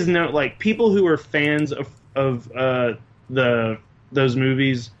 He is people who are fans of those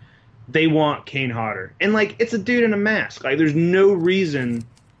movies. They want Kane Hodder. And, like, it's a dude in a mask. Like, there's no reason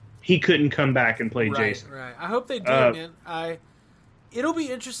he couldn't come back and play Jason. Right. I hope they do, man. It'll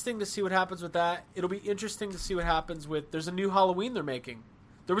be interesting to see what happens with that. It'll be interesting to see what happens with... There's a new Halloween they're making.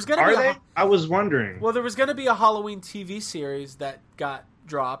 There was gonna be I was wondering. Well, there was going to be a Halloween TV series that got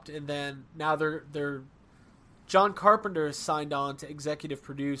dropped, and then now they're John Carpenter is signed on to executive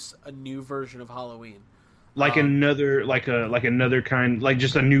produce a new version of Halloween. Like another kind, like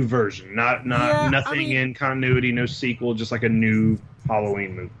just a new version, nothing in continuity, no sequel, just like a new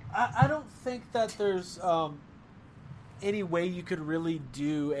Halloween movie. I don't think that there's any way you could really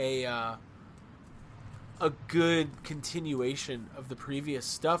do a good continuation of the previous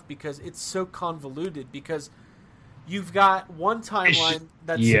stuff because it's so convoluted. Because you've got one timeline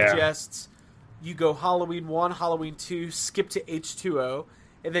that suggests you go Halloween 1, Halloween 2, skip to H2O.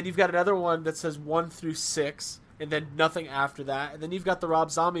 And then you've got another one that says 1 through 6, and then nothing after that. And then you've got the Rob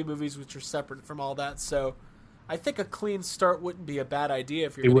Zombie movies, which are separate from all that. So I think a clean start wouldn't be a bad idea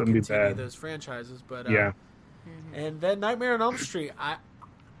if you're going to continue those franchises. But yeah. And then Nightmare on Elm Street.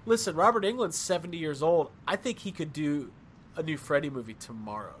 Listen, Robert Englund's 70 years old. I think he could do a new Freddy movie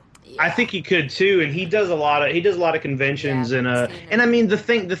tomorrow. Yeah. I think he could too, and he does a lot of conventions, and I mean the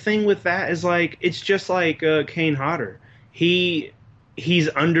thing with that is like it's just like Kane Hodder. He's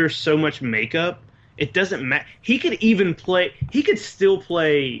under so much makeup. It doesn't matter. He could still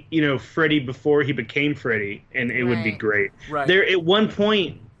play, Freddy before he became Freddy, and it would be great. Right. There at one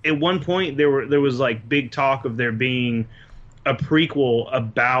point there was like big talk of there being a prequel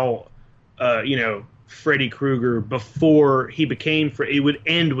about Freddy Krueger before he became Freddy. It would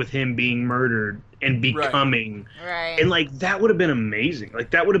end with him being murdered and becoming and like that would have been amazing.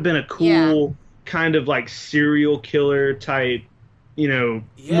 Like that would have been a cool kind of like serial killer type.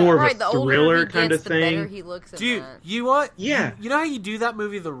 More of a thriller kind of thing. The better he looks. Dude, you know how you do that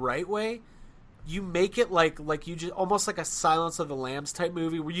movie the right way? You make it like you just almost like a Silence of the Lambs type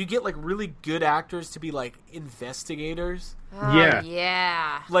movie where you get like really good actors to be like investigators. Oh,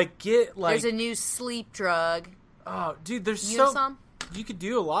 yeah. Like get like there's a new sleep drug. Oh, dude, there's Unisom? You could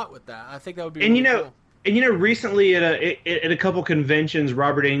do a lot with that. I think that would be. And really cool. And recently at a couple conventions,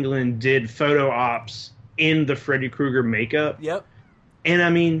 Robert Englund did photo ops in the Freddy Krueger makeup. Yep. And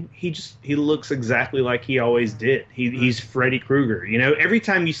I mean, he looks exactly like he always did. He's Freddy Krueger. Every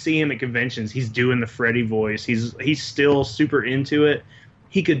time you see him at conventions, he's doing the Freddy voice. He's still super into it.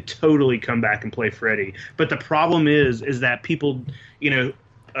 He could totally come back and play Freddy. But the problem is that people,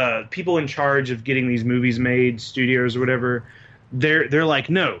 people in charge of getting these movies made, studios or whatever, they're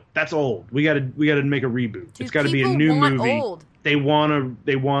like, no, that's old. We gotta make a reboot. Dude, it's got to be a new movie. Old. They wanna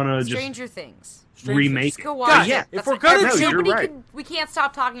just Stranger Things. Remake it. Go watch it. If we're gonna you're right. We can't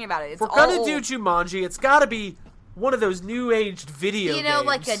stop talking about it. It's if we're gonna do Jumanji, it's got to be one of those new-aged video games.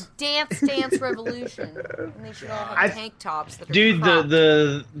 Like a Dance Revolution. And they should all have tank tops that are dude, cropped.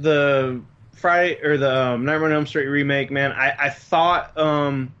 the Friday or the Nightmare on Elm Street remake, man. I thought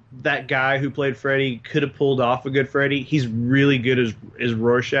that guy who played Freddy could have pulled off a good Freddy. He's really good as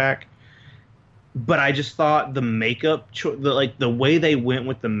Rorschach. But I just thought the makeup, the way they went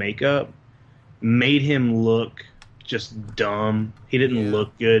with the makeup, made him look just dumb. He didn't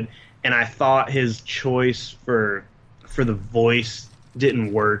look good, and I thought his choice for the voice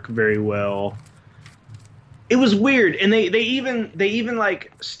didn't work very well. It was weird, and they even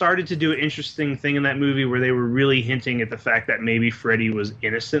like started to do an interesting thing in that movie where they were really hinting at the fact that maybe Freddy was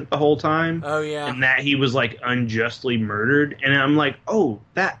innocent the whole time. Oh yeah, and that he was like unjustly murdered. And I'm like, oh,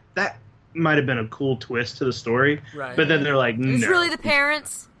 that might have been a cool twist to the story. Right. But then they're like, no, It's really the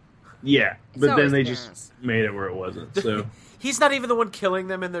parents. yeah. It's But then always they parents. just made it where it wasn't. So He's not even the one killing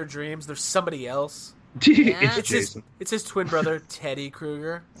them in their dreams. There's somebody else. it's Jason. It's his twin brother, Teddy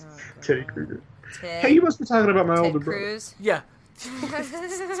Krueger. Teddy Krueger. Ted, Hey, you must be talking about my Ted older brother. Cruz. Yeah.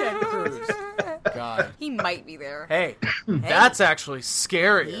 Ted Cruz. God. He might be there. Hey, that's actually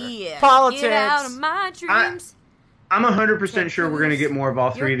scarier. Yeah. Politics. Get out of my dreams. I'm 100% sure we're going to get more of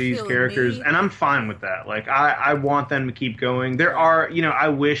all three of these killing characters, me. and I'm fine with that. Like, I want them to keep going. There are, I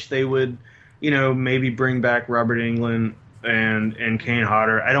wish they would, maybe bring back Robert Englund and Kane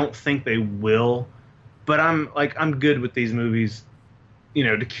Hodder. I don't think they will, but I'm good with these movies,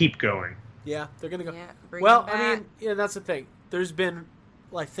 to keep going. Yeah, they're gonna go. Yeah, bring Well, them I back. mean, yeah, that's the thing. There's been,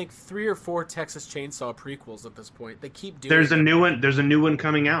 I think, 3 or 4 Texas Chainsaw prequels at this point. They keep doing. There's a them. new one. There's a new one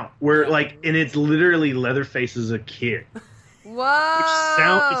coming out where, and it's literally Leatherface as a kid. Whoa!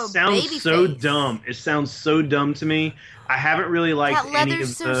 It sounds so dumb. It sounds so dumb to me. I haven't really liked That any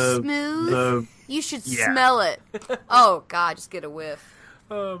leather's of so smooth. You should smell it. Oh God, just get a whiff.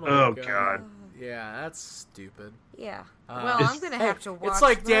 Oh my God. Yeah, that's stupid. Yeah. Well, I'm gonna have to watch. It's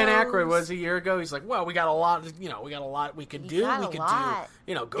like Dan those. Aykroyd was a year ago. He's like, "Well, we got a lot. We got a lot we could do. got We a could lot.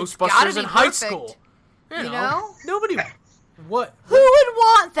 do, gotta Ghostbusters be in high perfect. school. You know? Nobody. What? Who would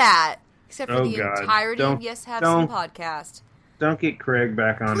want that? Except for Oh, the God. entirety of Don't- Yes Have don't- Some podcast. Don't get Craig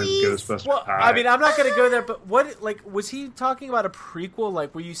back on Please? his Ghostbusters Well, high. I mean, I'm not going to go there, but what, was he talking about a prequel,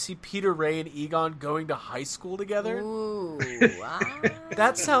 where you see Peter Ray and Egon going to high school together? Ooh,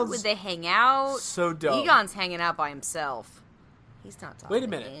 That sounds would they hang out? so dumb. Egon's hanging out by himself. He's not talking. Wait a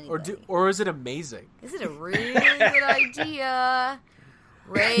to minute, anybody. or is it amazing? Is it a really good idea?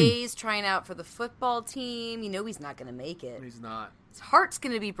 Ray's trying out for the football team. He's not going to make it. He's not. His heart's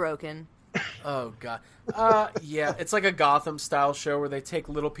going to be broken. Oh God. Yeah, it's like a Gotham style show where they take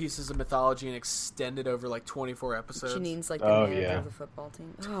little pieces of mythology and extend it over 24 episodes. Janine's like the Oh, manager yeah. of the football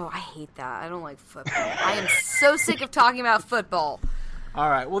team. Oh, I hate that. I don't like football. I am so sick of talking about football. All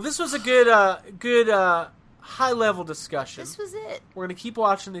right. Well, this was a good high level discussion. This was it. We're gonna keep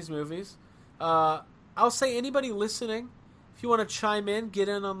watching these movies. I'll say anybody listening, if you want to chime in, get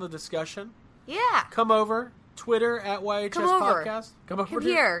in on the discussion. Yeah. Come over. Twitter at YHS Come over. Podcast. Come over Come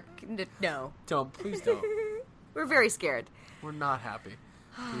here. No. Don't. Please don't. We're very scared. We're not happy,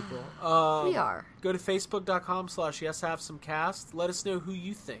 people. We are. Go to facebook.com/yeshavesomecast. Let us know who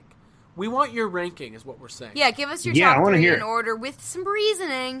you think. We want your ranking, is what we're saying. Yeah, give us your Yeah, I top wanna 3 hear in it. order with some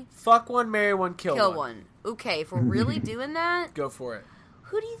reasoning. Fuck one, marry one, kill one. Okay, if we're really doing that, Go for it.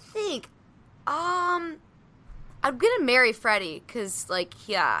 who do you think? I'm gonna marry Freddy because,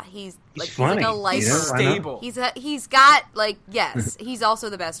 he's funny, like a lifer. why not? Stable. He's got yes. He's also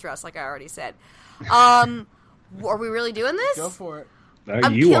the best dressed, like I already said. Are we really doing this? Go for it.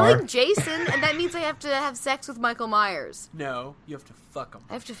 I'm you killing are. Jason, and that means I have to have sex with Michael Myers. No, you have to fuck him.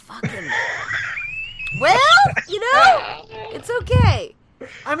 I have to fuck him. Well, it's okay.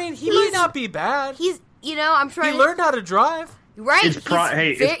 I mean, he He's- might not be bad. He's, I'm trying. He learned how to drive. Right. It's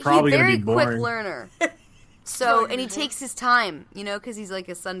probably he's gonna very be quick boring. learner. So, and he takes his time, because he's like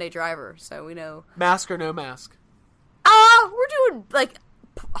a Sunday driver. So we know. Mask or no mask? We're doing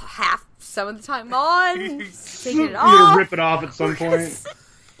half some of the time on, taking it You're off. gonna rip it off at some point.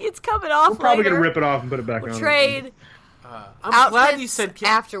 It's coming off. We're probably later. gonna rip it off and put it back We'll on. trade. I'm glad you outfits said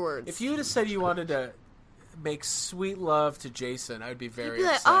afterwards. If you would have said you wanted to make sweet love to Jason, I would be You'd very be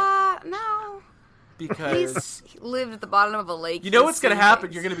like, upset. no. Because He lived at the bottom of a lake. you know He's what's going to seen happen?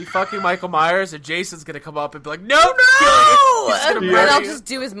 things. You're going to be fucking Michael Myers, and Jason's going to come up and be like, no! And gonna then murder I'll you. just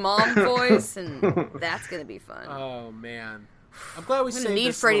do his mom voice, and that's going to be fun. Oh, man. I'm glad we I'm saved going to need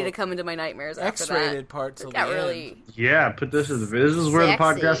this Freddy to little come into my nightmares after that. X-rated part till It the got end. really... Yeah, put this as this is where the Sexy.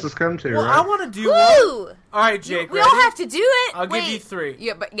 podcast has come to. Well, right? I want to do Woo! one. All right, Jake, We ready? all have to do it. I'll Wait. give you 3.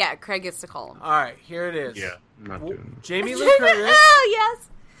 Yeah, but Craig gets to call him. All right, here it is. Yeah, I'm not doing it. Jamie Lee Curtis, Oh, yes.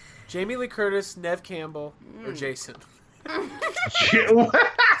 Jamie Lee Curtis, Nev Campbell, or Jason.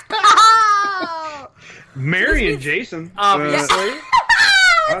 Oh! Mary and Jason. Obviously.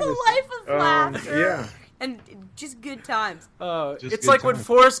 The life of laughter. Yeah. And just good times. It's good like when times.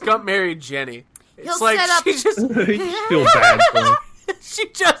 Forrest Gump married Jenny. He'll It's like set up- she just You just feel bad for him. she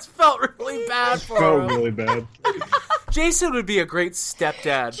just felt really bad for Felt him. really bad. Jason would be a great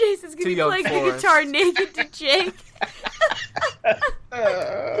stepdad. Jason's gonna to be young playing the Forrest. guitar naked to Jake.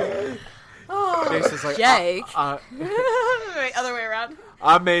 Oh, Jason's like, Jake. I Wait, other way around.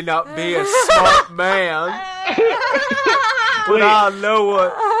 may not be a smart man, but I know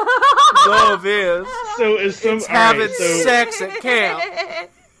what love is. So is some It's all right, having so- sex at camp.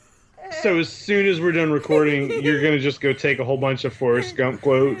 So as soon as we're done recording, you're gonna just go take a whole bunch of Forrest Gump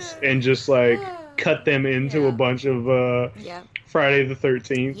quotes and just like cut them into a bunch of Yeah. Friday the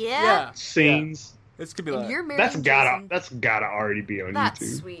 13th Yeah. scenes. It's gonna be And like, you're married That's gotta already be on That's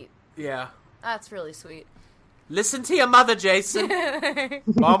YouTube. sweet. yeah. That's really sweet. Listen to your mother, Jason.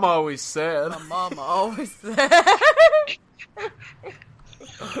 Mama always said. My mama always said.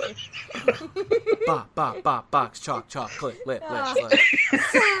 Box, chalk, click, lit.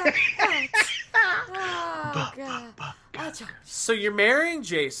 Oh, God. So you're marrying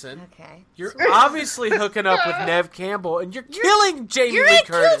Jason. Okay. You're obviously hooking up with Nev Campbell, and you're killing Jamie You're Lee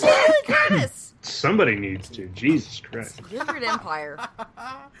gonna kill Curtis. Jamie Lee Curtis. Somebody needs to. Jesus Christ. Secret Empire.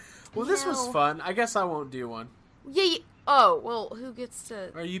 Well, this was No. fun. I guess I won't do one. Yeah. Oh, well, who gets to...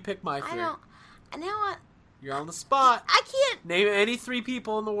 Or you pick my I three. don't... Now what? You're on the spot. I can't... Name any three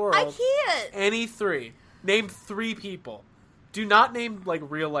people in the world. I can't. Any three. Name three people. Do not name, like,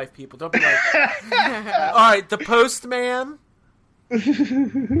 real life people. Don't be like... Alright, the postman.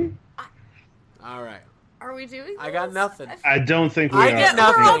 Alright. Are we doing this? I got nothing. I don't think we I are. get We're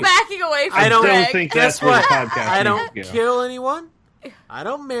all nothing. backing away from I don't Greg. think Guess that's where what? the podcast I don't needs to go. kill anyone. I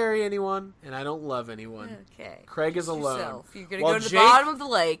don't marry anyone, and I don't love anyone. Okay. Craig is alone. Yourself. You're gonna While go to the bottom of the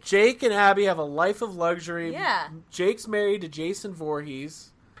lake. Jake and Abby have a life of luxury. Yeah. Jake's married to Jason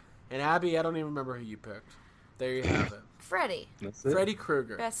Voorhees, and Abby, I don't even remember who you picked. There you have it. Freddie. That's it. Freddie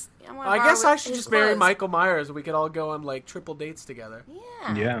Krueger. Best. I guess I should just marry Michael Myers, and we could all go on like triple dates together.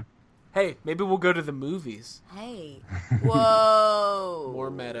 Yeah. Yeah. Hey, maybe we'll go to the movies. Hey. Whoa. More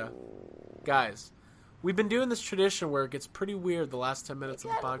meta. Guys, we've been doing this tradition where it gets pretty weird the last 10 minutes of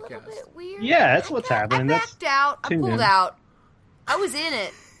the Got a little podcast. bit weird. Yeah, that's what's happening. I That's backed out. I tune pulled in. out. I was in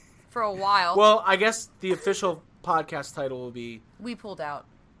it for a while. Well, I guess the official podcast title will be we pulled out.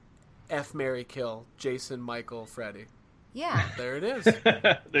 F, Marry, Kill, Jason, Michael, Freddy. Yeah. There it is.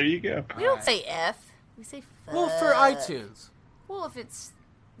 there you go. We don't say F. We say fuck. Well, for iTunes. Well, if it's...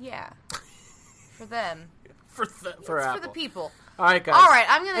 Yeah. For them. For It's Apple. for the people. All right, guys. All right,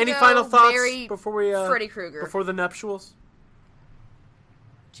 I'm going to Any go final thoughts marry before we Freddy Krueger. before the nuptials?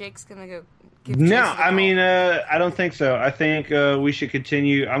 Jake's going to go give No, Jason a I call. mean, I don't think so. I think we should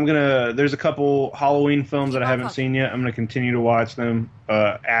continue. There's a couple Halloween films that I haven't seen yet. I'm gonna continue to watch them.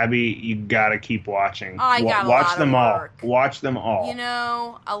 Abby, you gotta keep watching. I got a watch lot of them all. work. Watch them all. You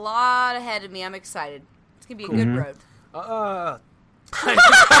know, a lot ahead of me. I'm excited. It's going to be a good road.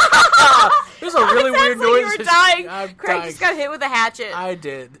 There's a really weird Sounds like noise. you were dying. I'm Craig dying. just got hit with a hatchet. I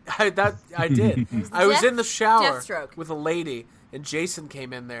did. I did. I was death- in the shower Deathstroke. with a lady, and Jason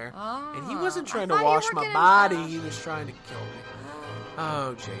came in there, and he wasn't I trying to thought you wash were my gonna- body. He was trying to kill me.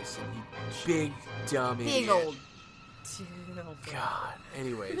 Oh, Jason, you big dummy. Big old... God.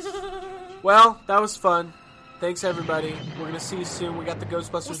 Anyways. Well, that was fun. Thanks, everybody. We're going to see you soon. We got the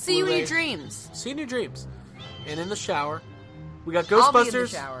Ghostbusters We'll see you in Blu-ray. your dreams. See you in your dreams. And in the shower. We got I'll be in the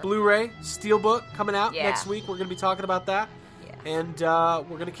Ghostbusters shower. Blu-ray Steelbook coming out Yeah. next week. We're going to be talking about that. Yeah. And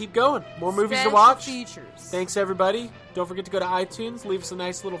we're going to keep going. More movies to Special watch. features. Thanks, everybody. Don't forget to go to iTunes. Leave us a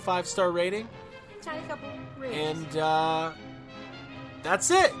nice little 5-star rating. Tiny couple ratings. And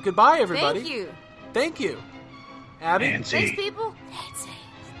that's it. Goodbye, everybody. Thank you. Thank you. Abby? Nancy. Thanks, people. Nancy.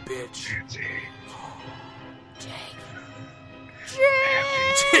 Bitch. Nancy.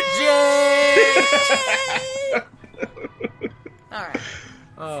 All right.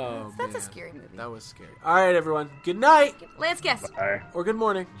 Oh, That's a man. scary movie. That was scary. All right, everyone. Good night. Let's guess. Bye. Or good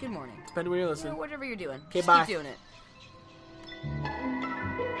morning. Good morning. Depending where you're listening. Whatever you're doing. Okay, Just bye. keep doing it.